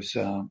 where there's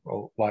a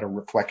lot of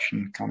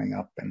reflection coming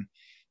up and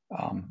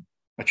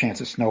a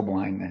chance of snow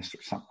blindness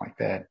or something like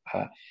that.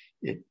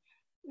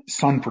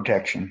 Sun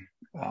protection.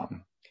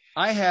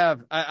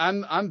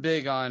 I'm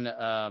big on,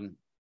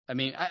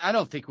 I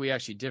don't think we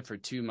actually differ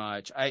too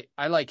much.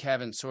 I like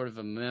having sort of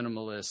a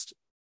minimalist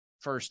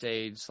first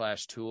aid /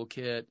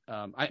 toolkit.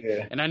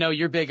 And I know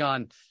you're big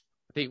on,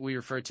 I think we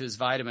refer to as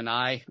vitamin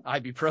I,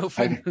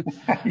 ibuprofen,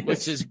 yes.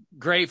 Which is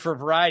great for a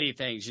variety of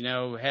things,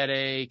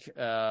 headache.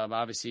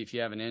 Obviously, if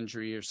you have an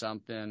injury or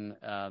something,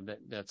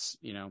 that's,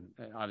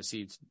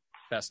 obviously it's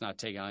best not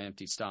take it on an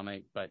empty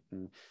stomach, but,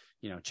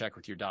 check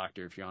with your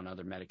doctor if you're on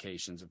other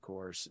medications, of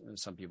course.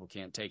 Some people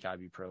can't take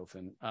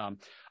ibuprofen.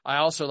 I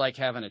also like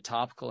having a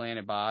topical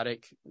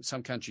antibiotic. In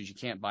some countries, you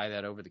can't buy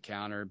that over the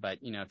counter, but,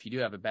 if you do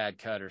have a bad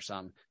cut or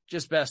something,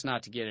 just best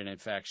not to get an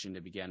infection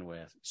to begin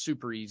with.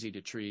 Super easy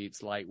to treat.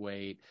 It's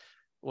lightweight.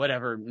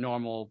 Whatever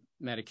normal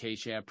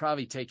medication you have,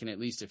 probably taking at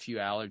least a few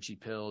allergy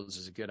pills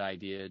is a good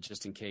idea,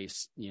 just in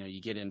case,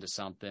 you get into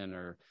something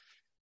or,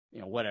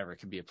 whatever. It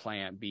could be a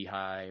plant,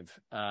 beehive.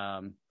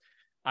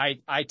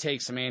 I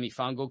take some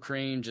antifungal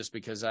cream just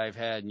because I've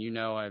had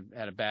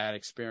a bad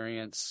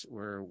experience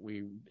where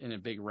we, in a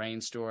big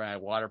rainstorm, I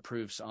had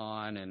waterproofs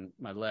on and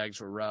my legs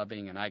were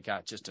rubbing and I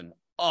got just an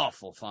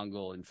awful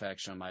fungal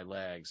infection on my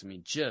legs. I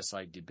mean, just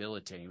like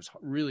debilitating. It was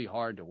really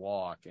hard to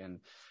walk.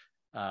 And,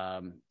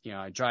 I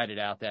dried it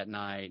out that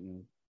night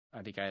and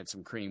I think I had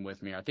some cream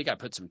with me. I think I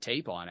put some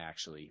tape on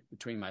actually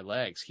between my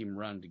legs, keep them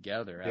run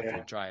together after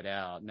it dried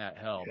out, and that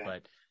helped. Yeah.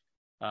 But,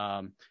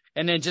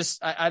 and then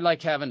just, I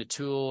like having a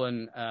tool,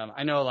 and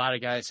I know a lot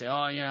of guys say,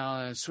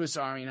 a Swiss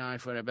Army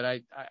knife, whatever,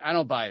 but I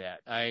don't buy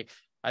that. I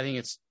think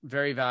it's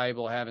very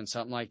valuable having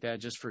something like that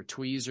just for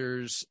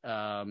tweezers, just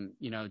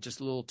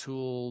a little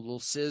tool,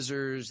 little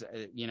scissors,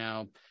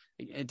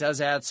 it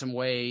does add some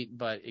weight,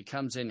 but it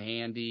comes in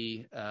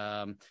handy.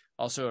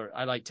 Also,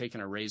 I like taking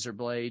a razor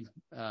blade.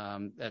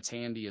 That's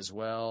handy as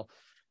well.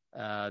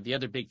 The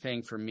other big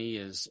thing for me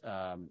is,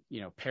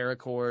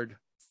 paracord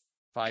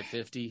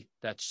 550.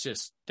 That's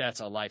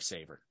a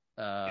lifesaver.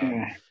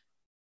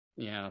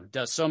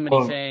 Does so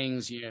many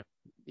things. You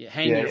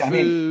hang your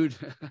food.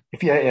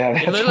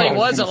 It literally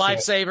was a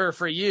lifesaver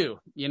for you.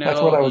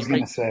 That's what I was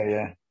going to say.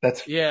 Yeah,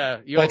 that's. Yeah,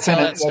 you want to tell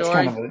that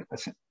story?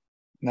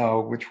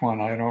 No, which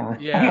one? I don't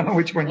know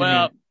which one you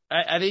mean.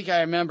 I think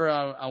I remember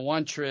on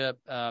one trip,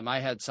 I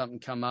had something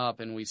come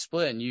up and we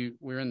split, and we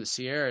were in the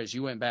Sierras.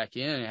 You went back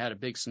in and had a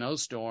big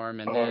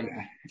snowstorm, and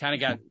then kind of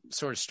got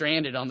sort of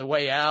stranded on the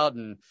way out.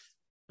 And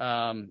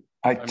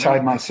I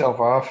tied myself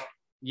off.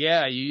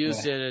 Yeah, you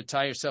used it to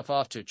tie yourself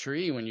off to a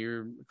tree when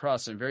you're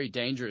crossing a very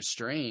dangerous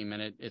stream,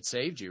 and it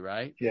saved you,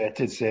 right? Yeah, it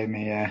did save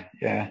me. Yeah,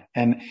 yeah.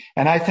 And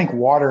I think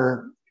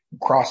water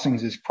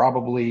crossings is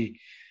probably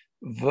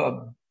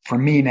for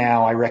me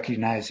now, I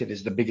recognize it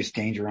as the biggest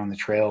danger on the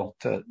trail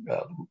to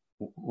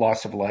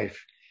loss of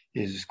life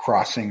is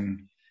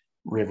crossing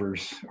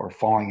rivers or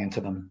falling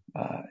into them.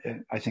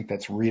 I think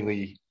that's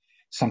really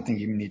something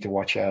you need to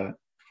watch out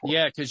for.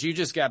 Yeah, because you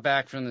just got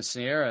back from the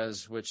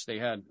Sierras, which they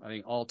had, I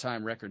think,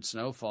 all-time record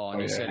snowfall,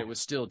 and you said it was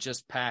still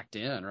just packed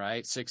in,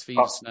 right? 6 feet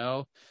of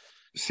snow.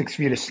 6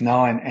 feet of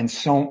snow, and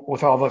so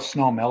with all the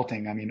snow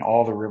melting, I mean,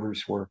 all the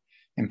rivers were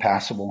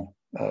impassable.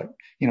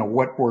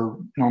 What were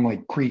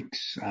normally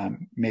creeks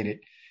made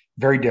it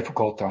very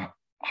difficult to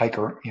hike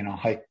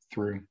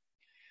through.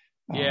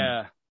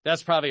 Yeah,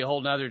 that's probably a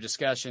whole nother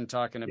discussion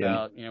talking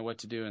about, what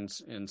to do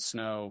in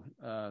snow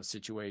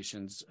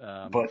situations.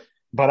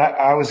 But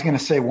I was going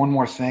to say one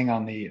more thing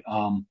on the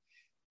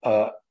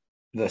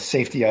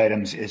safety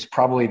items is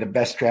probably the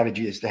best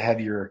strategy is to have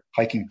your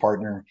hiking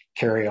partner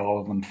carry all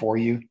of them for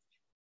you.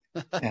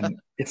 And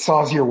it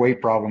solves your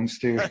weight problems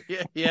too.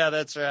 Yeah,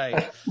 that's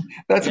right.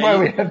 That's why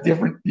we have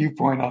different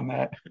viewpoint on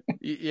that.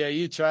 Yeah,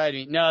 you tried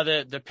me. No,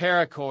 the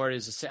paracord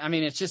is,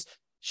 it's just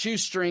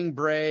shoestring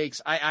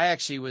brakes. I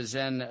actually was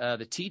in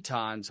the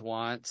Tetons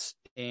once,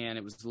 and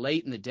it was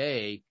late in the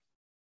day,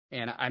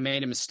 and I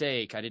made a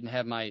mistake. I didn't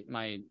have I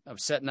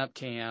was setting up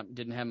camp,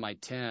 didn't have my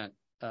tent.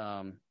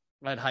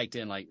 I'd hiked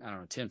in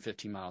 10,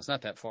 15 miles,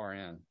 not that far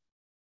in.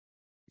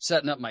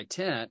 Setting up my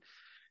tent,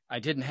 I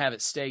didn't have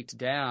it staked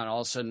down.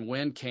 All of a sudden,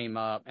 wind came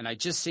up, and I'd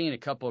just seen a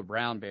couple of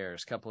brown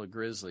bears, a couple of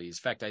grizzlies.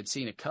 In fact, I'd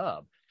seen a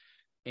cub,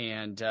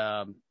 and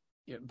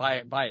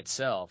by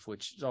itself,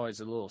 which is always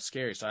a little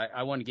scary. So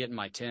I wanted to get in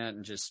my tent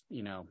and just,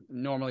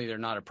 normally they're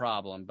not a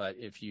problem, but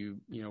if you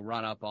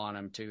run up on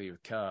them, particularly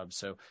with cubs.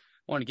 So I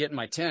wanted to get in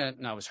my tent,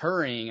 and I was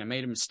hurrying. I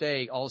made a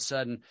mistake. All of a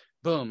sudden,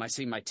 boom, I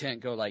see my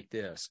tent go like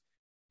this.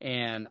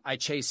 And I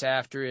chase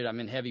after it. I'm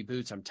in heavy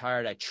boots. I'm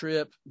tired. I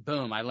trip.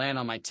 Boom, I land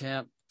on my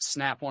tent,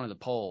 snap one of the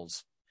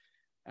poles.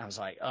 I was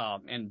like, oh,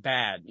 and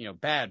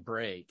bad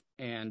break.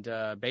 And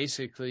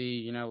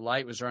basically,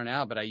 light was run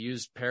out, but I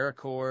used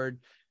paracord,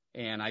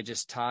 and I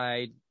just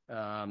tied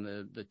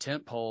the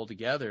tent pole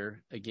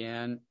together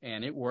again,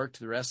 and it worked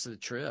the rest of the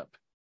trip.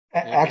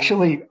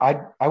 Actually,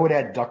 I would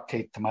add duct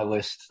tape to my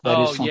list. That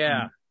is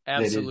something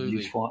absolutely that is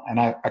useful. And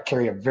I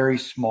carry a very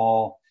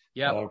small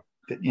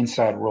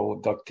inside roll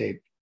of duct tape.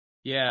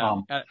 Yeah.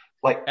 I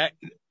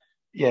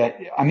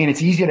mean,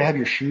 it's easier to have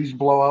your shoes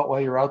blow out while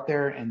you're out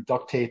there, and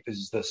duct tape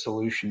is the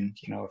solution.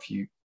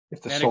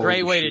 If the and a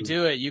great way to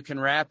do it, you can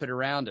wrap it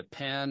around a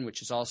pen,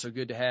 which is also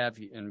good to have,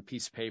 and a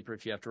piece of paper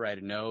if you have to write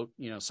a note.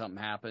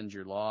 Something happens,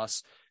 you're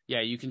lost.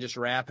 Yeah, you can just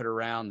wrap it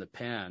around the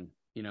pen.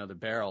 The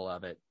barrel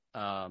of it.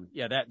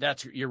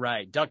 That's you're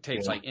right. Duct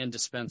tape's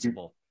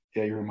indispensable.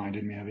 Yeah, you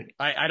reminded me of it.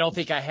 I don't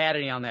think I had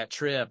any on that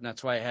trip, and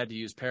that's why I had to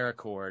use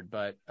paracord.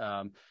 But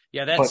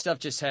stuff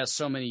just has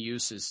so many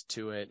uses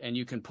to it, and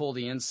you can pull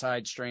the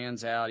inside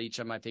strands out. Each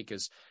of them, I think,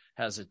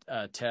 has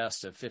a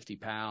test of 50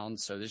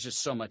 pounds. So there's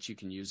just so much you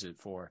can use it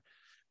for.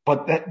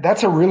 But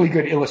that's a really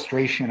good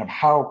illustration of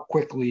how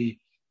quickly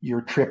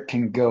your trip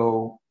can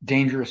go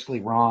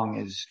dangerously wrong.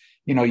 Is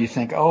you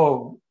think,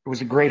 oh, it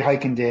was a great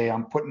hiking day.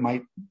 I'm putting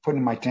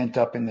my tent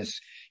up in this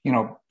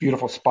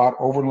beautiful spot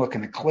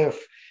overlooking the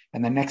cliff.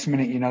 And the next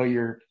minute,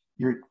 your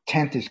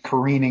tent is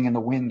careening in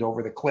the wind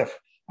over the cliff.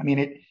 I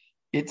mean,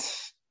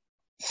 it's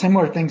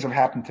similar things have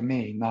happened to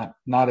me,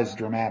 not as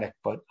dramatic,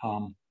 but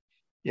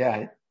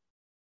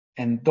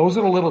and those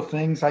are the little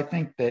things I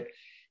think that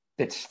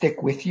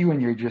stick with you,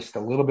 and you're just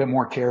a little bit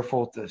more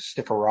careful to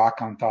stick a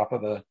rock on top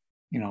of the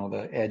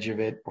edge of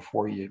it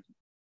before you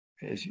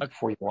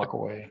walk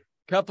away.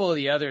 A couple of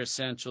the other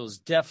essentials,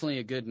 definitely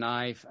a good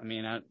knife. I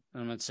mean, I'm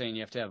not saying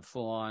you have to have a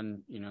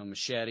full-on,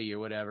 machete or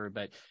whatever,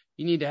 but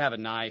you need to have a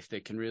knife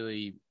that can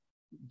really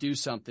do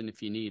something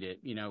if you need it.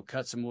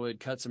 Cut some wood,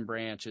 cut some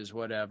branches,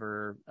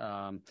 whatever.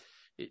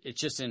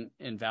 It's just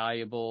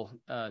invaluable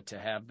to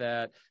have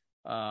that.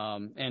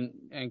 And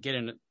I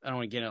don't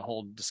want to get in a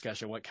whole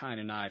discussion what kind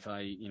of knife.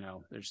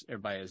 There's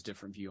everybody has a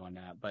different view on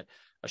that, but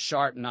a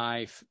sharp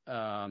knife,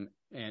 and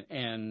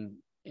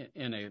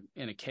in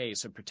a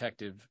case, a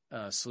protective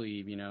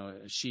sleeve,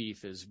 a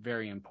sheath is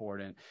very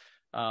important.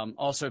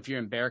 Also, if you're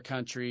in bear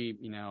country,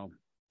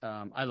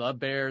 I love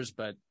bears,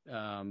 but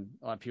a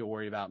lot of people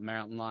worry about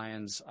mountain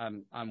lions.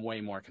 I'm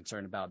way more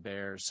concerned about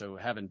bears. So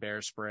having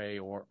bear spray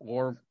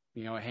or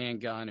a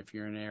handgun, if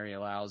you're in an area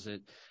allows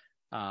it.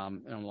 I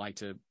don't like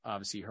to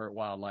obviously hurt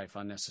wildlife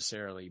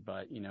unnecessarily,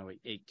 but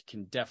it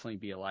can definitely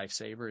be a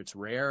lifesaver. It's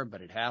rare,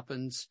 but it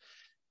happens.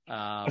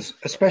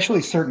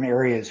 Especially certain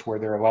areas where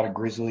there are a lot of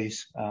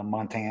grizzlies,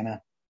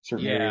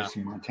 areas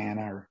in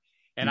Montana.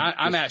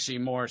 I'm actually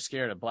more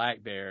scared of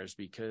black bears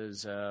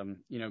because,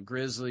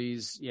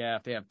 grizzlies,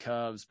 if they have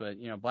cubs, but,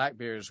 black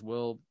bears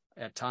will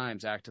at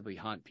times actively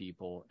hunt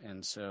people.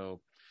 And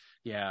so,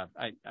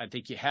 I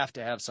think you have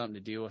to have something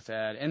to deal with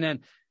that. And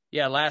then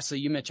Yeah. Lastly,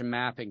 you mentioned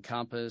map and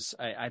compass.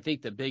 I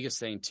think the biggest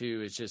thing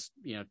too is just,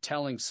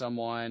 telling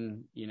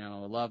someone,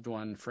 a loved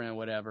one, friend,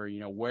 whatever,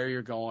 where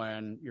you're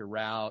going, your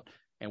route,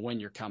 and when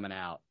you're coming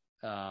out.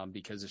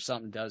 Because if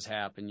something does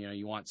happen,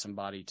 you want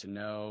somebody to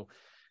know.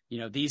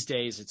 These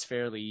days it's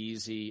fairly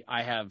easy.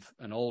 I have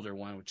an older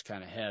one, which is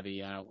kind of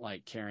heavy. I don't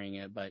like carrying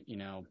it, but,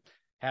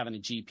 having a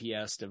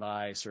GPS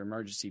device or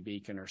emergency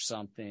beacon or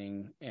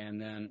something. And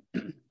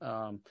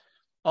then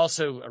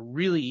also a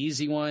really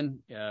easy one,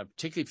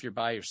 particularly if you're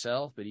by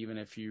yourself, but even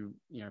if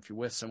if you're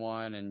with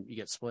someone and you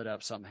get split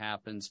up, something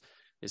happens,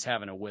 is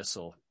having a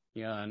whistle.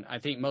 And I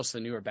think most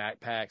of the newer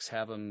backpacks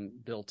have them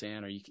built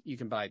in, or you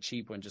can buy a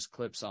cheap one, just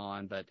clips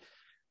on, but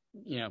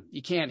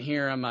you can't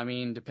hear them. I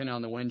mean, depending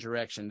on the wind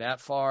direction that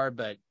far,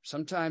 but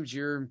sometimes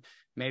you're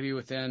maybe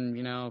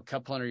within, a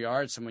couple hundred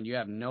yards, someone you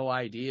have no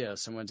idea,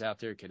 someone's out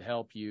there could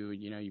help you,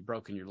 you've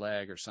broken your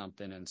leg or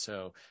something. And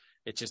so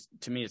it just,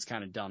 to me, it's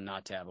kind of dumb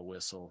not to have a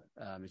whistle.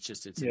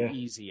 It's an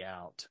easy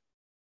out.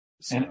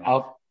 So. And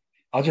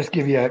I'll just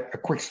give you a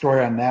quick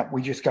story on that.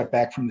 We just got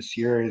back from the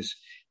Sierras.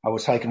 I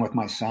was hiking with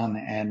my son,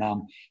 and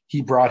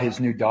he brought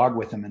his new dog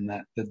with him. And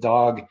the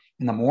dog,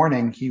 in the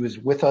morning, he was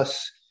with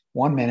us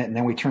 1 minute, and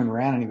then we turned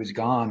around and he was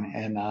gone.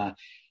 And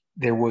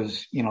there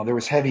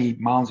was heavy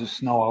mounds of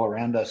snow all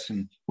around us,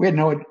 and we had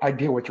no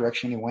idea what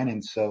direction he went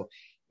in. So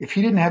if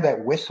he didn't have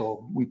that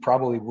whistle, we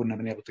probably wouldn't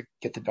have been able to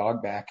get the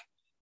dog back.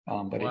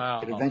 But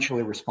wow. It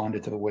eventually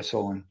responded to the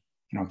whistle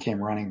and,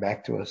 came running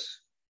back to us.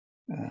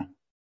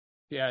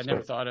 Yeah, I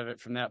never thought of it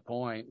from that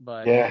point,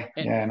 but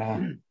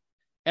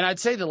and I'd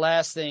say the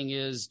last thing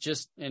is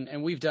just,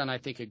 and we've done, I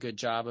think, a good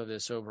job of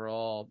this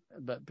overall,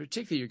 but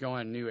particularly you're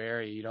going to a new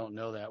area, you don't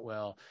know that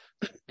well,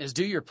 is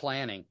do your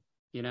planning,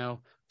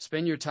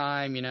 spend your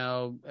time,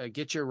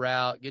 get your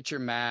route, get your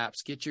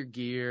maps, get your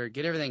gear,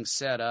 get everything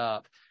set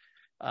up.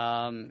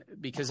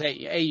 Because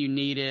you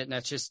need it, and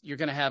that's just, you're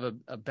going to have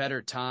a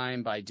better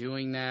time by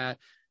doing that.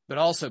 But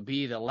also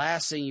B, the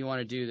last thing you want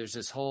to do, there's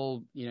this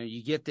whole,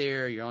 you get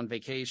there, you're on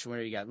vacation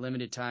where you got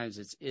limited times,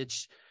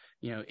 it's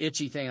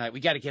itchy thing, like we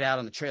got to get out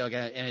on the trail,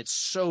 and it's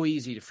so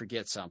easy to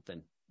forget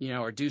something,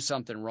 or do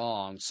something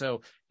wrong.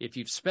 So if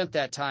you've spent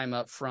that time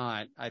up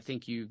front, I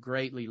think you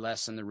greatly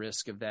lessen the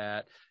risk of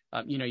that.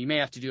 You may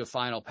have to do a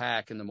final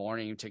pack in the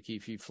morning, particularly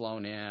if you've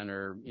flown in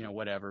or,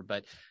 whatever,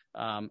 but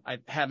I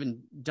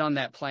haven't done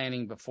that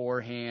planning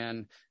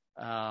beforehand.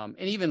 And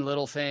even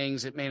little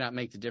things, it may not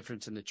make the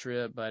difference in the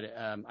trip, but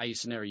I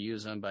used to never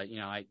use them, but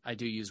I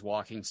do use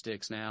walking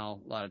sticks now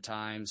a lot of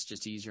times,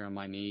 just easier on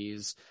my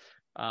knees.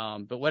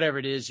 But whatever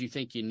it is you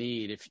think you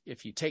need,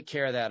 if you take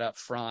care of that up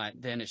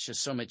front, then it's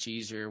just so much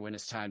easier when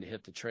it's time to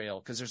hit the trail,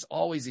 because there's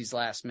always these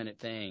last minute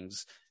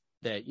things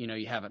that,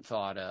 you haven't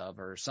thought of,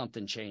 or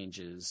something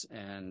changes.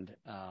 And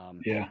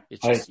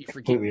it's just, I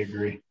completely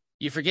agree.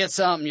 You forget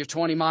something, you're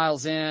 20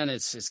 miles in,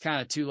 it's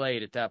kind of too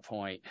late at that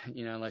point,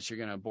 unless you're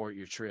going to abort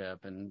your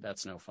trip, and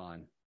that's no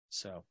fun.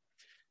 So,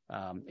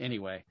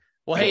 anyway,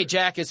 well, hey,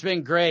 Jack, it's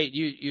been great.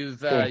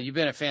 You've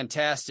been a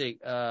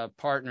fantastic,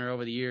 partner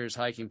over the years,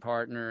 hiking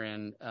partner.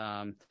 And,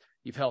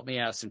 you've helped me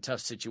out of some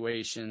tough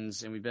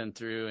situations, and we've been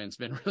through, and it's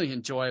been really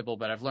enjoyable,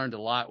 but I've learned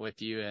a lot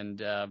with you,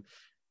 and,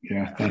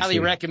 highly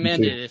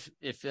recommend it.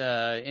 If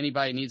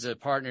anybody needs a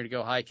partner to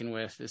go hiking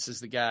with, this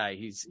is the guy.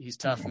 He's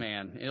tough,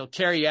 man. He'll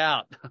carry you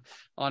out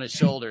on his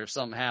shoulder if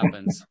something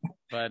happens.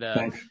 But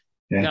I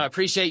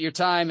appreciate your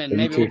time, and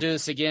maybe we'll do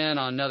this again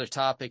on another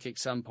topic at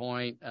some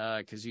point,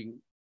 because you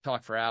can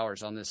talk for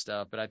hours on this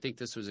stuff. But I think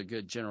this was a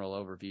good general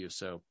overview.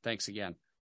 So thanks again.